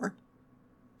need more.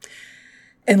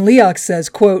 And Leox says,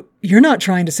 quote, "You're not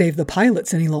trying to save the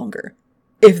pilots any longer.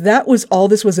 If that was all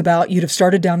this was about, you'd have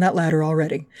started down that ladder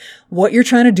already. What you're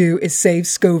trying to do is save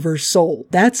Scover's soul.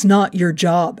 That's not your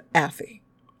job, Affy.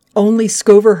 Only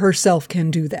Scover herself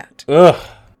can do that." Ugh.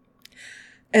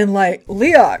 And like,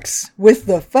 Leox with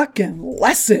the fucking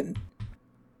lesson.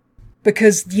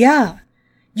 Because, yeah,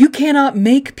 you cannot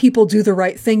make people do the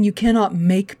right thing. You cannot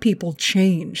make people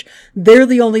change. They're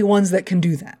the only ones that can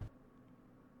do that.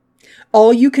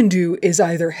 All you can do is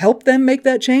either help them make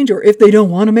that change, or if they don't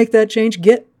want to make that change,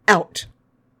 get out.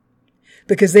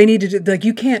 Because they need to do, like,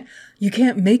 you can't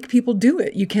make people do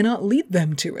it. You cannot lead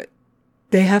them to it.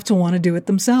 They have to want to do it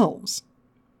themselves.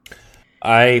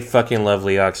 I fucking love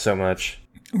Leox so much.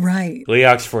 Right.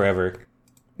 Leox forever.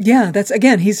 Yeah,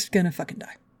 again, he's gonna fucking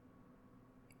die.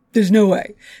 There's no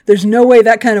way. There's no way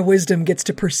that kind of wisdom gets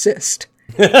to persist.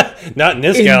 Not in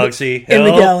this galaxy. In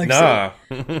the galaxy. Nah.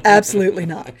 Absolutely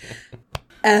not.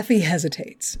 Affy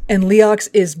hesitates, and Leox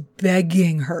is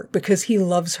begging her because he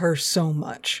loves her so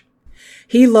much.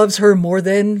 He loves her more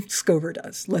than Scover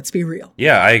does. Let's be real.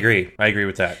 Yeah, I agree. I agree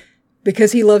with that.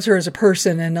 Because he loves her as a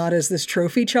person and not as this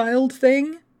trophy child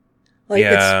thing. Like,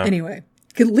 yeah. Anyway,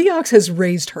 Leox has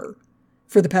raised her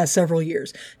for the past several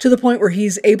years to the point where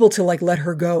he's able to like let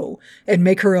her go and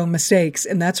make her own mistakes.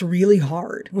 And that's really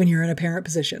hard when you're in a parent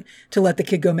position to let the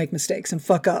kid go make mistakes and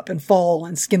fuck up and fall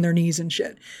and skin their knees and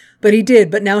shit. But he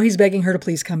did. But now he's begging her to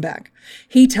please come back.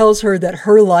 He tells her that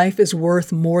her life is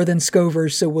worth more than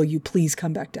Scover's. So will you please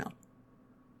come back down?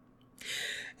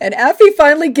 And Affy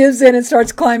finally gives in and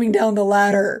starts climbing down the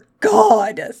ladder.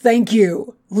 God, thank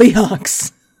you,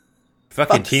 Leox.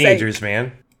 Fucking teenagers,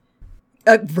 man.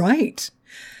 Right.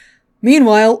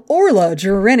 Meanwhile, Orla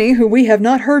Jareni, who we have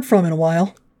not heard from in a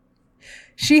while.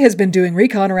 She has been doing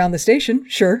recon around the station.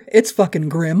 Sure, it's fucking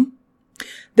grim.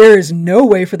 There is no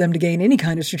way for them to gain any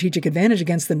kind of strategic advantage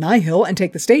against the Nihil and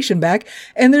take the station back,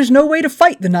 and there's no way to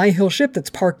fight the Nihil ship that's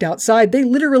parked outside. They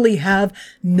literally have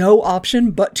no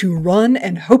option but to run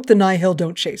and hope the Nihil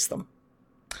don't chase them.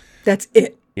 That's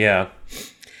it. Yeah.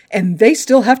 And they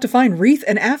still have to find Reeth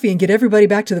and Affy and get everybody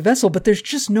back to the vessel, but there's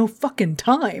just no fucking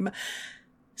time.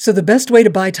 So the best way to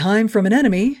buy time from an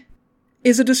enemy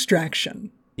is a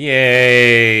distraction.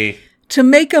 Yay. To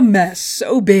make a mess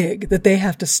so big that they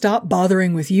have to stop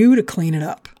bothering with you to clean it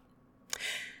up.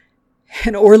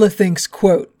 And Orla thinks,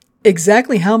 quote,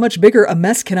 exactly how much bigger a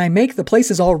mess can I make? The place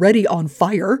is already on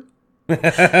fire.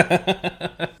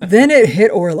 Then it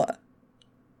hit Orla.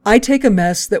 I take a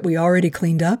mess that we already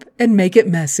cleaned up and make it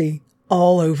messy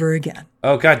all over again.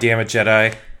 Oh, God damn it,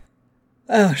 Jedi.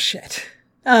 Oh, shit.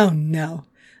 Oh, no.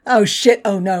 Oh, shit.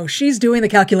 Oh, no. She's doing the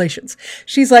calculations.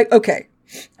 She's like, okay.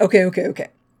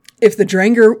 If the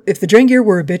Drengir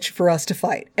were a bitch for us to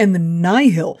fight, and the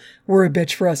Nihil were a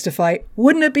bitch for us to fight,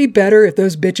 wouldn't it be better if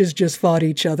those bitches just fought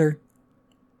each other?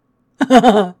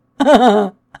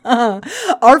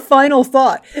 Our final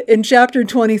thought in chapter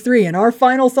 23, and our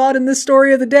final thought in this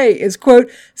story of the day is, quote,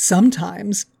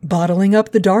 sometimes bottling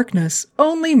up the darkness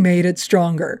only made it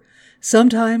stronger.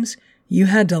 Sometimes you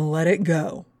had to let it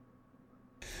go.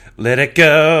 Let it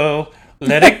go.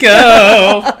 Let it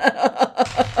go.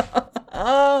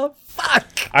 Oh, fuck.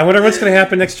 I wonder what's going to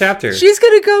happen next chapter. She's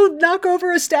going to go knock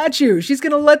over a statue. She's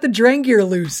going to let the Drengir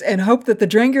loose and hope that the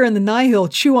Drengir and the Nihil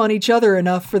chew on each other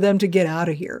enough for them to get out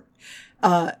of here.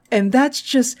 And that's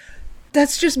just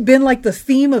been like the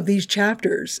theme of these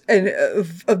chapters and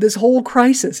of this whole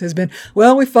crisis has been,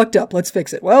 well, we fucked up. Let's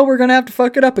fix it. Well, we're going to have to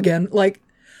fuck it up again. Like,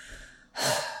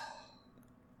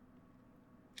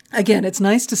 again, it's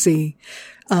nice to see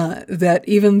that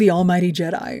even the almighty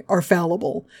Jedi are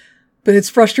fallible, but it's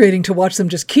frustrating to watch them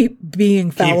just keep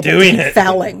being fallible, keep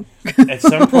fouling. At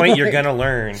some point, you're going to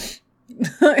learn.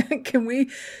 Can we?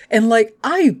 And like,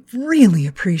 I really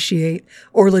appreciate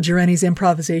Orla Jareni's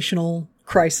improvisational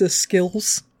crisis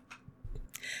skills,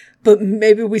 but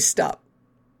maybe we stop.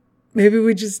 Maybe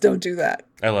we just don't do that.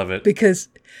 I love it because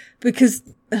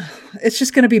it's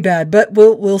just going to be bad. But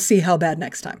we'll see how bad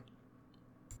next time.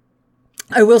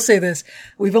 I will say this.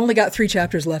 We've only got 3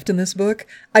 chapters left in this book.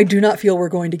 I do not feel we're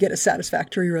going to get a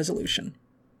satisfactory resolution.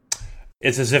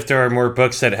 It's as if there are more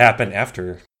books that happen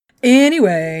after.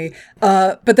 Anyway,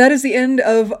 but that is the end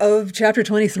of chapter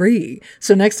 23.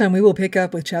 So next time we will pick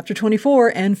up with chapter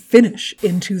 24 and finish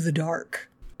Into the Dark.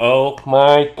 Oh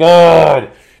my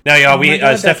God. Now,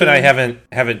 y'all, Steph and I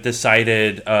haven't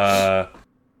decided,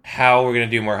 how we're going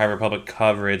to do more High Republic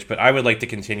coverage, but I would like to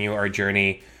continue our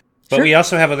journey. But sure. We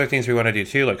also have other things we want to do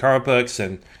too, like comic books,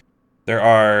 and there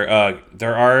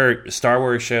are Star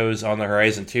Wars shows on the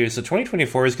horizon too. So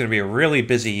 2024 is going to be a really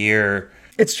busy year.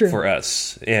 It's true for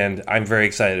us, and I'm very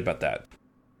excited about that.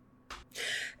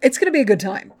 It's going to be a good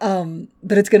time,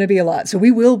 but it's going to be a lot. So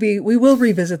we will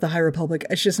revisit the High Republic.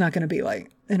 It's just not going to be like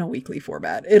in a weekly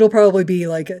format. It'll probably be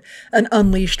like an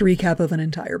unleashed recap of an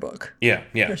entire book,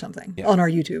 or something on our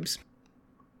YouTubes.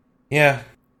 Yeah.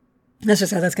 That's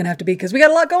just how that's going to have to be because we got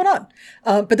a lot going on.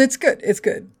 But it's good. It's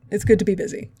good. It's good to be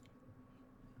busy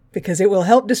because it will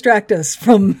help distract us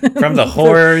from the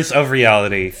horrors of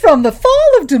reality. From the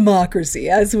fall of democracy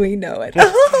as we know it.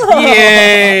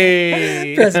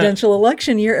 Yay! Presidential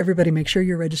election year. Everybody make sure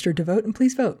you're registered to vote and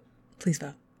please vote. Please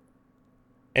vote.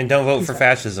 And don't vote for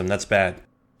fascism. That's bad.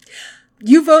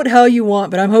 You vote how you want,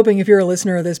 but I'm hoping if you're a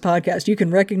listener of this podcast, you can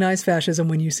recognize fascism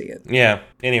when you see it. Yeah.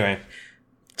 Anyway.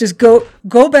 Just go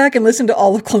back and listen to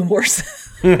all of Clone Wars.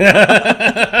 If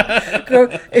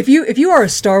you are a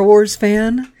Star Wars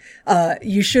fan,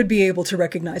 you should be able to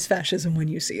recognize fascism when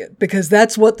you see it because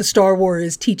that's what the Star Wars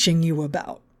is teaching you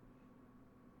about.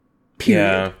 Period.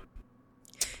 Yeah.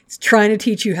 It's trying to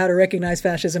teach you how to recognize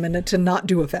fascism and to not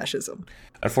do a fascism.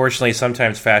 Unfortunately,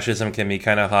 sometimes fascism can be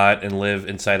kind of hot and live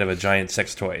inside of a giant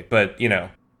sex toy, but you know.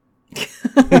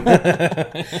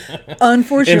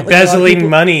 Unfortunately, embezzling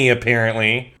money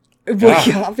apparently. Well,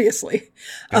 yeah, obviously,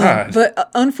 but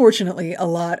unfortunately, a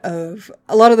lot of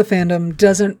the fandom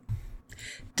doesn't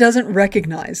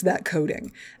recognize that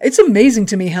coding. It's amazing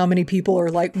to me how many people are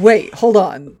like, "Wait, hold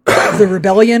on, the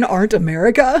rebellion aren't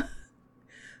America."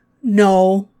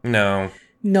 No,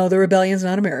 the rebellion's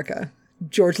not America.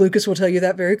 George Lucas will tell you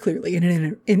that very clearly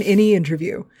in any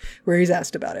interview where he's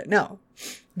asked about it. No.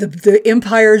 The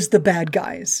Empire's the bad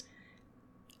guys.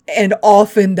 And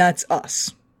often that's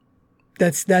us.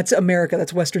 That's America.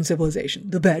 That's Western civilization.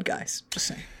 The bad guys. Just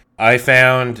saying. I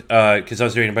found, because I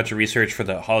was doing a bunch of research for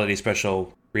the holiday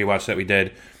special rewatch that we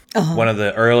did, one of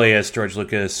the earliest George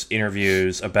Lucas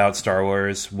interviews about Star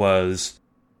Wars was,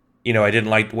 I didn't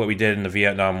like what we did in the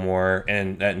Vietnam War,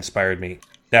 and that inspired me.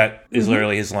 That is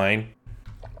literally his line.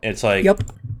 It's like, yep.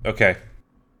 Okay,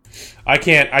 I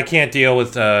can't deal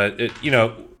with,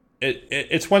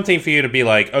 it's one thing for you to be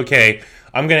like, okay,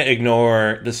 I'm going to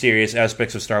ignore the serious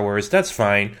aspects of Star Wars. That's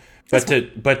fine. But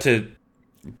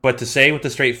to say with a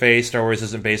straight face Star Wars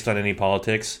isn't based on any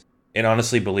politics and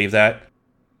honestly believe that,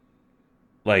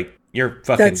 like, you're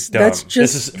fucking dumb.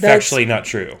 This is factually not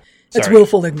true. It's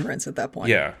willful ignorance at that point.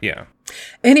 Yeah.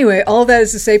 Anyway, all that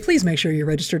is to say, please make sure you're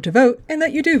registered to vote and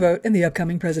that you do vote in the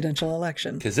upcoming presidential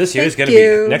election. Because next year is going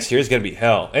to be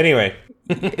hell. Anyway.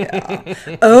 Yeah.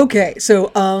 Okay,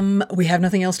 so we have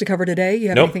nothing else to cover today. You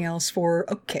have anything else for?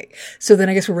 Okay, so then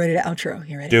I guess we're ready to outro.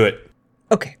 You ready? Do it.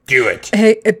 Okay. Do it.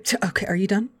 Hey, okay, are you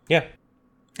done? Yeah.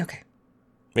 Okay.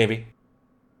 Maybe.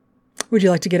 Would you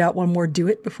like to get out one more do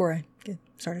it before I get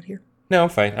started here? No, I'm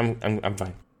fine. I'm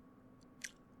fine.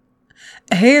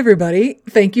 Hey, everybody.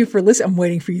 Thank you for listening. I'm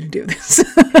waiting for you to do this.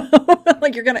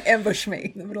 Like you're going to ambush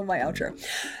me in the middle of my outro.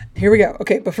 Here we go.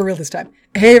 Okay, but for real this time.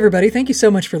 Hey, everybody. Thank you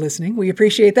so much for listening. We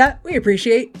appreciate that. We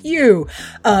appreciate you.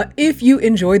 If you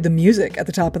enjoyed the music at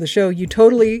the top of the show, you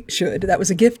totally should. That was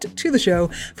a gift to the show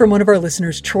from one of our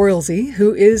listeners, Troilsy,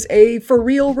 who is a for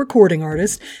real recording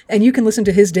artist. And you can listen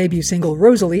to his debut single,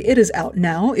 Rosalie. It is out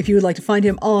now. If you would like to find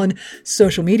him on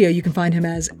social media, you can find him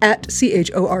as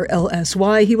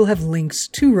 @CHORLSY. He will have links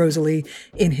to Rosalie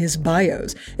in his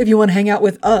bios. If you want to hang out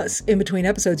with us in between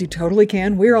episodes, you totally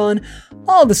can. We're on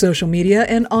all the social media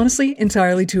and honestly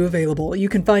entirely too available. You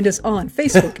can find us on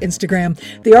Facebook, Instagram,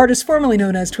 the artist formerly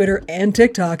known as Twitter, and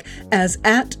TikTok as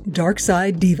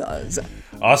 @DarksideDivas.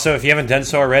 Also, if you haven't done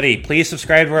so already, please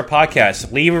subscribe to our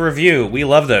podcast. Leave a review. We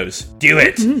love those. Do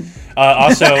it.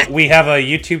 Also, we have a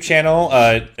YouTube channel.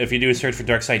 If you do a search for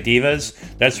Darkside Divas,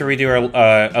 that's where we do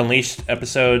our Unleashed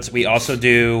episodes. We also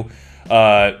do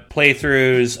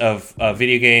playthroughs of a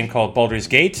video game called Baldur's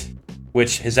Gate,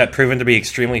 which has that proven to be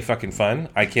extremely fucking fun.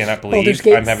 I cannot believe Baldur's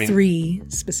Gate I'm having 3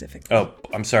 specifically. Oh,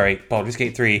 I'm sorry, Baldur's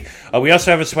Gate 3. We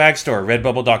also have a swag store,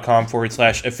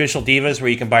 redbubble.com/official divas, where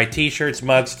you can buy t-shirts,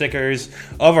 mugs, stickers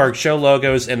of our show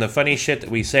logos and the funny shit that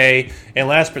we say. And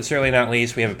last but certainly not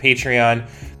least, we have a Patreon,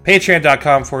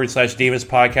 patreon.com/divas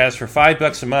podcast. For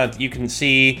 $5 a month, you can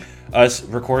see us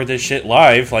record this shit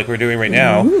live like we're doing right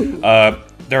now.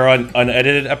 There are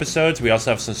unedited episodes. We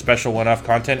also have some special one-off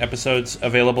content episodes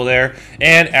available there,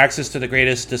 and access to the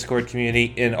greatest Discord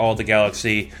community in all the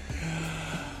galaxy.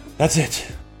 That's it.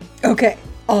 Okay,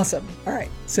 awesome. All right,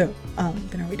 so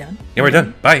then are we done? Yeah, we're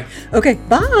done. Bye. Okay,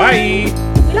 bye. Bye.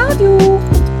 Love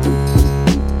you.